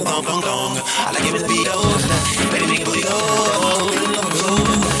dong, dong, dong, dong. I like it with the beat, oh. Baby, make it booty go.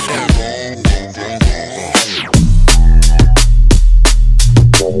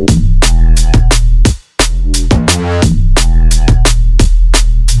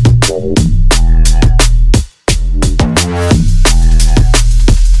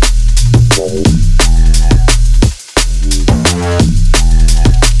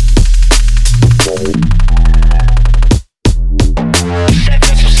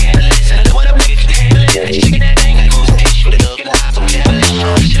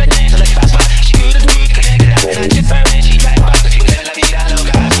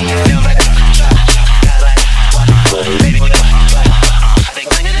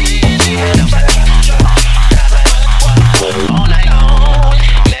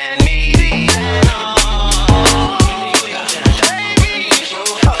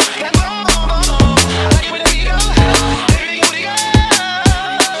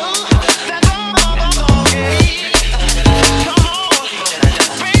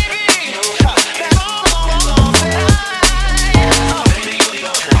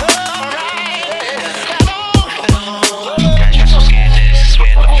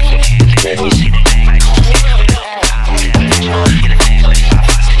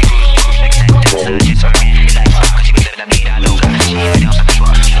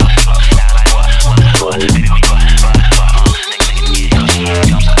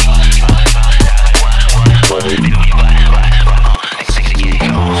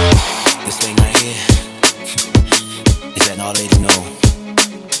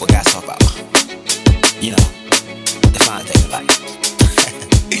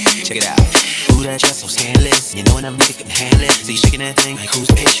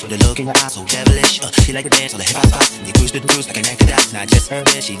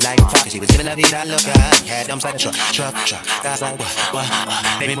 Guys like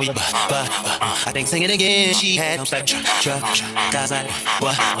what? Baby, move your butt. I think sing it again. She had no step, guys like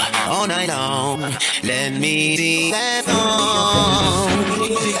what? All night long, let me see that song.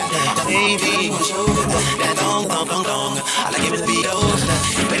 Baby, that dong, dong, dong, dong. I like it with the beat,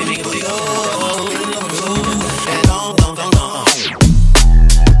 oh. Baby, make it booty go. That dong, dong, dong, dong.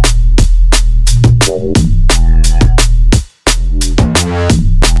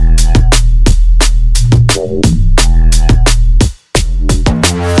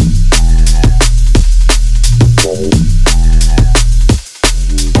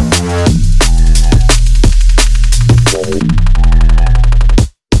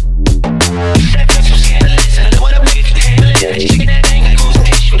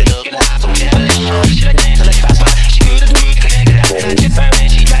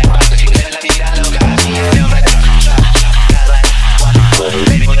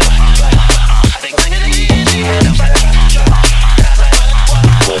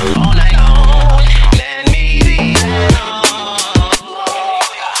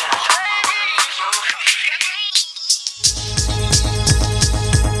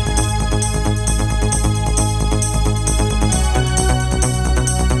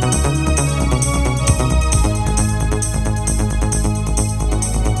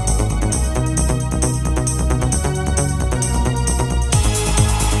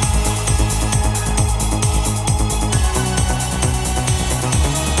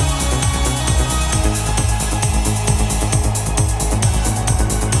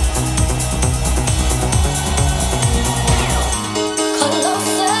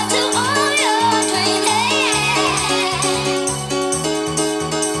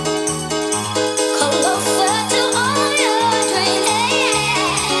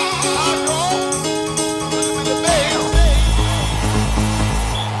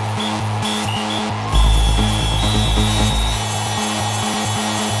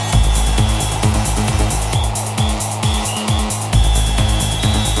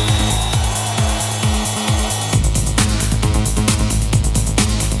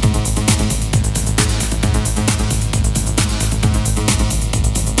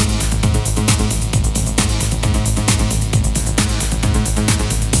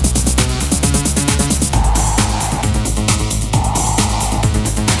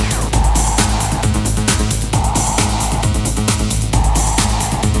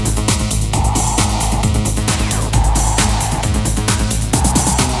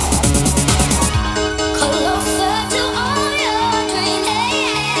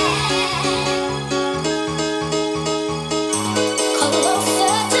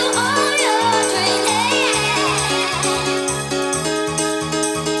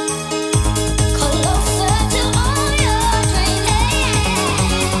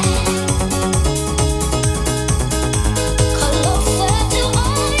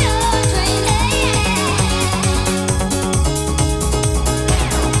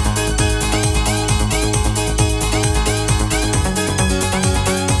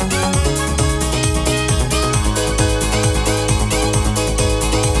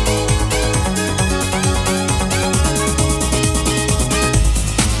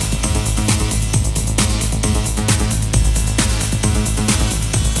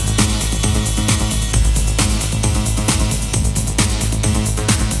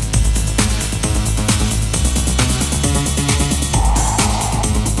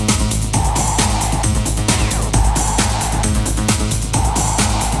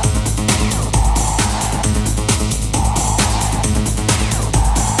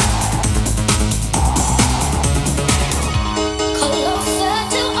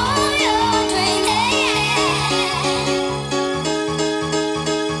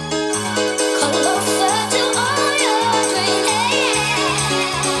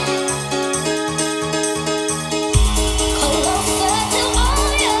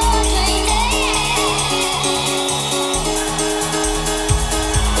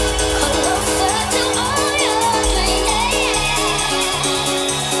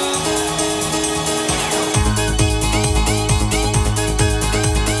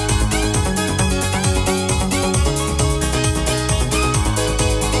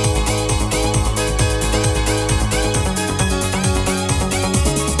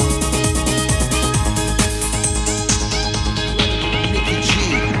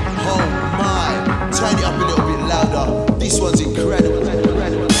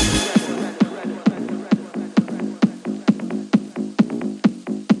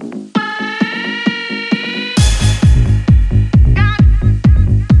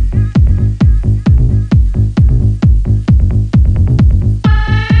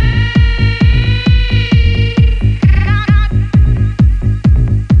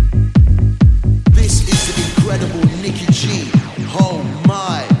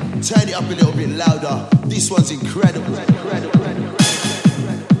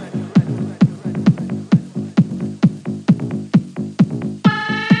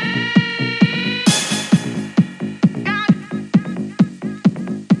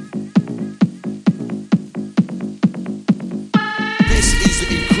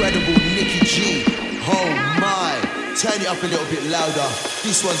 turn it up a little bit louder.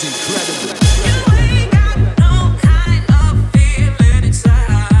 This one's incredible.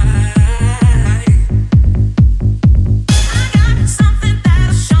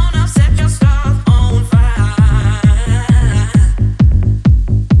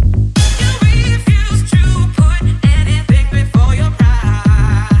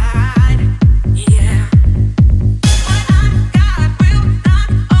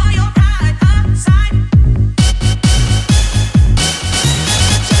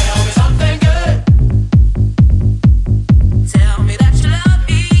 Something good.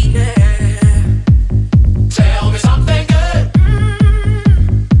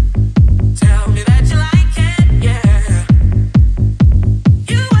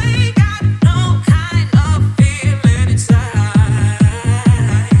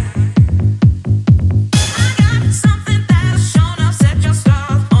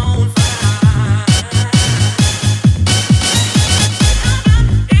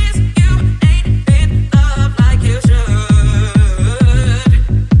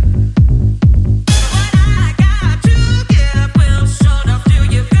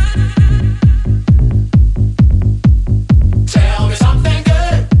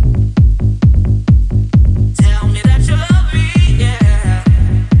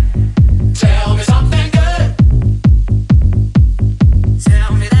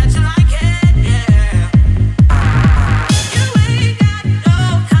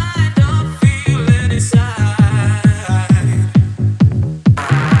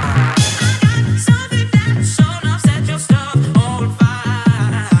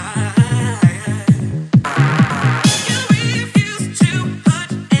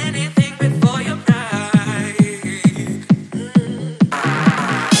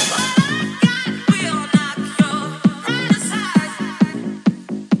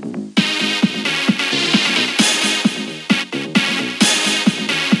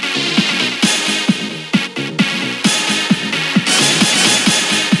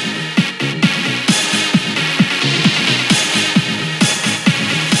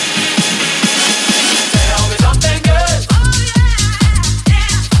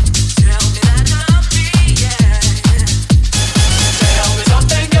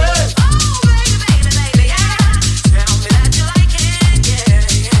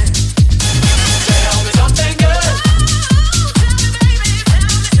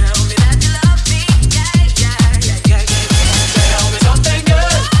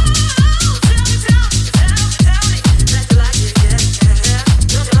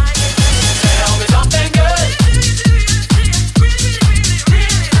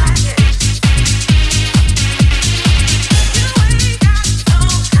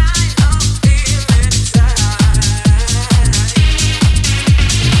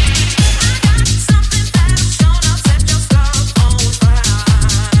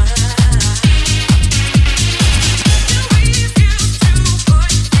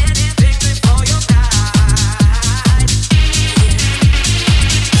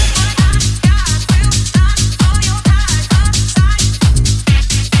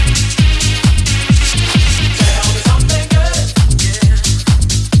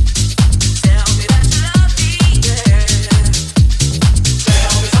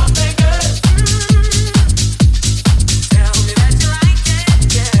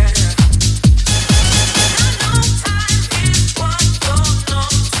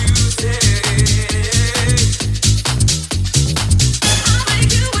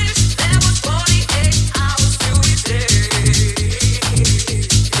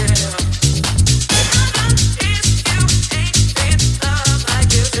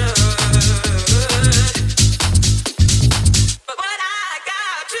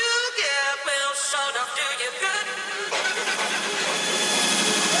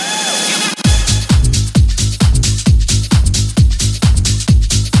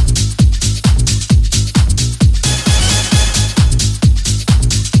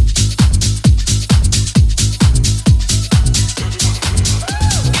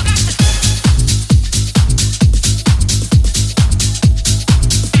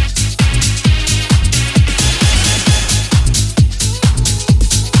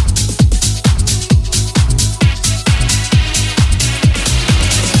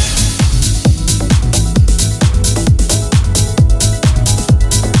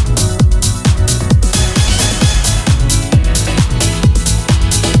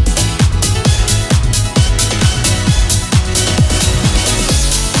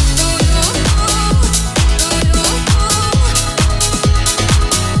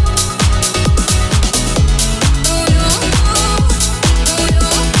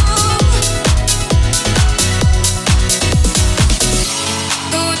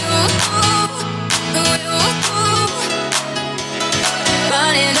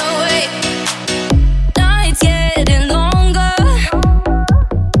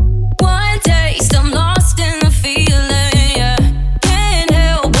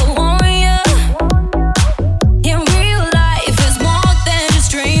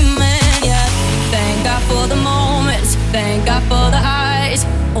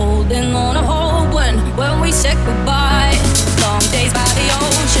 holding on a hope when we said goodbye.